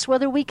put in us,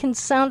 whether we can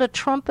sound a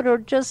trumpet or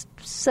just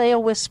say a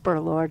whisper,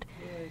 Lord.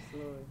 Yes,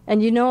 Lord.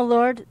 And you know,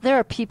 Lord, there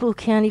are people who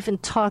can't even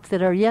talk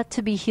that are yet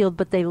to be healed,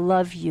 but they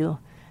love you.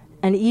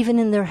 And even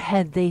in their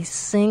head, they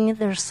sing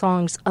their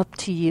songs up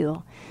to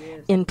you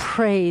in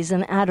praise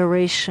and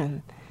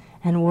adoration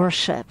and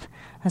worship.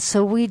 And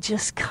so we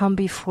just come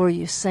before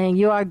you saying,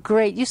 you are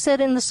great. You said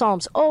in the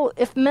Psalms, oh,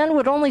 if men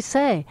would only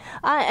say,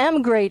 I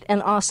am great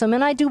and awesome,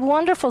 and I do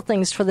wonderful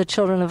things for the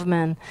children of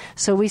men.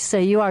 So we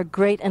say, you are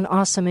great and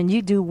awesome, and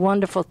you do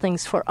wonderful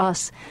things for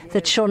us,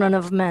 the children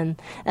of men.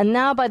 And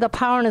now by the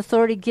power and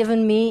authority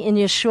given me in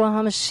Yeshua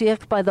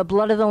HaMashiach, by the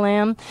blood of the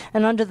Lamb,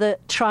 and under the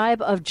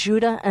tribe of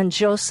Judah and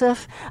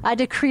Joseph, I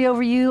decree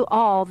over you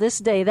all this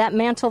day that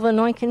mantle of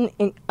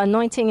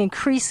anointing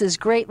increases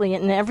greatly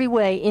in every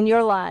way in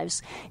your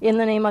lives, in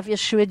the name of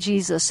Yeshua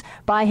Jesus.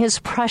 By his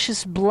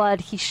precious blood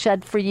he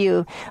shed for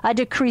you, I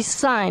decree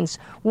signs,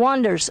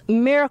 wonders,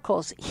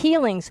 miracles,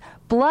 healings,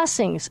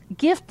 blessings,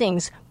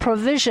 giftings,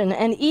 provision,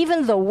 and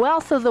even the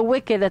wealth of the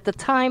wicked at the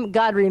time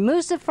God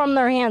removes it from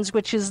their hands,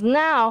 which is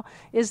now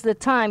is the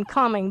time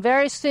coming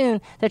very soon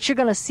that you're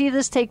going to see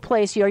this take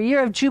place. Your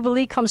year of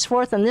Jubilee comes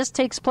forth, and this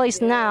takes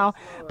place now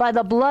by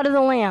the blood of the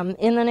Lamb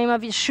in the name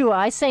of Yeshua.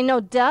 I say no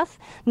death,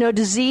 no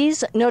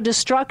disease, no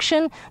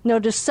destruction, no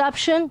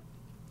deception,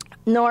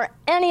 nor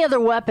any other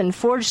weapon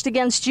forged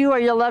against you or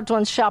your loved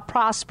ones shall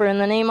prosper in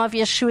the name of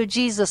Yeshua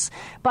Jesus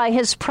by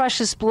his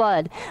precious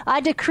blood.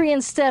 I decree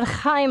instead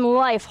Chaim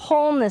life,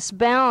 wholeness,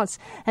 balance,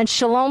 and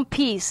shalom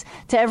peace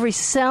to every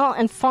cell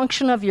and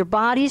function of your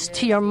bodies,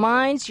 to your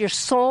minds, your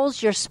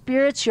souls, your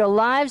spirits, your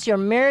lives, your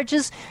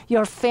marriages,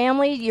 your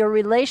family, your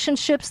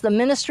relationships, the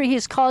ministry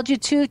he's called you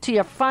to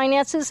your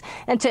finances,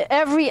 and to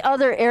every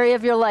other area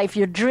of your life,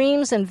 your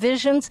dreams and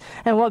visions,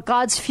 and what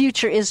God's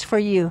future is for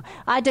you.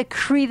 I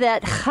decree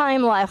that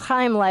Chaim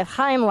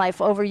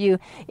life over you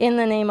in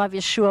the name of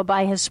Yeshua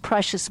by his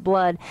precious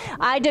blood.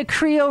 I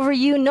decree over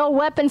you no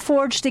weapon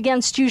forged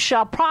against you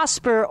shall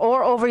prosper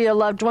or over your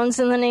loved ones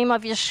in the name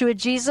of Yeshua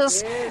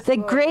Jesus. Yes,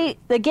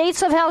 the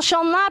gates of hell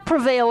shall not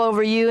prevail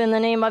over you in the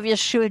name of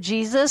Yeshua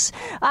Jesus.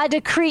 I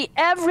decree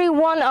every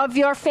one of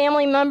your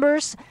family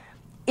members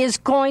is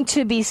going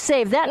to be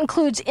saved. That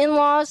includes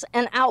in-laws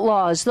and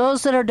outlaws,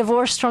 those that are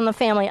divorced from the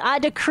family. I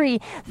decree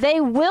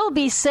they will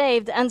be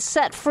saved and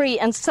set free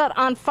and set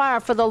on fire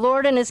for the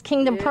Lord and his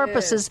kingdom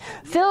purposes,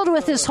 filled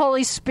with his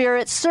Holy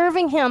Spirit,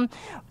 serving him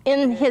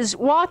in his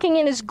walking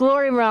in his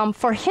glory realm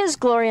for his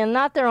glory and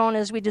not their own,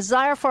 as we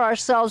desire for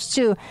ourselves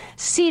too,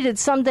 seated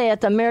someday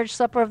at the marriage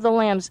supper of the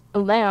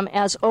Lamb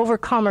as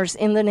overcomers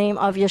in the name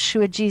of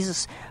Yeshua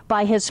Jesus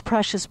by his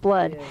precious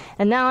blood.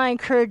 And now I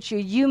encourage you,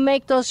 you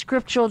make those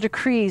scriptural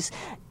decrees.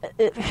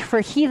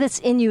 For he that's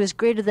in you is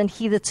greater than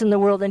he that's in the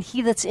world, and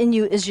he that's in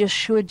you is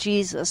Yeshua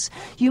Jesus.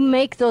 You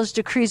make those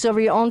decrees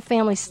over your own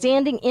family,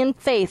 standing in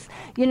faith.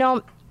 You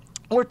know,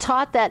 we're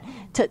taught that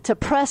to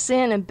press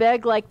in and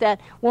beg like that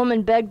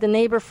woman begged the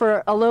neighbor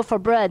for a loaf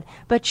of bread.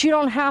 But you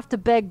don't have to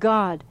beg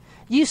God.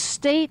 You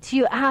state,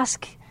 you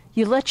ask,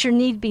 you let your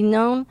need be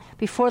known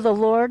before the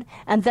Lord,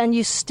 and then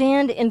you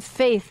stand in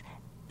faith,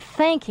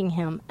 thanking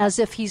him as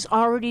if he's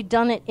already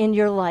done it in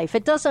your life.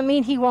 It doesn't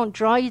mean he won't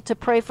draw you to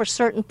pray for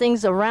certain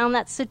things around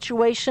that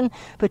situation,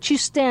 but you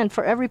stand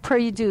for every prayer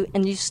you do,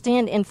 and you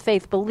stand in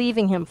faith,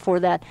 believing him for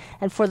that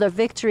and for the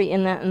victory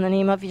in that in the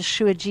name of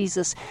Yeshua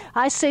Jesus.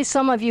 I say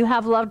some of you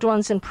have loved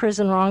ones in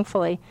prison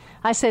wrongfully.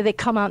 I say they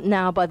come out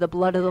now by the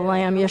blood of the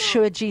Lamb,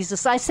 Yeshua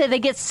Jesus. I say they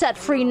get set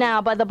free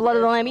now by the blood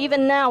of the Lamb.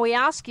 Even now we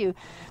ask you.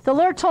 The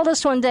Lord told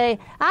us one day,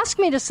 ask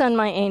me to send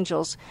my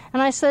angels.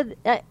 And I said,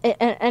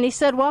 and he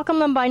said, welcome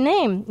them by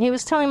name. He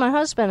was telling my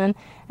husband.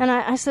 And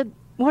I said,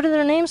 what are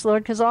their names,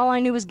 Lord? Because all I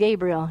knew was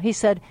Gabriel. He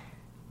said,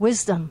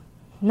 wisdom,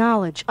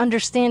 knowledge,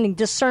 understanding,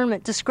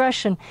 discernment,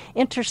 discretion,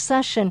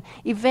 intercession,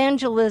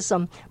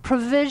 evangelism,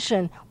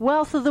 provision,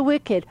 wealth of the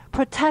wicked,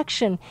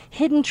 protection,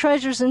 hidden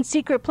treasures in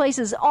secret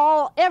places.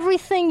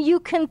 Everything you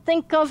can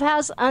think of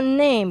has a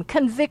name.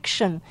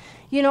 Conviction.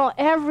 You know,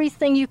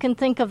 everything you can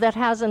think of that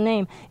has a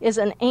name is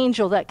an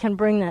angel that can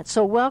bring that.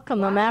 So welcome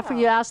them after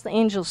you ask the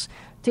angels.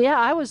 Yeah,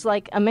 I was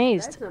like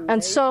amazed.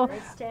 And so They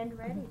stand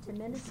ready to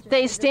minister.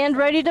 they stand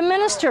ready to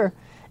minister.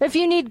 If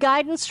you need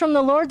guidance from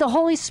the Lord, the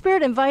Holy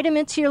Spirit, invite him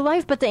into your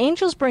life. But the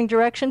angels bring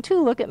direction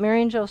too. Look at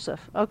Mary and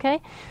Joseph,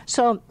 okay?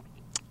 So,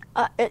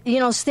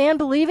 stand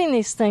believing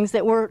these things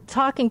that we're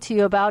talking to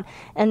you about,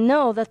 and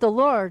know that the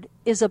Lord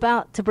is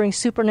about to bring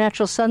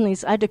supernatural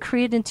suddenlies. I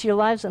decree it into your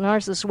lives and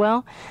ours as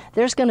well.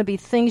 There's going to be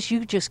things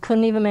you just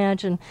couldn't even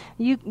imagine.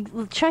 You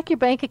check your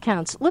bank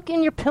accounts. Look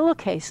in your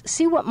pillowcase.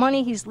 See what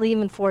money he's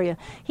leaving for you.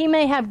 He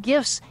may have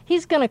gifts.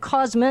 He's going to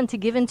cause men to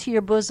give into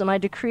your bosom. I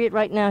decree it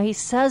right now. He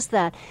says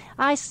that.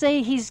 I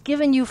say he's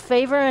given you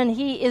favor, and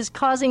he is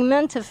causing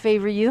men to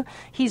favor you.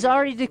 He's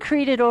already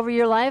decreed it over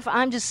your life.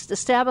 I'm just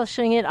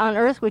establishing it on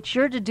earth, which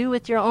you're to do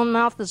with your own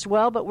mouth as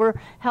well, but we're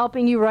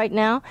helping you right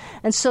now.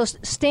 And so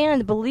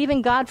stand, believe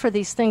in God for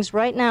these things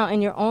right now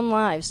in your own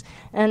lives.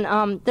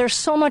 And there's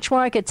so much more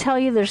I could tell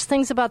you. There's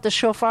things about the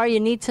shofar you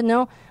need to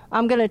know.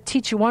 I'm going to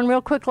teach you one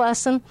real quick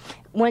lesson.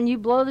 When you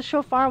blow the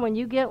shofar, when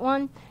you get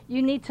one,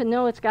 you need to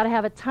know it's got to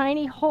have a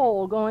tiny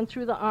hole going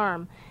through the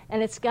arm,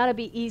 and it's got to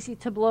be easy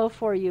to blow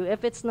for you.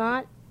 If it's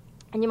not,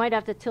 and you might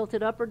have to tilt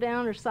it up or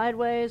down or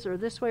sideways or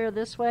this way or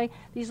this way.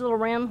 These little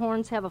ram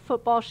horns have a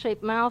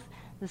football-shaped mouth.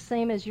 the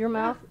same as your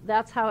mouth.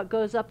 That's how it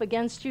goes up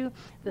against you.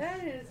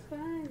 That is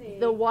funny.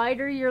 The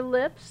wider your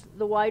lips,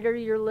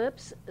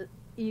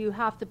 you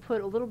have to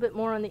put a little bit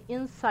more on the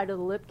inside of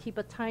the lip. Keep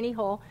a tiny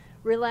hole.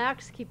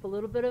 Relax. Keep a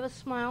little bit of a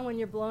smile when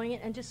you're blowing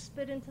it, and just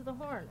spit into the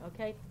horn,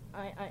 okay?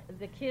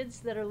 The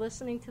kids that are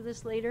listening to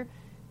this later,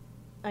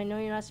 I know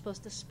you're not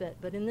supposed to spit,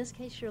 but in this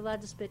case, you're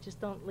allowed to spit. Just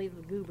don't leave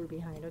the goober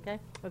behind, okay?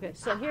 Okay,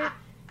 so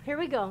here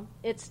we go.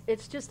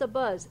 It's just a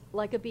buzz,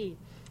 like a bee.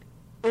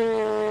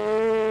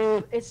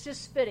 It's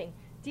just spitting.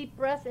 Deep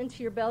breath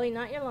into your belly,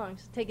 not your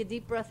lungs. Take a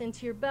deep breath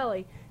into your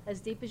belly, as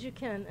deep as you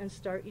can, and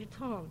start your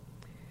tone.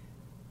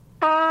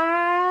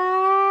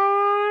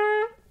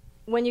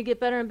 When you get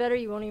better and better,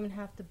 you won't even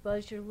have to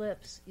buzz your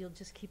lips. You'll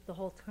just keep the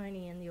hole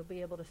tiny, and you'll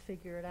be able to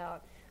figure it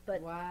out.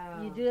 But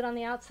you do it on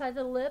the outside of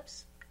the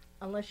lips.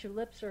 Unless your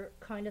lips are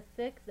kind of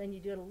thick, then you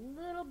do it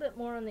a little bit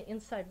more on the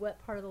inside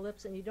wet part of the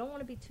lips, and you don't want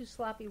to be too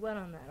sloppy wet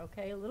on that,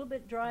 okay? A little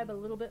bit dry, but a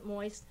little bit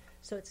moist,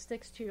 so it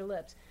sticks to your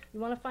lips. You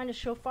want to find a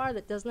shofar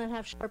that does not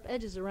have sharp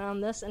edges around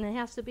this, and it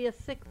has to be a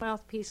thick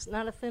mouthpiece,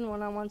 not a thin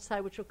one on one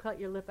side, which will cut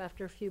your lip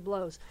after a few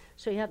blows.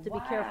 So you have to be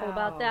careful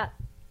about that.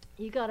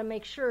 You got to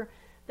make sure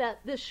that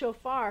this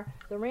shofar,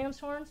 the ram's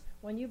horns,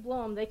 when you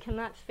blow them, they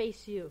cannot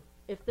face you.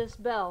 If this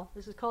bell,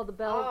 this is called the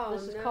bell,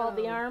 this is called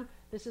the arm,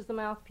 this is the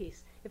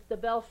mouthpiece. If the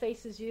bell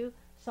faces you,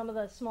 some of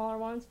the smaller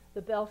ones,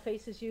 the bell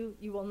faces you,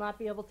 you will not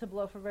be able to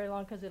blow for very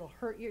long because it'll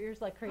hurt your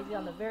ears like crazy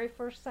on the very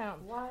first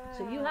sound.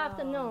 So you have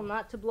to know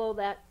not to blow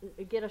that,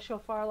 get a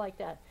shofar like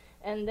that.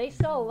 And they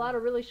sell a lot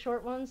of really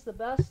short ones, the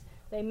best.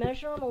 They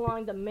measure them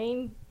along the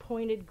main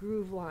pointed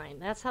groove line.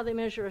 That's how they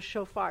measure a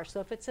shofar. So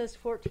if it says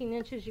 14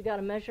 inches, you got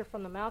to measure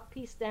from the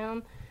mouthpiece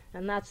down,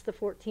 and that's the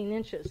 14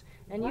 inches.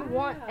 And you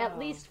want at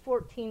least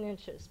 14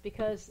 inches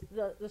because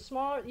the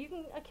smaller, you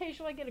can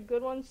occasionally get a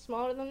good one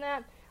smaller than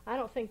that. I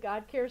don't think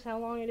God cares how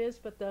long it is,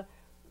 but the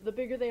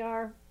bigger they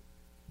are,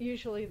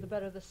 usually the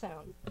better the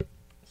sound.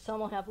 Some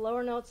will have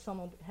lower notes, some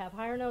will have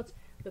higher notes.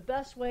 The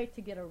best way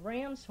to get a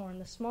ram's horn,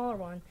 the smaller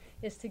one,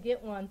 is to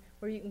get one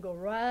where you can go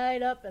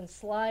right up and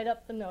slide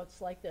up the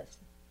notes like this.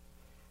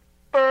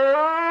 You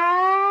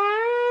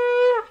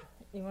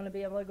want to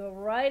be able to go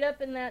right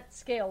up in that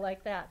scale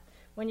like that.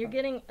 When you're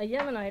getting a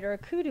Yemenite or a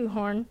kudu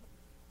horn,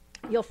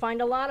 you'll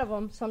find a lot of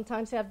them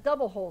sometimes have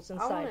double holes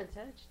inside. I want to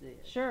touch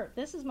this. Sure.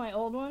 This is my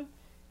old one.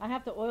 I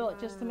have to oil it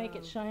just to make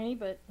it shiny,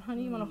 but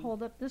honey, you want to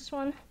hold up this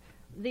one?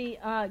 The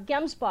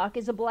Gemsbach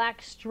is a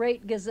black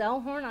straight gazelle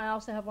horn. I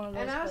also have one of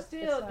those.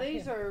 And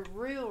these are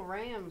real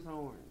ram's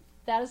horns.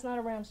 That is not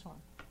a ram's horn.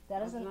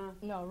 That is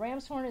no,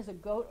 ram's horn is a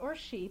goat or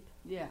sheep.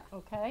 Yeah.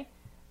 Okay.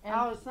 And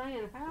I was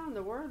saying, how in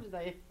the world do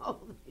they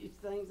hold these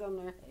things on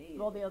their head?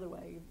 Well, the other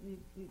way.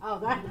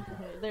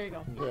 There you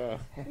go. Yeah.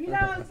 You know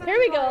what I'm saying? Here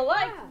we go,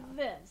 like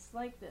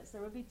this.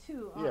 There would be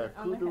two on the head.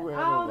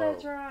 Oh,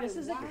 that's right. This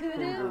is a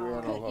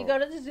kudu. You go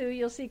to the zoo,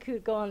 you'll see kudu.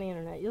 Go on the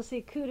internet. You'll see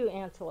kudu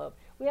antelope.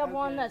 We have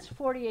one that's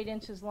 48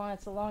 inches long.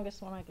 It's the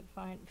longest one I could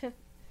find.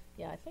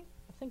 I think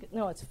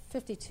no, it's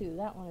 52.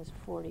 That one is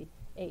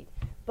 48.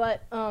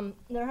 But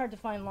they're hard to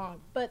find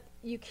long. But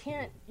you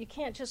can't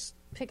just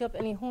pick up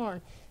any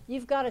horn.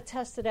 You've got to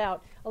test it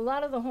out. A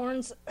lot of the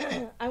horns,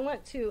 I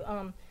went to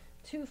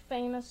two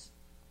famous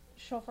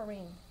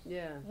shofarim.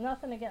 Yeah.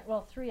 Nothing against,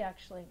 well, three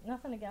actually.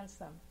 Nothing against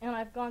them. And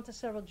I've gone to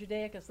several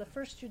Judaicas. The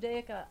first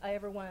Judaica I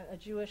ever went, a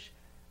Jewish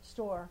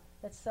store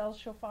that sells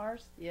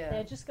shofars. Yeah. They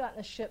had just gotten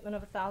a shipment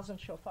of 1,000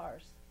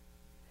 shofars.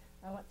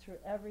 I went through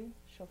every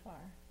shofar.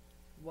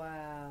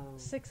 Wow.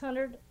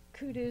 600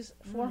 kudus,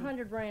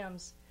 400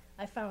 rams.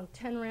 I found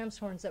 10 ram's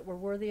horns that were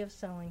worthy of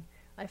selling.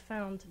 I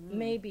found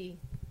maybe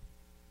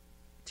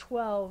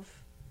 12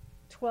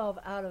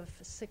 out of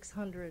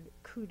 600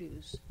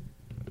 kudus,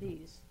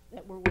 these,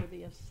 that were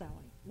worthy of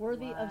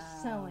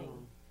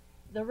selling.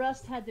 The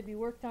rest had to be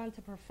worked on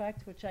to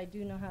perfect, which I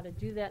do know how to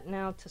do that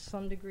now to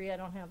some degree. I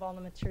don't have all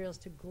the materials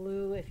to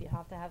glue. If you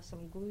have to have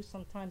some glue,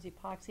 sometimes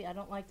epoxy. I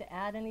don't like to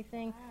add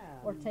anything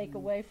or take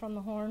away from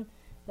the horn.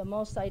 The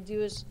most I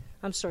do is,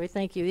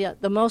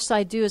 the most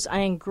I do is I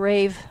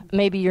engrave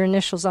maybe your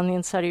initials on the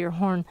inside of your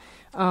horn,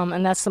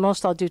 and that's the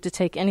most I'll do to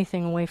take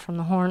anything away from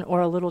the horn or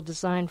a little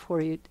design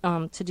for you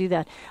to do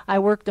that. I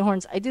work the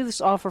horns. I do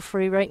this all for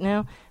free right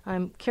now.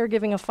 I'm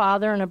caregiving a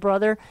father and a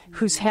brother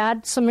who's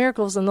had some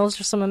miracles, and those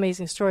are some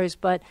amazing stories,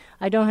 but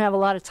I don't have a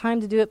lot of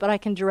time to do it, but I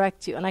can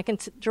direct you, and I can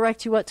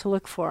direct you what to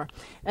look for.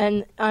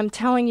 And I'm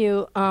telling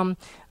you,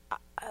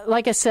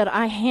 like I said,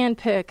 I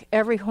handpick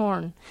every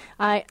horn.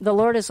 The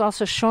Lord has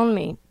also shown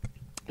me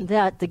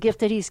that the gift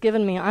that He's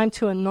given me, I'm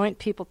to anoint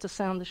people to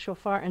sound the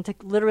shofar and to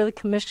literally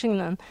commission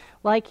them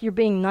like you're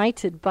being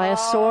knighted by a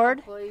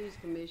sword. Please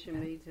commission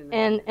me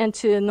tonight. And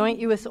to anoint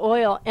you with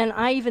oil. And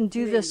I even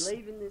do this.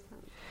 Leaving this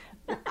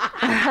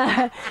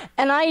home.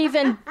 And I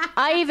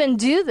even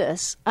do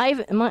this.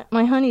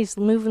 My honey's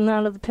moving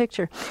out of the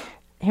picture.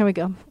 Here we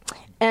go.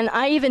 And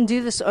I even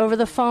do this over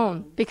the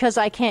phone because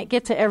I can't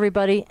get to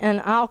everybody,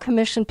 and I'll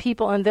commission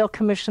people, and they'll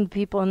commission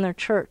people in their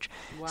church.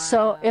 Wow.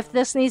 So if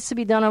this needs to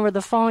be done over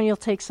the phone, you'll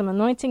take some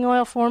anointing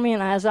oil for me,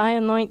 and as I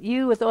anoint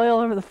you with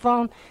oil over the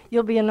phone,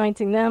 you'll be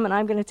anointing them, and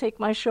I'm going to take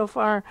my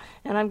shofar,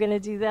 and I'm going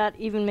to do that,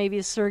 even maybe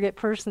a surrogate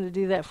person to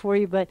do that for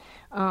you, but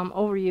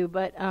over you.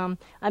 But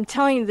I'm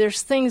telling you,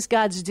 there's things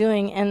God's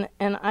doing, and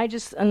I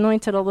just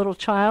anointed a little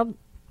child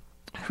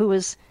who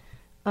was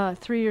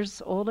 3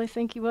 years old, I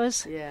think he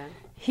was. Yeah.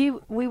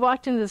 We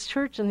walked into this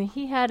church, and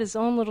he had his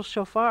own little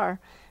shofar,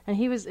 and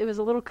it was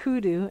a little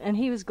kudu, and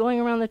he was going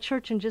around the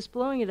church and just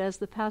blowing it as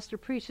the pastor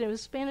preached. And it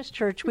was a Spanish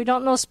church. We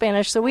don't know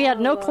Spanish, so we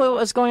had no clue what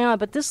was going on.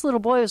 But this little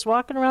boy was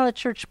walking around the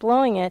church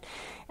blowing it,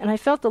 and I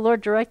felt the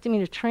Lord directing me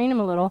to train him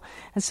a little.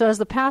 And so as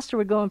the pastor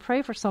would go and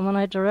pray for someone,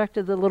 I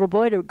directed the little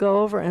boy to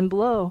go over and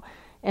blow.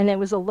 And it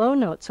was a low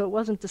note, so it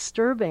wasn't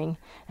disturbing.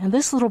 And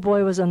this little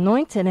boy was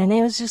anointed, and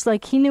it was just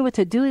like he knew what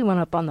to do. He went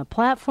up on the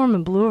platform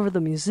and blew over the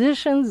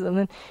musicians, and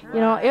then,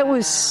 it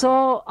was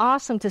so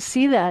awesome to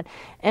see that.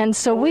 And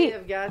so we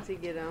have got to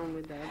get on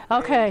with that.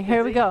 Okay,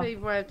 here we go.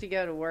 People have to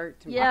go to work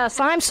tomorrow. Yes,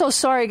 I'm so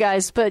sorry,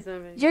 guys, but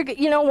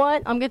you know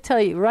what? I'm going to tell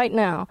you right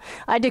now.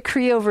 I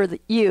decree over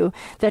you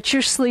that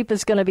your sleep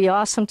is going to be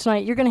awesome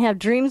tonight. You're going to have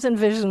dreams and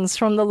visions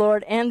from the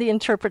Lord and the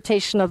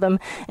interpretation of them.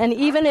 And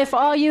even if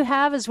all you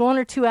have is 1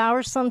 or 2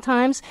 hours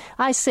sometimes,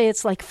 I say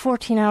it's like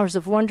 14 hours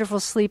of wonderful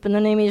sleep. In the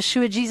name of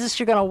Yeshua, Jesus,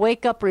 you're going to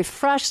wake up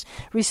refreshed,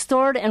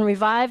 restored, and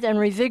revived, and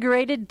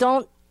revigorated.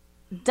 Don't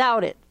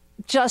doubt it.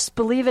 Just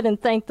believe it and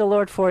thank the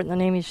Lord for it in the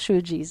name of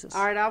Yeshua, Jesus.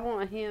 All right, I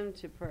want him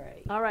to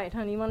pray. All right,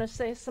 honey, you want to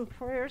say some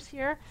prayers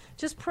here?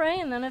 Just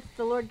pray, and then if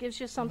the Lord gives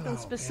you something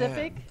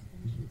specific.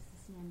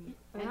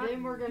 And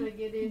then we're going to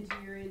get into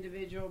your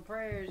individual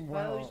prayers.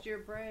 Post your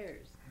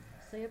prayers.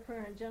 Say a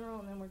prayer in general,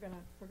 and then we're going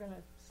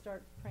to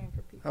start praying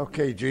for people.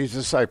 Okay,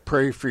 Jesus, I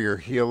pray for your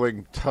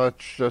healing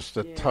touch, just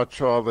to touch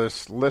all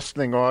this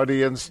listening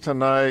audience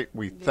tonight.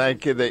 We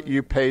thank you that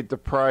you paid the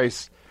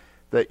price,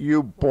 that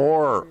you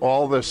bore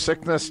all the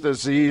sickness,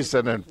 disease,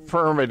 and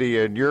infirmity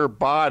in your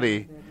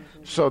body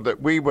so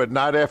that we would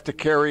not have to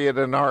carry it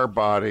in our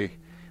body.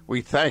 We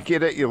thank you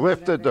that you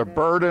lifted the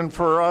burden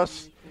for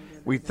us.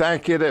 We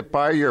thank you that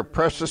by your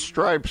precious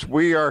stripes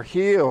we are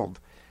healed.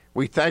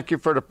 We thank you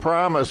for the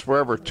promise,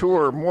 wherever 2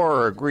 or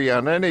more agree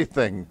on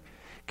anything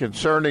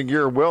concerning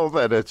your will,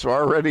 that it's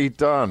already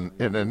done.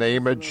 In the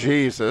name of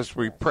Jesus,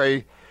 we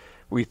pray.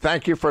 We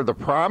thank you for the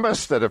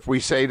promise that if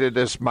we say to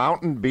this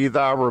mountain, be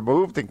thou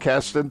removed and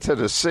cast into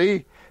the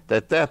sea,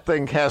 that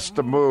thing has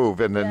to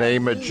move in the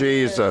name of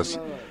Jesus.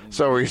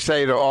 So we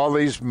say to all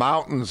these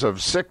mountains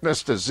of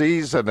sickness,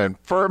 disease, and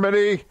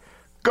infirmity,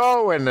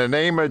 go in the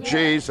name of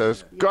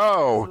Jesus.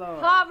 Go.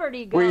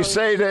 Poverty goes. We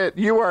say that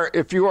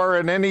if you are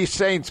in any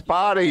saint's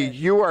body,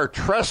 you are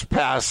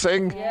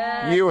trespassing.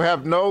 Yes. You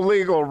have no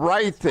legal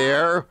right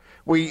there.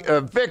 We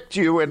evict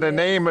you in the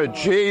name of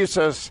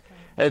Jesus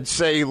and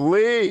say,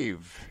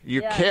 leave.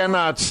 You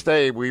cannot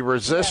stay. We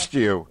resist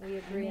you.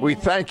 We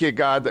thank you,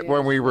 God, that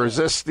when we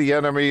resist the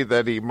enemy,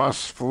 that he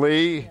must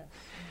flee.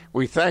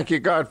 We thank you,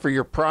 God, for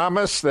your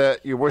promise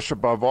that you wish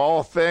above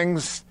all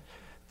things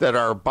that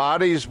our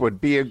bodies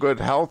would be in good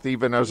health,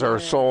 even as our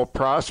soul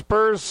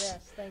prospers.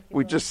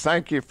 We just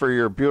thank you for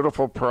your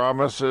beautiful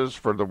promises,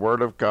 for the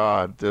word of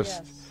God.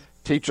 Just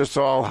teach us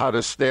all how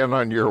to stand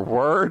on your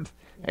word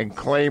and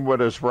claim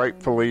what is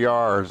rightfully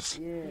ours,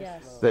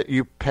 that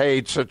you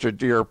paid such a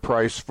dear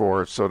price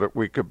for, so that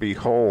we could be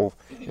whole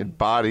in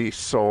body,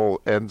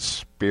 soul, and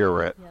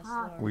spirit.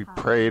 We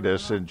pray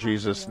this in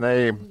Jesus'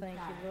 name.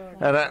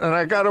 And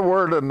I got a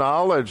word of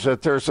knowledge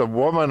that there's a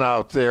woman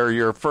out there,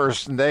 your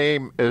first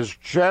name is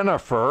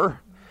Jennifer,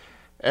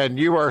 and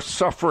you are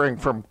suffering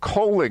from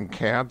colon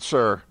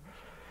cancer.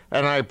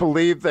 And I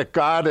believe that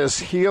God is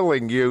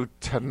healing you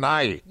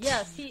tonight.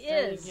 Yes, he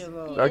is.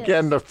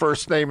 Again, the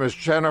first name is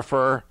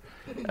Jennifer,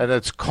 and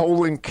it's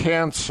colon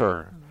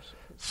cancer.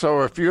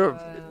 So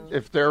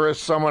if there is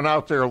someone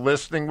out there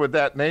listening with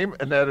that name,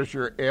 and that is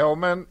your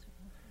ailment,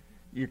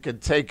 you can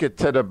take it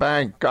to the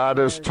bank. God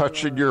is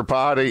touching your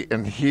body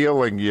and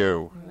healing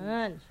you.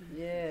 Amen.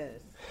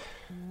 Yes.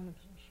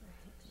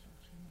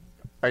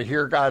 I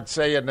hear God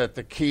saying that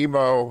the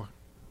chemo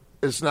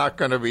is not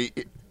going to be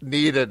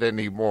needed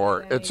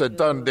anymore. It's a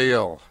done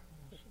deal.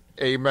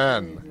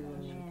 Amen.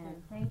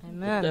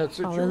 Amen. That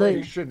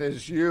situation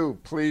is you.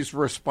 Please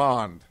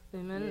respond.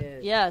 Amen.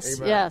 Yes.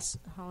 Yes.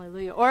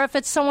 Hallelujah. Or if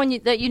it's someone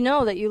that you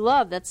know, that you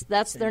love,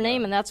 that's their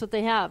name and that's what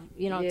they have.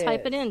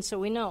 Type it in so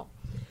we know.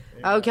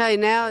 Okay,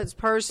 now it's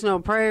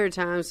personal prayer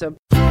time. So